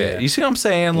part of it. You see what I'm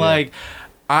saying? Yeah.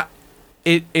 Like,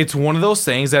 it's one of those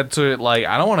things that, like,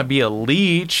 I don't want to be a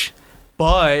leech.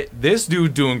 But this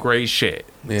dude doing great shit.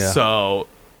 Yeah. So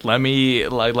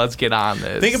let's get on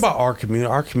this. Think about our community.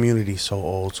 Our community is so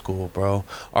old school, bro.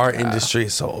 Our industry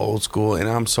is so old school, and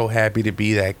I'm so happy to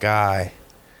be that guy.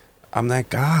 I'm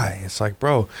that guy. It's like,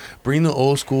 bro, bring the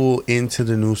old school into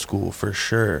the new school for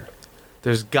sure.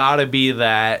 There's got to be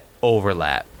that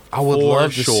overlap. I would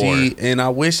love to see, and I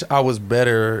wish I was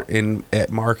better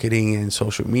at marketing and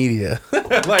social media.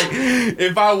 Like,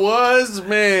 if I was,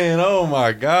 man, oh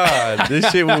my God,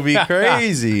 this shit would be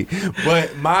crazy.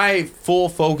 But my full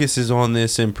focus is on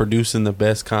this and producing the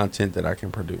best content that I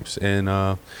can produce,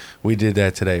 and we did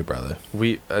that today, brother.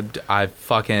 I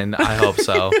hope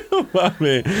so. My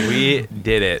man, we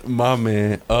did it, my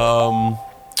man.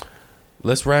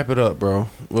 Let's wrap it up, bro.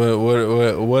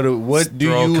 What do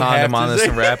you have to on this say?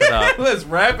 And wrap it up? Let's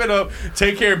wrap it up.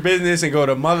 Take care of business and go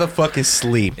to motherfucking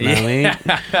sleep. You know what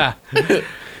I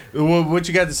mean? What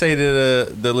you got to say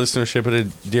to the listenership of the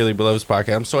Dearly Beloved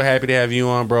podcast? I'm so happy to have you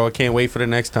on, bro. I can't wait for the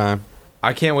next time.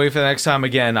 I can't wait for the next time.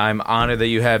 Again, I'm honored that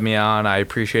you had me on. I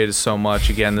appreciate it so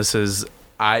much. Again, this is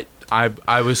I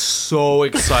was so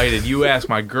excited. You ask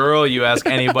my girl, you ask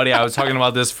anybody. I was talking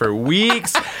about this for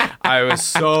weeks. I was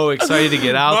so excited to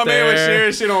get out there. My man was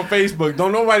sharing shit on Facebook.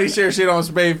 Don't nobody share shit on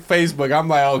Facebook. I'm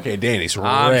like, okay, Danny's ready.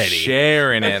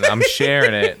 I'm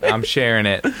sharing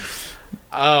it.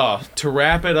 To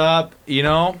wrap it up,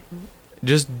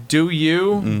 just do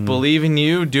you, believe in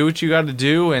you, do what you got to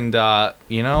do, and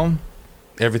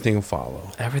everything will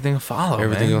follow. Everything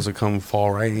else will come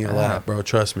fall right in your lap, bro.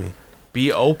 Trust me. Be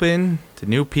open to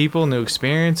new people, new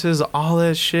experiences, all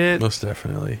that shit. Most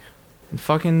definitely. And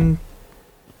fucking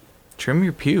trim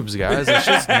your pubes, guys. It's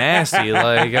just nasty.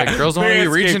 Like, girls don't want to be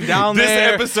reaching down this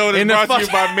there. This episode is brought to you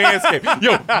by Manscaped.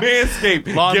 Yo,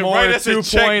 Manscaped. Lawnmower Write us a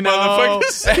check,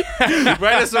 motherfuckers.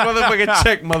 Write us a motherfucking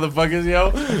check, motherfuckers,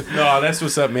 yo. No, that's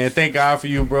what's up, man. Thank God for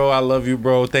you, bro. I love you,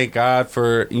 bro. Thank God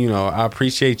for, I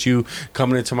appreciate you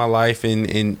coming into my life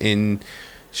and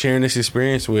sharing this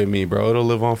experience with me, bro. It'll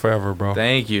live on forever, bro.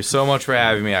 Thank you so much for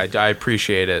having me. I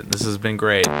appreciate it. This has been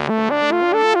great.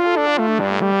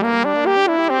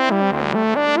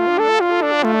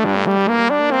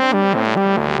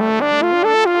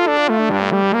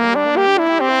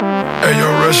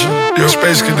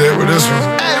 space cadet with this one.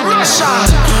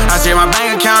 I said my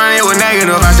bank account and it was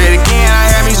negative. I said again,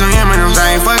 I had me some M&M's.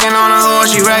 I ain't fucking on a hoe,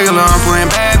 she regular. I'm putting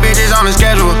bad bitches on the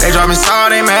schedule. They drop me salt,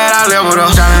 they mad, I leveled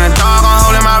up. Shining the dog, I'm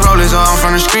holding my rollers up. I'm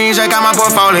from the screen, check out my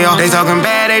portfolio. They talking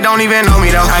bad, they don't even know me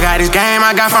though. I got this game,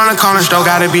 I got from the corner store.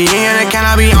 Gotta be in it, can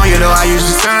I be on you though? I used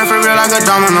to turn for real like a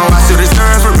domino. I still this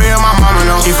turn for real, my mama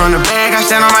know. She from the bag, I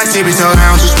stand on my tippy toes.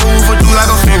 Down too smooth for do like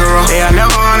a finger roll. Yeah, I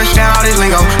never understand all this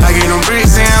lingo. I get them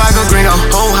bricks in like a gringo.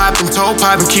 Hoe hopping, toe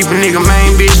popping, keep a nigga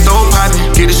main bitch stove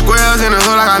popping. Get the squares in the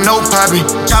hood like I know popping.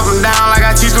 Chop them down like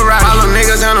I teach karate. All them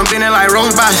niggas and them bending like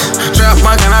robots. Trap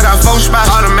bunkin', I got 4 spots.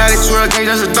 Automatic 12 gauge,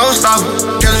 that's a dope stopper.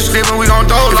 Catch us slippin', we gon'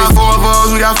 throw it. If it's 4 of us,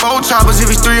 we got 4 choppers.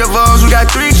 If it's 3 of us, we got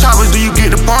 3 choppers. Do you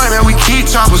get the point, man? We keep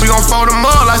choppers. We gon' fold them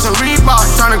up like some Reebok.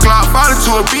 Turn the Glock 40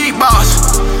 to a beatbox.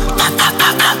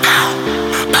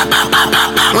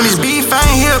 When this beef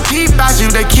ain't here, peep out you.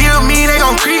 They kill me, they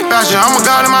gon' creep out you. I'm a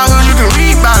god in my hood, you can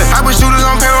read about it. I put shooters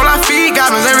on payroll, I feed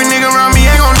goblins. Every nigga around me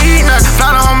ain't gon' need nothing.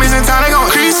 Fly the homies in town, they gon'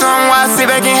 crease some. Why I sit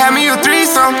back and have me a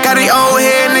threesome? Got these old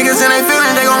head niggas and they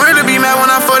feelings. They gon' really be mad when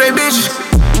I fuck they bitches.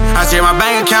 I said my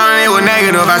bank account and it was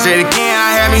negative. I said again, I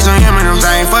had me some M&M's.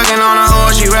 I ain't fucking on a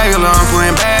hoe, she regular. I'm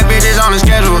putting bad bitches on the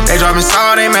schedule. They dropping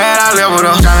salt, they mad, I leveled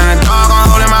up. Shining the dog,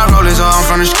 I'm holding my rollers up. I'm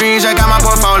from the screen, check out my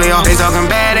portfolio. They talking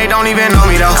bad, they don't even know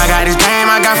me though. I got this game,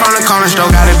 I got from the corner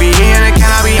store. Gotta be in it, can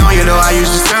I be on you though? I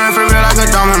used to turn for real like a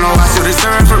domino. I still this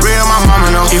turn for real, my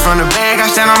mama know. She from the bag,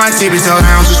 I stand on my tippy toes.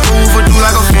 Down too smooth for do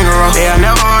like a finger roll. Yeah, I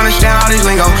never understand all this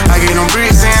lingo. I get them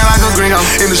bricks in like a gringo.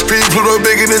 In the street, Pluto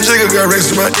bigger than Jigga. Got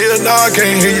racks in my ear, now I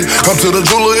can't hear you. Come to the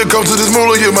jeweler, come to this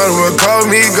moolah. You might as well call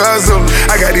me Godzilla.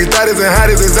 I got these thotties and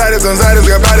hotties, anxieties, anxieties.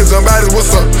 Got bodies on bodies,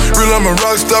 what's up? Real, I'm a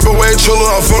rock star, but way chiller.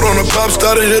 I fought on the pop,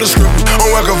 started hit a screw. On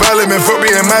Waco Valley, man, fuck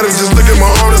being modest. Just look at my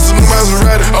arm, that's a new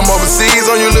Maserati. I'm overseas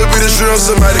on your little bitty shrimp.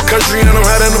 Somebody country and I'm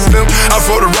hot in the film. I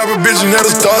fought a rapper bitch and had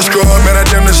a starstruck. Man, I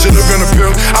damn that shit up in the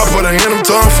pimp. I put her in them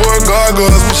tongue for a gargoyle.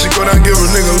 When she go down, give a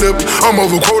nigga lip. I'm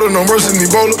over quota, no mercy, in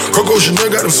Ebola. Coco Chanel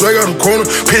got them swag out the corner.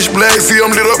 Pitch black, see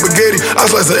I'm lit up spaghetti. I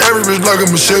slice of every bitch like a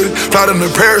machete. Fly in the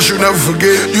parachute, never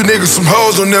forget it. You niggas some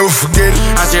hoes, don't never forget it.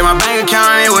 I said my bank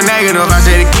account and it was negative. I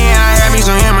said again, I had me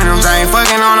some M&M's. I ain't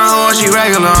fucking on a hoe, she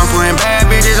regular. I'm putting bad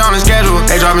bitches on the schedule.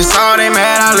 They dropping salt, they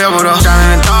mad, I leveled up.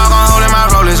 Shining the dog, I'm holding my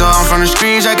rollers up. I'm from the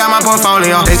screen, check out my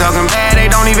portfolio. They talking bad, they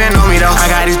don't even know me though. I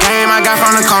got this game, I got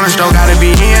from the corner store. Gotta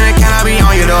be in it, can I be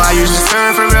on you though? I used to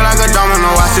turn for real like a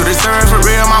domino. I still this turn for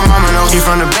real, my mama know. She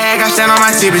from the bag, I stand on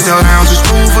my tippy toes. Down too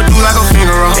smooth for do like a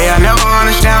finger roll. Yeah, I never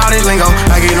understand all this lingo.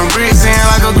 I get them bricks in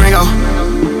like a gringo.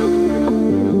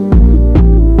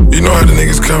 You know how the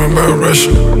niggas coming about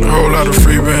Russia. A whole lot of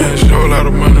free bands, a whole lot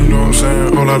of money, you know what I'm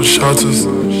saying? A whole lot of shelters.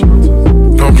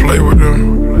 Don't play with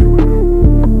them.